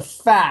can of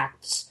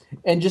facts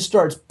and just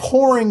starts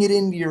pouring it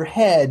into your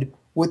head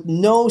with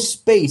no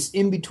space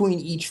in between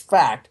each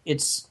fact.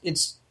 It's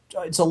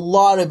a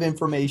lot of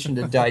information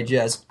to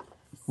digest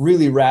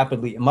really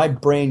rapidly, and my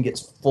brain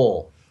gets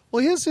full.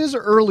 Well, his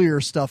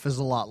earlier stuff is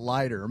a lot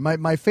lighter.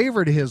 My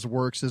favorite of his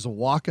works is A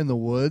Walk in the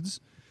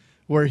Woods,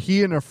 where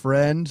he and a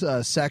friend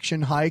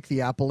section hike the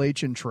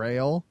Appalachian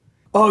Trail.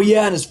 Oh,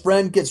 yeah, and his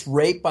friend gets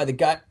raped by the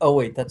guy. Oh,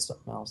 wait, that's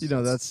something else.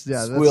 That's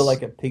Squeal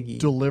Like a Piggy.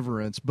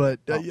 Deliverance. But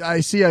I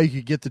see how you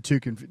could get the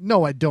two confused.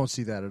 No, I don't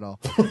see that at all.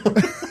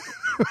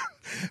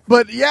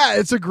 But, yeah,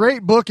 it's a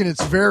great book, and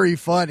it's very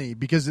funny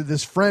because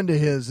this friend of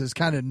his is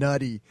kind of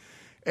nutty.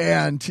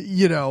 And,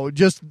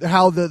 just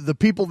how the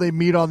people they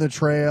meet on the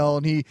trail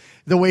and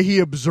the way he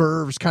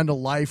observes kind of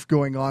life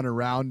going on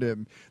around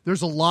him.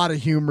 There's a lot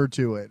of humor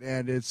to it,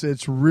 and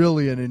it's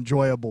really an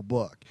enjoyable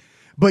book.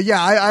 But,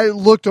 yeah, I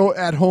looked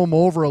at Home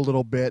over a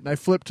little bit, and I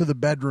flipped to the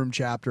bedroom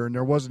chapter, and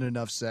there wasn't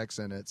enough sex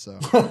in it. So,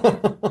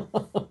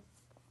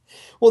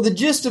 well, the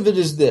gist of it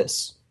is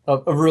this,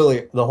 of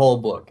really the whole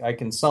book. I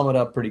can sum it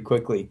up pretty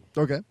quickly.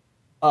 Okay.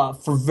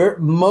 For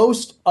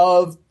most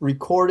of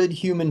recorded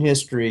human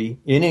history,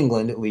 in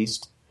England at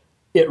least,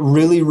 it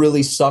really,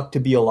 really sucked to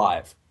be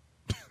alive.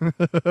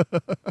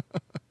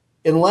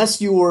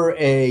 Unless you were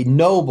a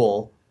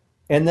noble,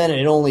 and then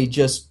it only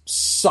just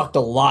sucked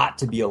a lot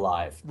to be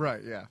alive.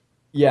 Right, yeah.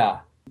 Yeah.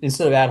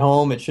 Instead of At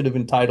Home, it should have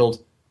been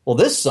titled, well,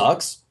 this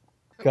sucks.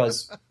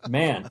 Because,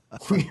 man,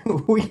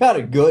 we got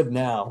it good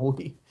now.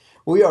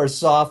 We are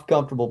soft,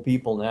 comfortable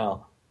people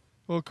now.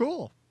 Well,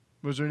 cool.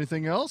 Was there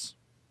anything else?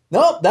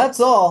 Nope, that's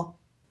all.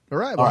 All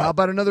right. Well, how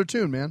about another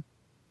tune, man?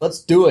 Let's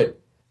do it.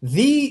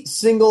 The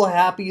single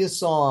happiest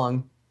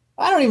song.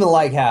 I don't even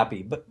like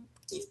happy, but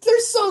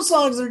there's some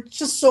songs that are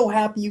just so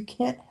happy you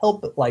can't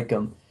help but like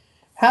them.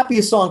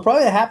 Happiest song,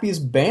 probably the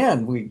happiest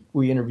band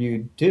we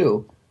interviewed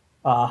too.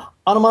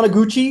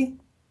 Anamanaguchi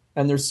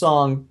and their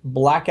song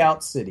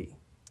Blackout City.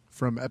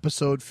 From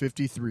episode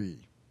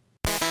 53.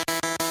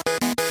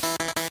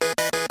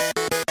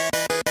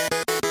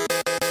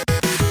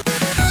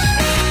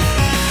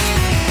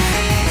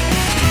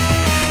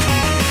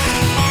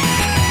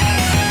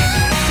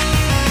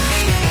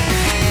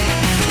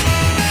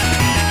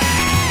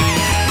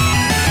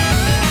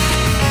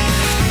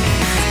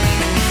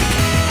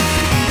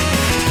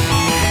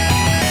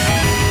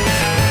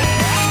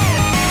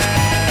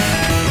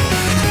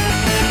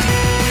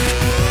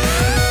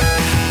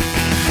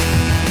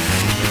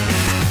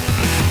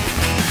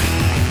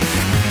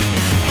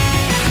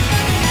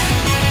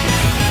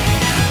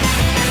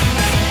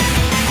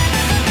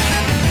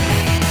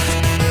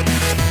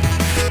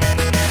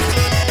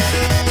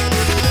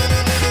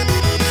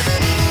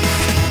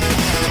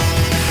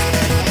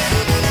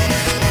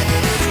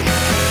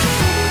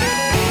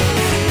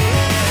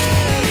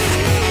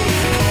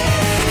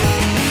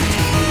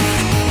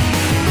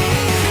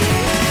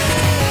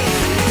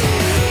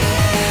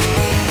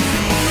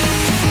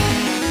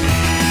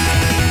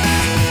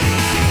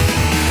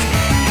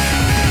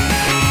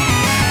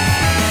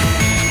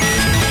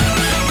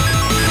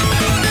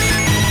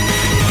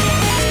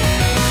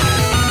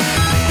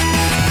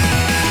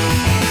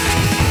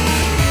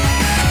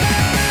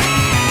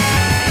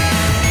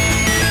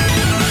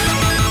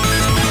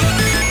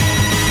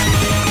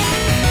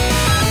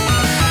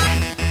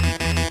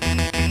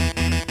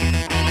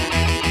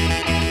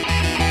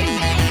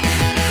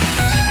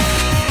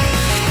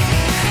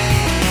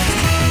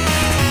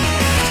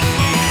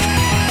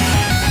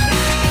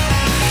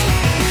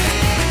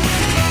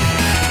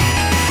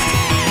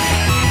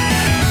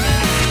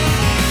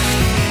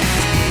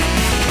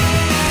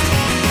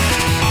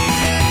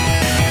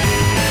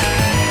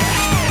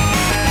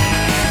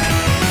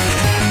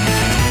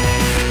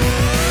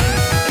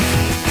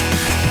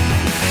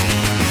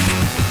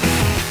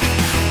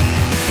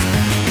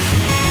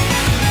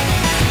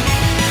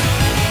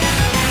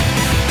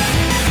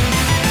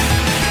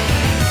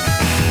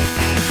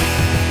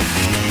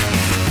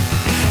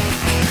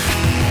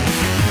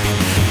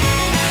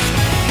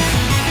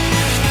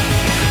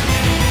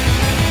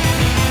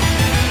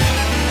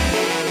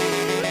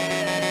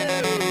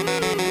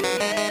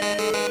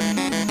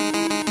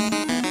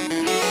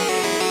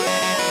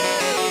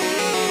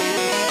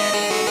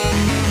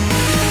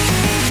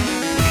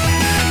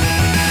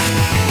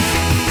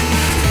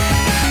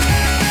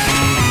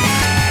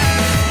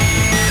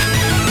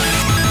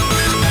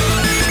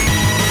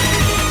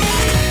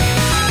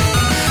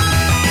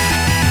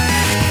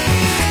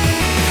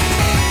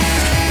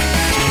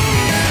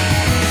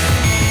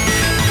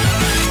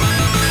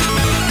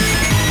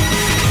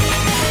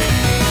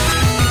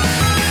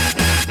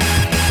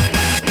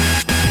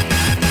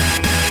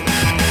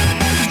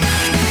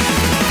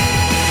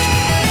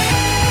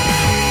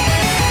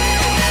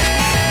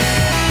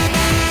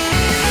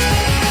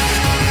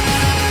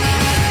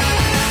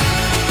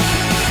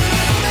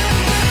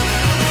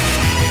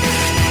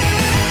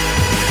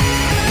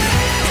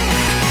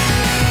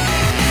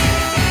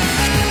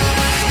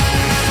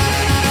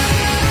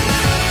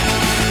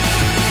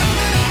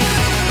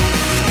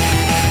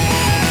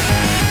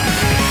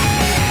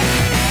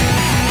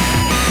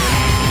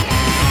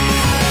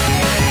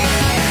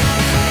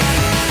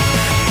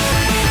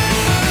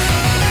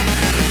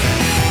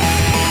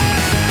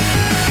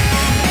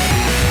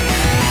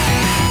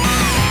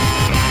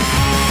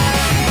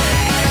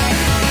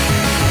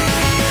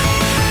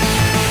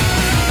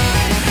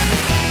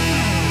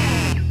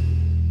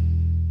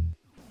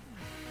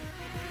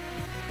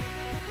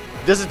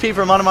 This is Pete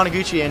from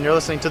Monomonoguchi, and you're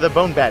listening to the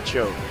BoneBat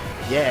Show.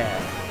 Yeah.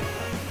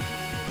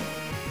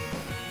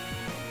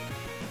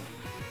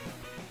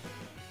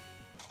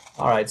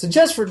 All right, so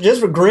just for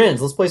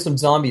grins, let's play some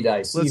zombie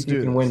dice. See if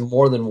you can win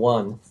more than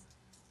one.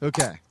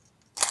 Okay.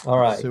 All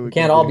right, So we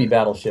can't all be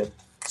Battleship.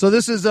 So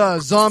this is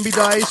Zombie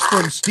Dice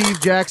from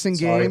Steve Jackson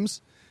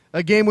Games,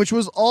 a game which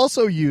was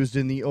also used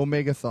in the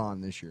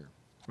Omegathon this year.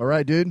 All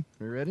right, dude,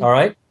 are you ready? All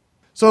right.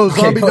 So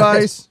Okay, Zombie go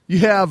ahead. Dice, you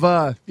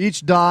have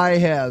each die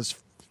has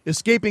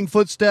escaping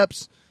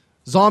footsteps,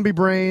 zombie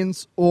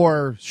brains,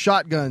 or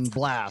shotgun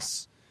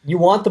blasts. You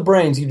want the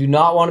brains. You do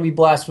not want to be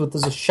blasted with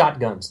the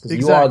shotguns because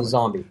you are the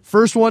zombie.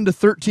 First one to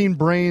 13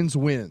 brains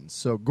wins.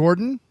 So,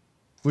 Gordon,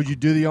 would you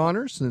do the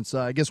honors since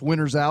I guess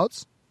winner's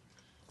outs?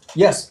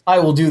 Yes, I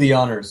will do the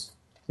honors.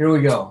 Here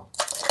we go.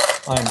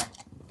 I'm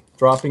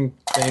dropping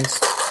things.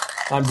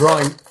 I'm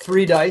drawing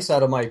 3 dice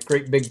out of my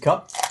great big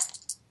cup.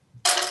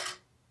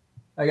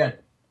 I got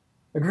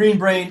a green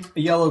brain,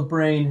 a yellow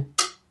brain,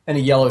 and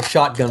a yellow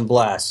shotgun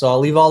blast. So I'll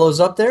leave all those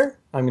up there.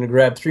 I'm going to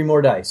grab 3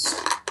 more dice.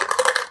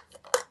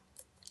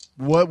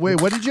 Wait,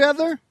 what did you have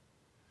there?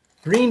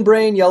 Green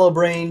brain, yellow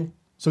brain,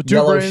 so 2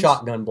 yellow brains,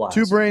 shotgun blast.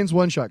 2 brains,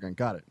 1 shotgun.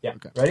 Got it. Yeah.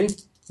 Okay. Ready?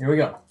 Here we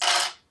go.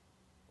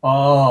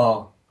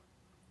 Oh,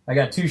 I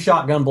got 2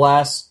 shotgun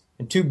blasts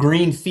and 2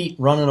 green feet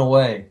running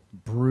away.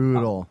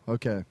 Brutal.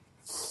 Okay.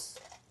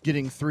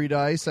 Getting 3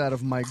 dice out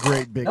of my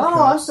great big No,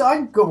 cup.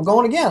 I'm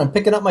going again. I'm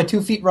picking up my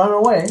 2 feet running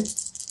away.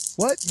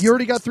 What? You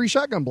already got 3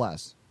 shotgun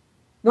blasts.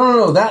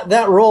 No.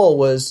 That roll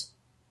was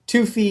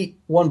 2 feet,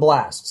 1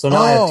 blast. So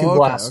now I have 2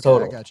 blasts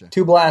total. I gotcha.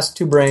 2 blasts,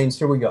 2 brains.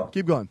 Here we go.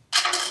 Keep going.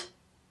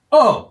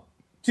 Oh,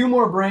 2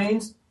 more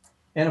brains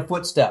and a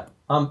footstep.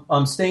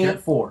 I'm staying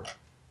at 4.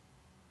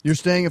 You're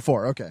staying at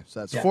 4. Okay,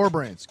 so that's 4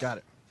 brains. Got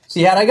it.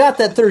 See, had I got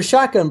that 3rd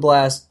shotgun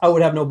blast, I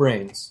would have no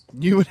brains.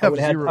 You would have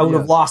zero. I would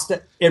have lost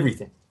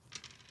everything.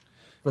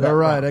 All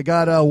right, I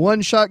got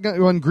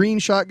 1 green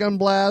shotgun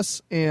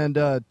blast and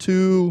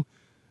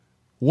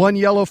 1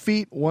 yellow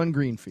feet, 1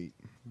 green feet.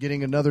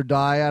 Getting another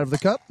die out of the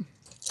cup.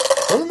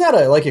 Wasn't that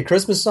like a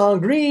Christmas song?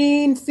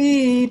 Green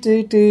feet,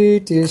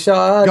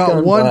 shotgun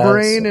Got 1 blast.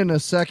 brain and a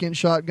 2nd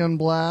shotgun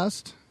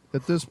blast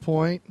at this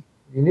point.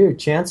 You knew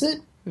chance it?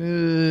 Yeah,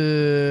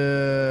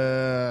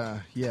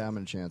 I'm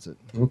going to chance it.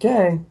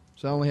 Okay.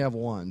 So I only have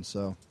 1,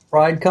 so.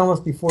 Pride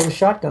cometh before the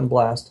shotgun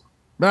blast.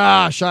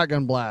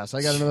 Shotgun blast.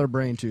 I got another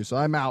brain too, so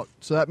I'm out.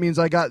 So that means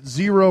I got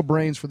 0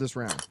 brains for this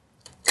round.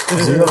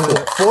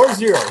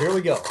 4-0. Here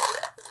we go.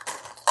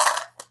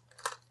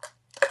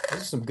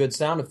 Those are some good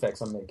sound effects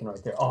I'm making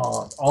right there.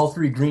 Oh, all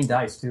 3 green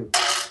dice too.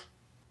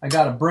 I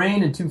got a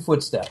brain and 2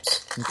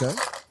 footsteps. Okay.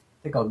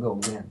 I think I'll go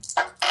again.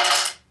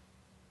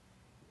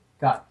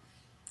 Got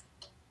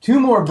 2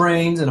 more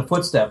brains and a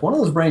footstep. One of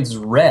those brains is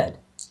red.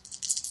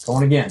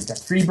 Going again. Got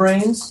 3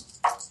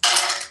 brains.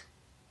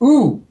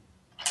 Ooh.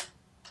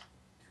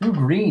 2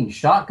 green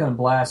shotgun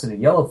blasts and a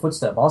yellow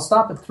footstep. I'll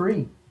stop at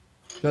 3.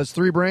 That's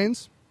 3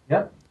 brains?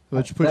 Yep.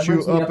 Which puts That you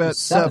brings me up up to at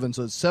 7. 7,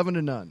 so it's 7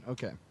 to none.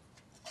 Okay.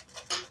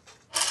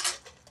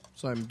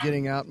 So I'm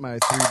getting out my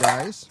 3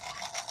 dice.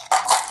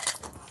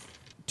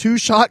 2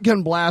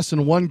 shotgun blasts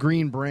and 1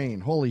 green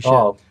brain. Holy shit.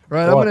 Oh,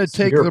 right, I'm going to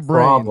take your the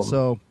brain, problem.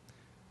 so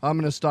I'm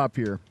going to stop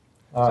here.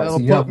 All right, that'll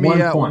so you put have me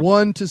 1 at point.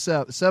 1 to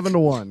 7. 7 to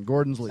 1.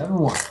 Gordon's lead.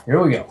 7-1.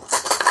 Here we go.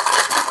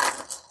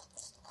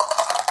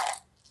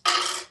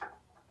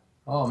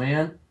 Oh,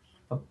 man.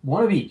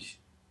 1 of each.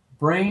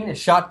 Brain, a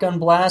shotgun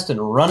blast, and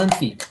running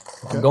feet.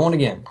 Okay. I'm going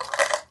again.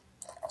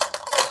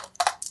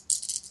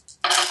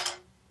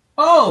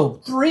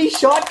 Oh, 3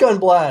 shotgun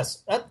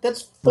blasts.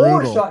 That's 4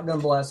 Brutal. shotgun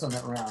blasts on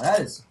that round. That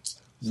is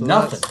So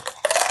nothing.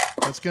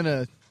 That's going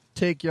to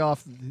take you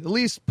off, at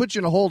least put you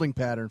in a holding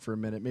pattern for a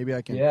minute. Maybe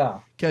I can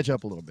catch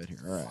up a little bit here.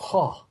 All right.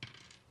 Oh,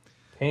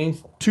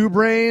 painful. 2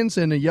 brains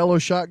and a yellow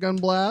shotgun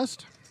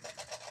blast.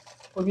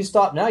 Well, if you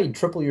stop now, you'd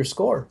triple your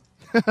score.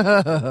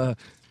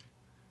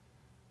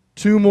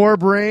 2 more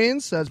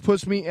brains. That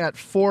puts me at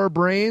 4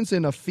 brains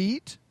and a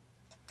feet.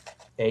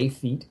 A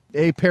feet.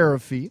 A pair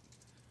of feet.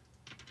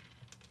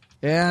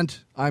 And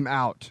I'm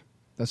out.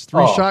 That's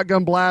 3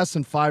 shotgun blasts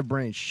and 5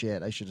 brains.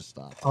 Shit, I should have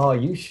stopped.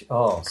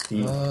 Oh,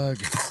 Steve.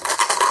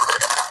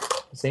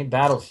 This ain't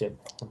Battleship.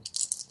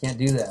 Can't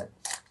do that.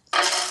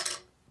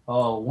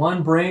 Oh,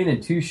 1 brain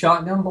and 2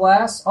 shotgun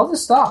blasts. I'll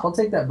just stop. I'll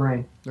take that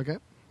brain. Okay.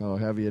 I'll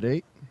have you at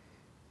 8.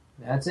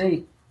 That's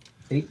 8.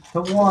 8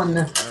 to 1.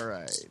 All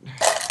right.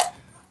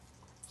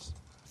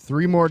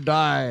 3 more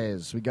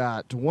dies. We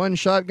got 1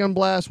 shotgun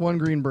blast, 1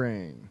 green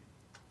brain.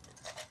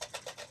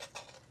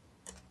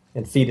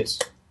 And fetus.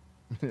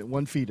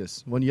 1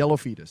 fetus. 1 yellow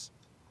fetus.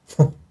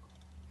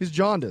 He's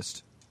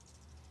jaundiced.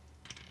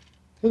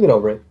 Look it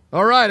over it.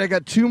 All right, I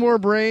got 2 more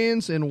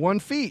brains and 1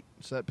 feet.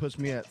 So that puts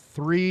me at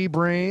 3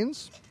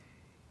 brains,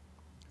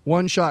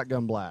 1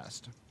 shotgun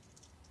blast.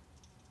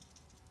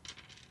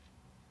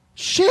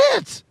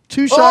 Shit!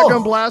 2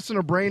 shotgun blasts and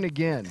a brain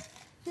again.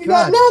 You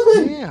got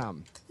nothing.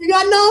 Damn. You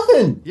got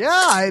nothing.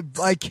 Yeah,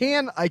 I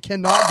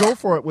cannot go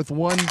for it with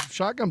 1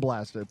 shotgun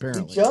blast,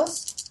 apparently.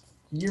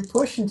 You're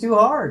pushing too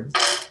hard.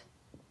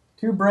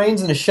 2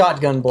 brains and a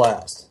shotgun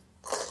blast.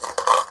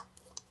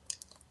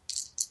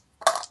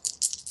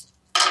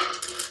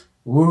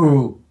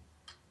 Woo.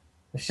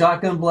 A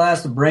shotgun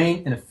blast, a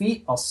brain, and a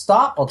feat. I'll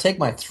stop. I'll take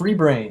my 3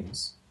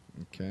 brains.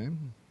 Okay.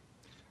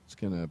 It's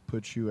going to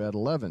put you at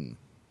 11.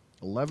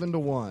 11 to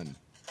 1.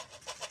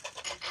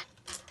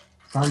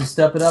 Time to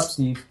step it up,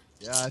 Steve.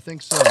 Yeah, I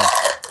think so.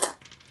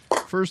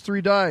 First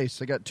 3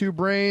 dice. I got 2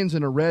 brains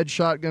and a red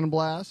shotgun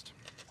blast.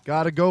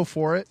 Got to go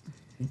for it.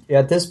 Yeah,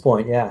 at this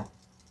point, yeah.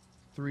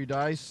 3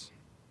 dice.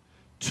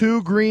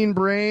 2 green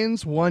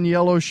brains, 1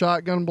 yellow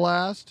shotgun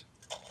blast.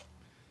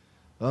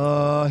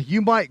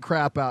 You might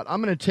crap out.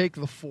 I'm going to take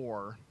the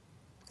 4.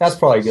 That's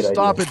probably a good idea.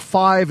 Stop at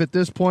 5 at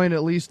this point.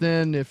 At least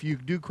then, if you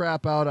do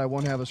crap out, I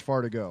won't have as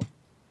far to go.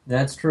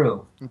 That's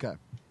true. Okay.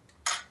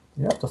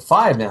 You're up to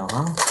 5 now,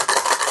 huh?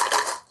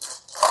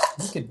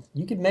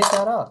 You could make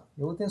that up.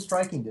 You're within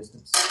striking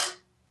distance.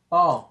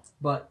 Oh,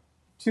 but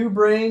 2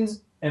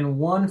 brains and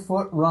 1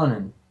 foot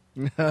running.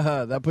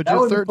 That puts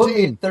you at 13. Put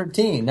me at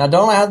 13. Now,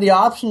 don't I have the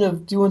option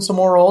of doing some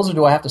more rolls, or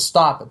do I have to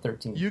stop at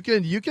 13? You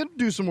can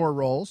do some more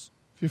rolls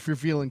if you're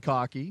feeling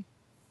cocky.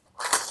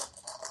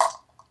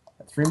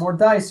 Got 3 more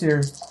dice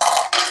here.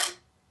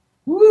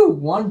 Woo!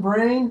 1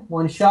 brain,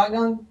 1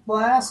 shotgun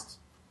blast,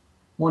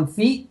 1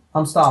 feat.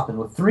 I'm stopping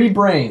with 3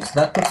 brains.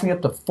 That puts me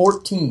up to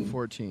 14.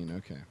 14,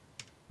 okay.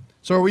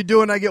 So are we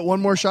doing I get 1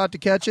 more shot to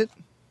catch it?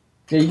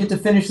 Yeah, you get to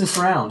finish this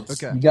round.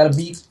 Okay. You got to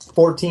beat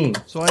 14.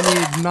 So I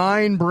need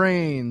 9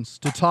 brains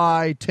to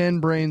tie, 10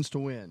 brains to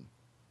win.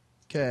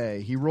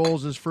 Okay, he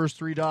rolls his first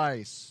 3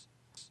 dice.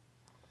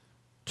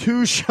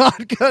 2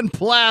 shotgun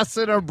blasts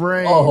and a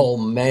brain. Oh,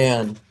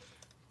 man.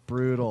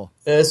 Brutal.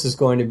 This is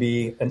going to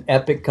be an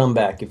epic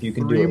comeback if you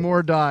can do it. 3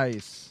 more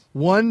dice.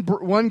 1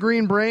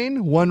 green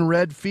brain, 1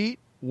 red feet,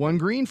 1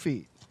 green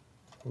feet.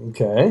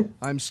 Okay.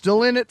 I'm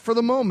still in it for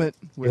the moment.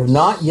 With You have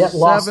not yet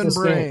lost 7 this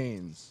game.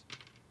 brains.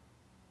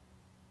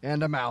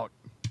 And I'm out.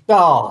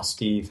 Oh,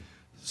 Steve.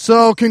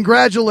 So,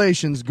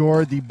 congratulations,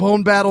 Gord, the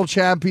BoneBattle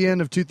champion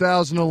of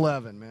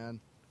 2011, man.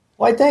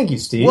 Why, thank you,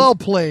 Steve. Well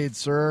played,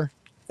 sir.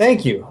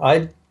 Thank you.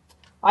 I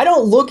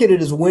don't look at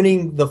it as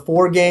winning the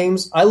 4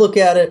 games. I look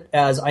at it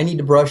as I need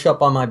to brush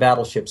up on my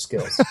battleship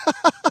skills.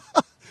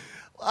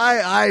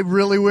 I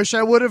really wish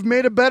I would have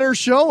made a better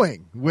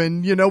showing.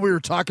 When, we were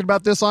talking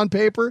about this on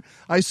paper,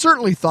 I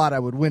certainly thought I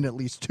would win at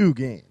least 2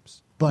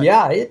 games. But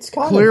yeah, it's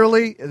kind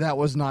clearly that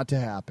was not to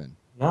happen.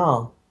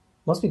 No.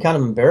 Must be kind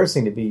of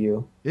embarrassing to be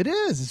you. It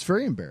is. It's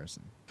very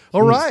embarrassing.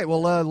 All right.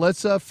 Well,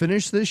 let's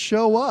finish this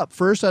show up.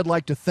 First, I'd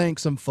like to thank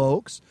some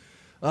folks.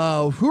 Who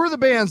are the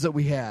bands that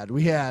we had?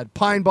 We had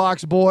Pine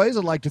Box Boys.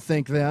 I'd like to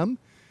thank them.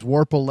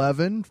 Warp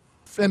 11.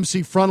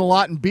 MC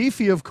Frontalot and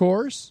Beefy, of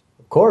course.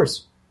 Of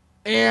course.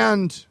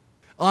 And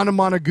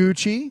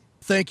Anamanaguchi.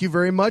 Thank you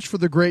very much for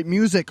the great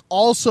music.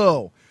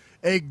 Also,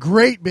 a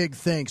great big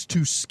thanks to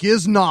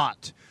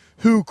Skiznot,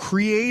 who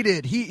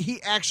created,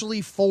 he actually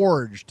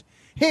hand-forged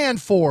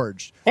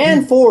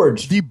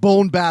the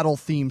BoneBattle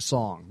theme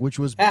song, which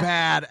was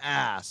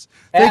badass.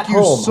 Thank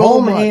you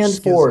so much,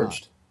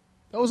 hand-forged.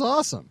 That was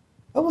awesome.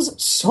 That was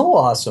so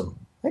awesome.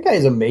 That guy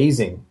is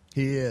amazing.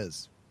 He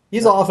is.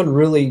 He's often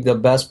really the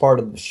best part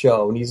of the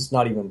show, and he's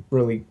not even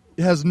really...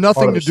 It has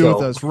nothing to do show.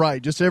 with us,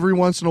 right? Just every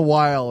once in a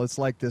while, it's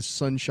like this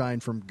sunshine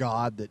from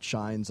God that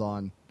shines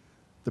on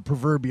the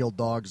proverbial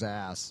dog's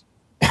ass.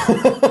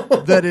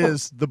 That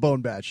is the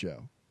BoneBat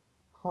Show.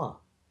 Huh.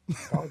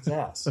 Dog's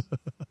ass.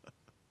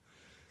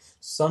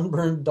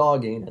 Sunburned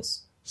dog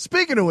anus.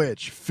 Speaking of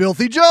which,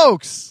 filthy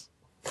jokes.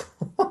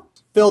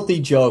 Filthy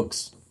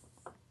jokes.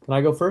 Can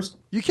I go first?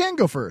 You can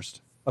go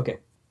first. Okay.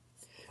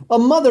 A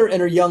mother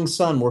and her young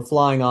son were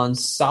flying on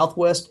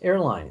Southwest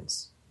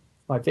Airlines,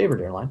 my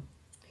favorite airline.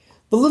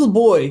 The little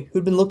boy,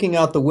 who'd been looking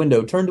out the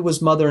window, turned to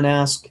his mother and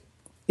asked,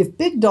 "If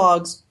big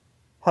dogs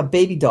have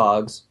baby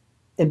dogs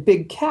and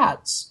big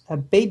cats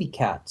have baby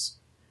cats,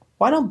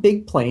 why don't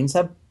big planes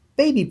have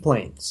baby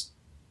planes?"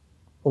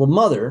 Well, the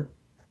mother,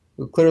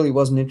 who clearly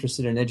wasn't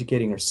interested in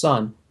educating her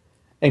son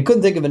and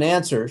couldn't think of an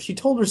answer, she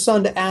told her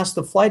son to ask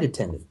the flight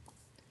attendant.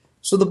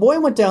 So the boy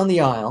went down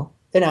the aisle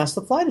and asked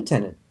the flight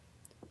attendant,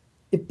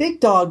 "If big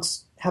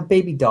dogs have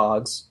baby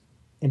dogs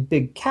and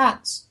big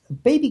cats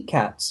have baby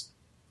cats,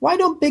 why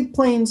don't big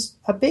planes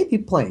have baby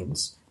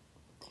planes?"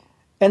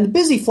 And the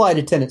busy flight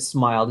attendant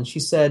smiled and she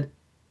said,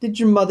 "Did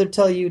your mother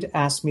tell you to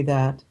ask me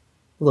that?"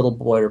 The little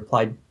boy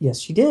replied, "Yes,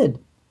 she did."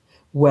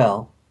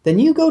 "Well, then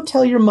you go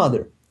tell your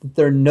mother that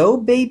there are no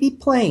baby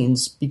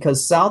planes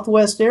because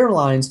Southwest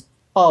Airlines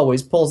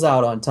always pulls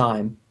out on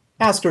time.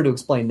 Ask her to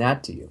explain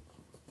that to you."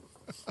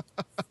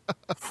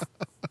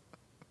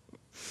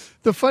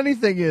 The funny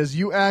thing is,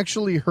 you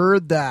actually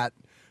heard that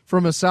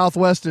from a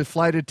Southwest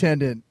flight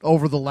attendant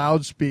over the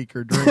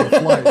loudspeaker during the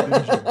flight,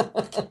 didn't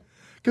you?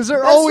 Because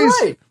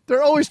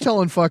they're always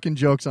telling fucking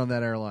jokes on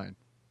that airline.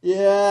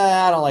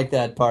 Yeah, I don't like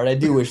that part. I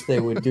do wish they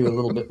would do a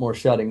little bit more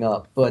shutting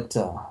up, but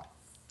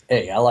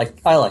hey, I like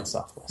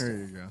Southwest. There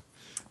you go.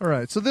 All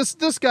right, so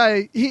this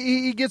guy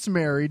he gets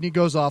married and he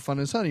goes off on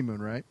his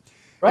honeymoon, right?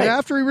 Right. And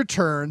after he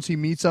returns, he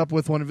meets up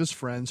with one of his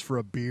friends for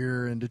a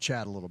beer and to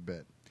chat a little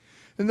bit.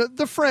 And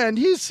the friend,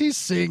 he's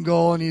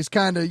single, and he's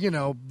kind of,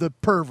 the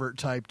pervert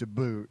type to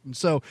boot. And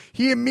so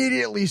he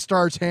immediately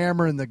starts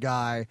hammering the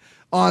guy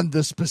on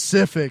the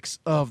specifics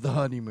of the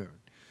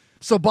honeymoon.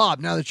 So, Bob,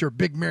 now that you're a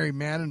big married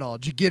man and all,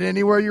 did you get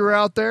anywhere you were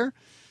out there?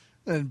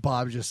 And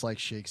Bob just,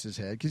 shakes his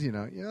head because,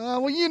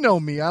 well, you know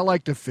me. I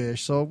like to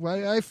fish, so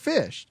I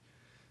fished.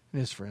 And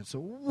his friend said,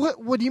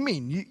 what do you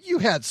mean? You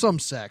had some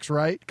sex,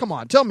 right? Come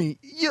on, tell me.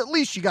 At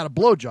least you got a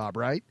blowjob,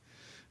 right?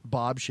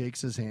 Bob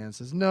shakes his hand and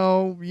says,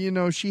 no,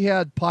 she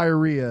had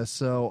pyorrhea,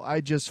 so I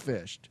just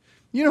fished.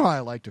 You know how I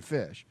like to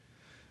fish.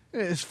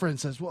 And his friend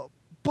says, well,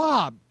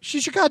 Bob,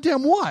 she's your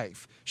goddamn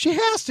wife. She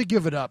has to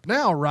give it up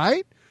now,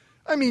 right?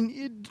 I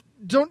mean,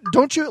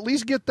 don't you at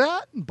least get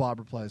that? And Bob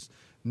replies,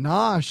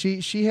 nah,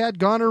 she had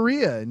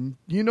gonorrhea, and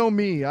you know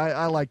me,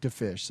 I like to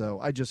fish, so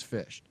I just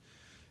fished.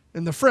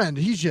 And the friend,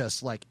 he's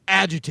just,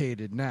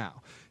 agitated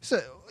now. He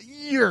said,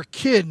 you're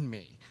kidding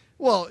me.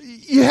 Well,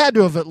 you had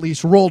to have at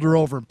least rolled her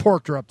over and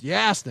porked her up the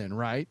ass then,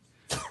 right?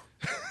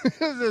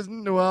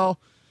 Well,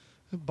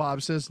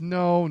 Bob says,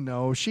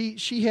 no,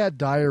 she had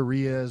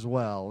diarrhea as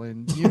well.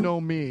 And you know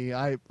me,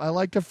 I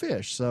like to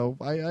fish, so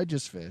I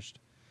just fished.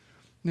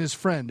 And his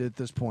friend at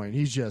this point,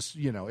 he's just,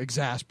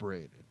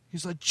 exasperated.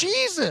 He's like,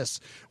 Jesus,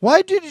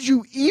 why did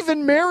you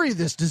even marry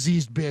this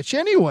diseased bitch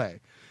anyway?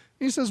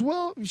 He says,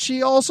 well,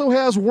 she also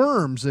has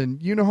worms,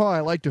 and you know how I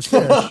like to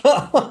fish.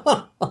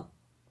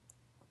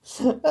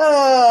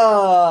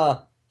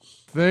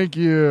 Thank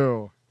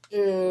you.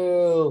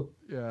 Ew.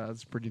 Yeah,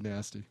 that's pretty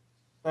nasty.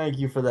 Thank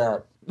you for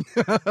that.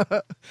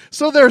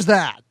 So there's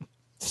that.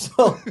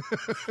 So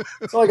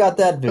I got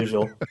that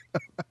visual.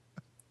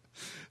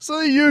 So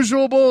the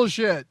usual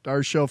bullshit.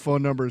 Our show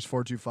phone number is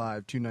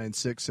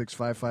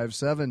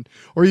 425-296-6557,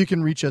 or you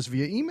can reach us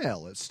via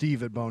email at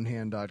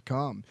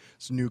steve@bonehand.com.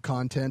 It's new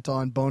content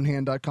on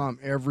bonehand.com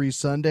every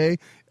Sunday,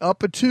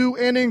 up to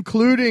and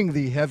including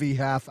the heavy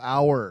half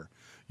hour.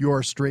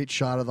 Your straight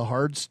shot of the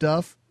hard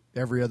stuff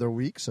every other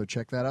week, so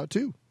check that out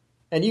too.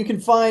 And you can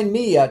find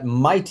me at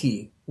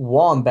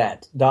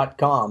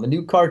mightywombat.com, a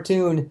new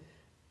cartoon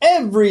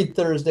every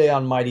Thursday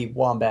on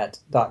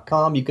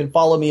mightywombat.com. You can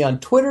follow me on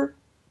Twitter,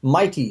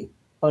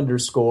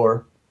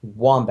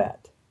 mighty_wombat.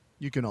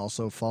 You can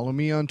also follow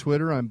me on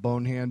Twitter. I'm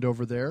Bonehand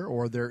over there,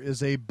 or there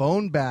is a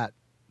BoneBat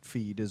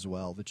feed as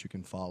well that you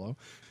can follow.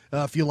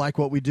 If you like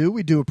what we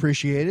do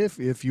appreciate it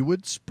if you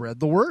would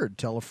spread the word.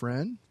 Tell a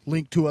friend.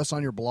 Link to us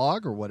on your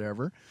blog or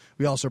whatever.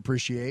 We also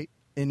appreciate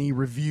any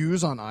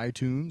reviews on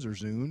iTunes or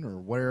Zune or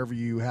wherever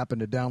you happen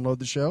to download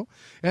the show.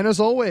 And as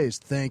always,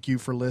 thank you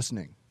for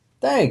listening.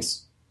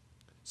 Thanks.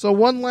 So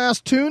one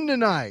last tune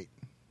tonight.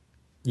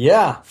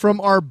 Yeah.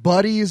 From our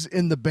buddies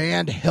in the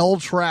band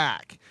Hell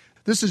Track.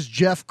 This is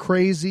Jeff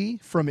Crazy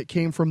from It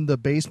Came From the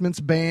Basements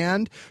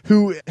Band,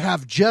 who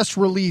have just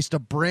released a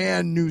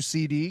brand new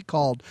CD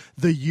called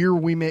The Year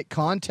We Make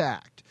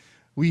Contact.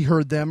 We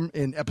heard them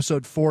in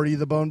episode 40 of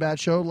the BoneBat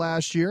Show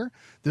last year.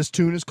 This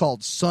tune is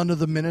called Son of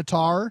the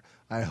Minotaur.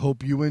 I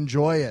hope you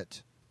enjoy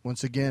it.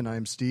 Once again,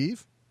 I'm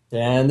Steve.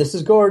 And this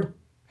is Gord.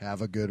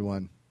 Have a good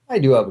one. I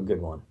do have a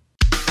good one.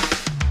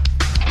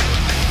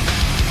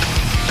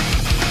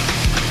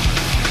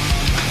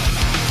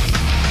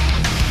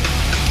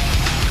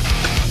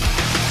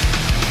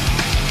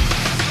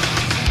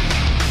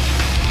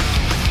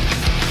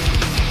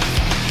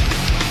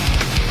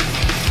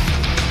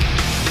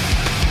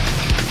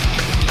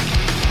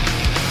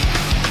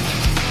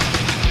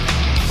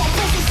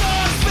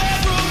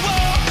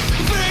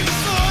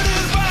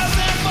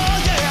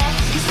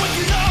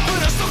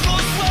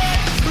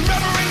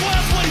 Remembering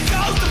once what he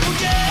goes to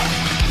forget.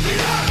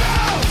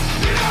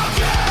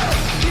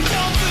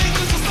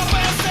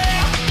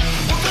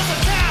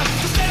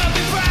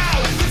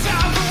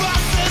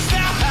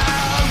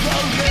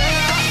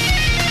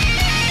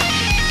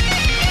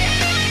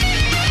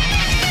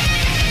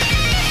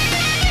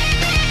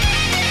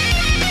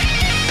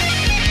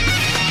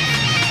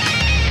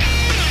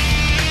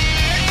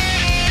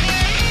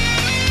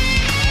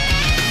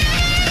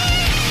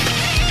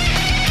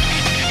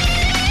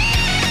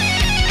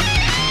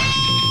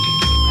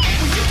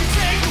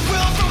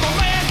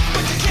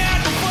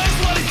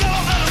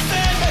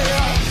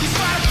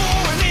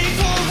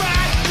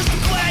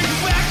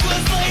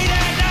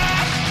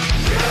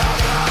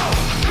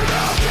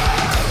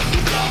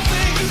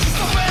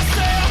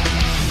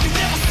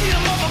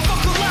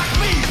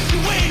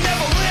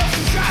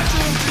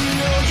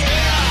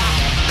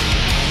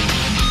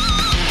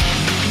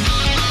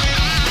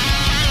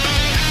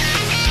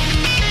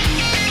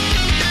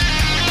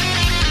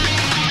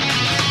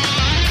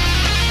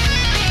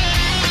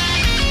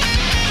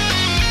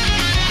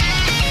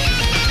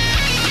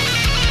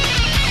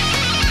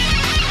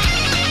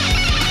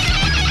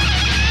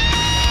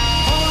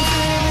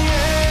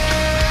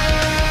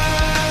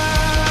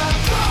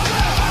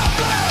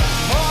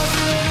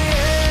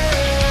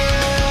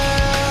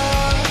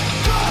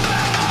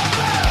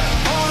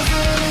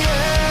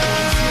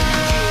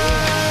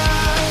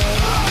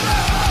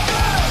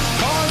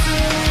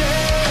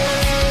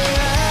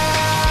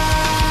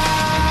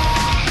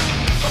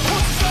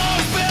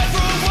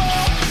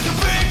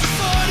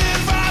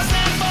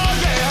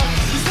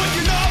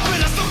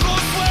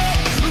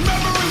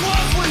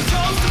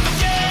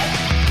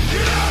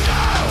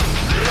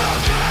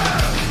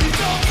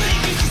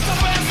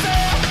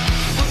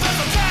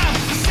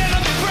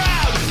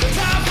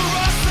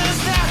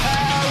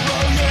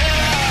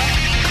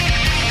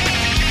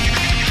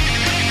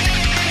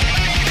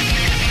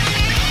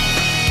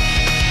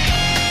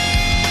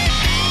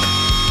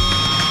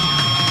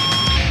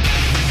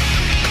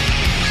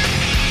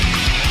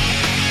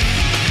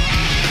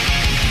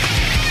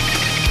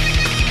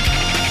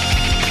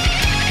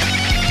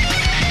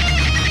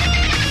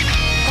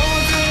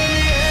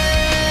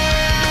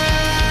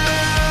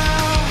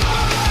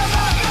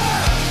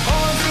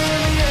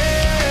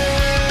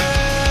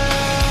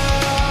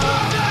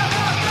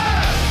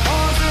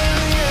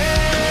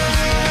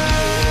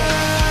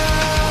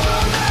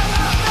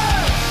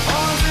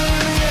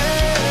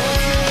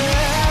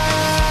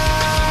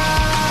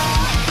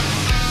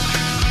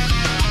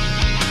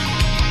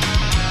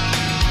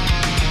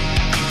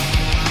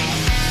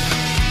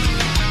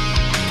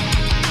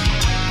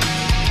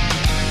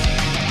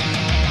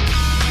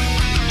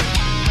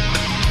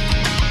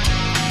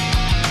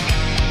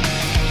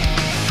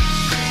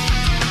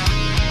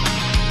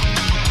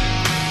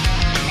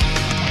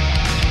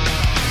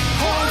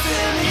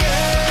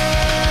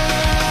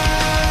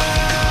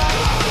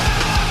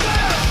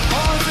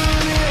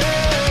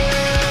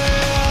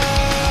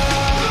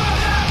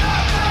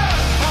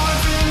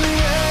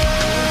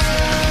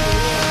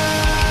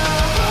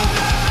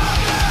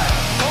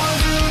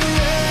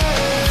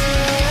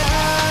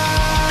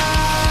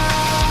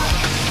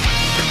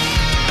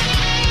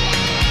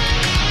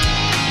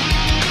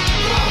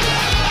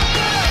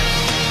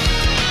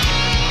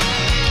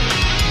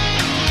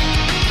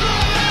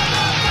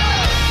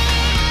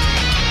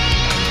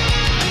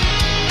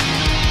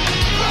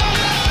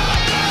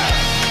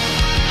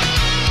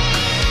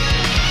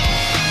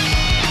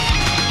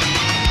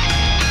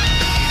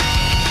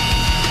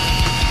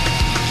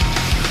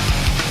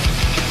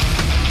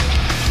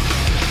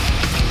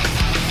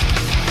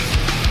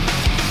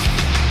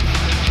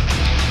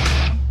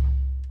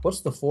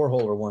 What's the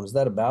 4-holer one? Is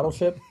that a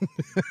battleship?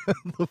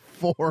 The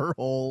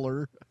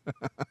 4-holer.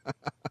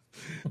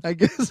 I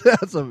guess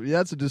that's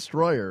a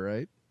destroyer,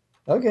 right?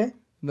 Okay. Isn't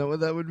that what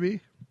that would be?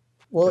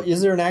 Well,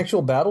 is there an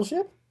actual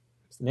battleship?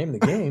 It's the name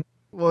of the game.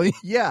 Well,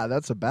 yeah,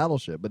 that's a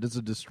battleship, but it's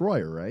a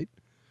destroyer, right?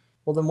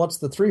 Well, then what's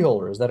the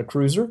 3-holer? Is that a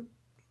cruiser?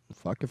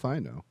 Fuck if I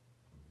know.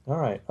 All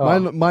right.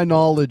 My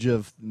knowledge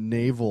of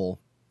naval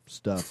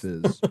stuff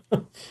is...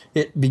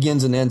 It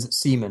begins and ends at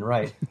seaman,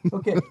 right.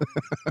 Okay.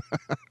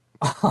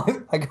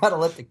 I got to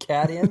let the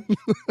cat in.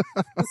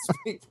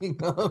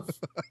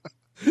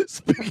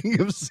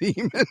 Speaking of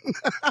seamen.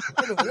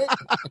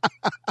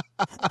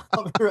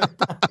 I'll be right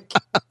back.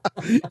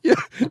 Yeah,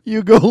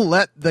 you go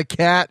let the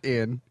cat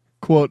in,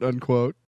 quote unquote.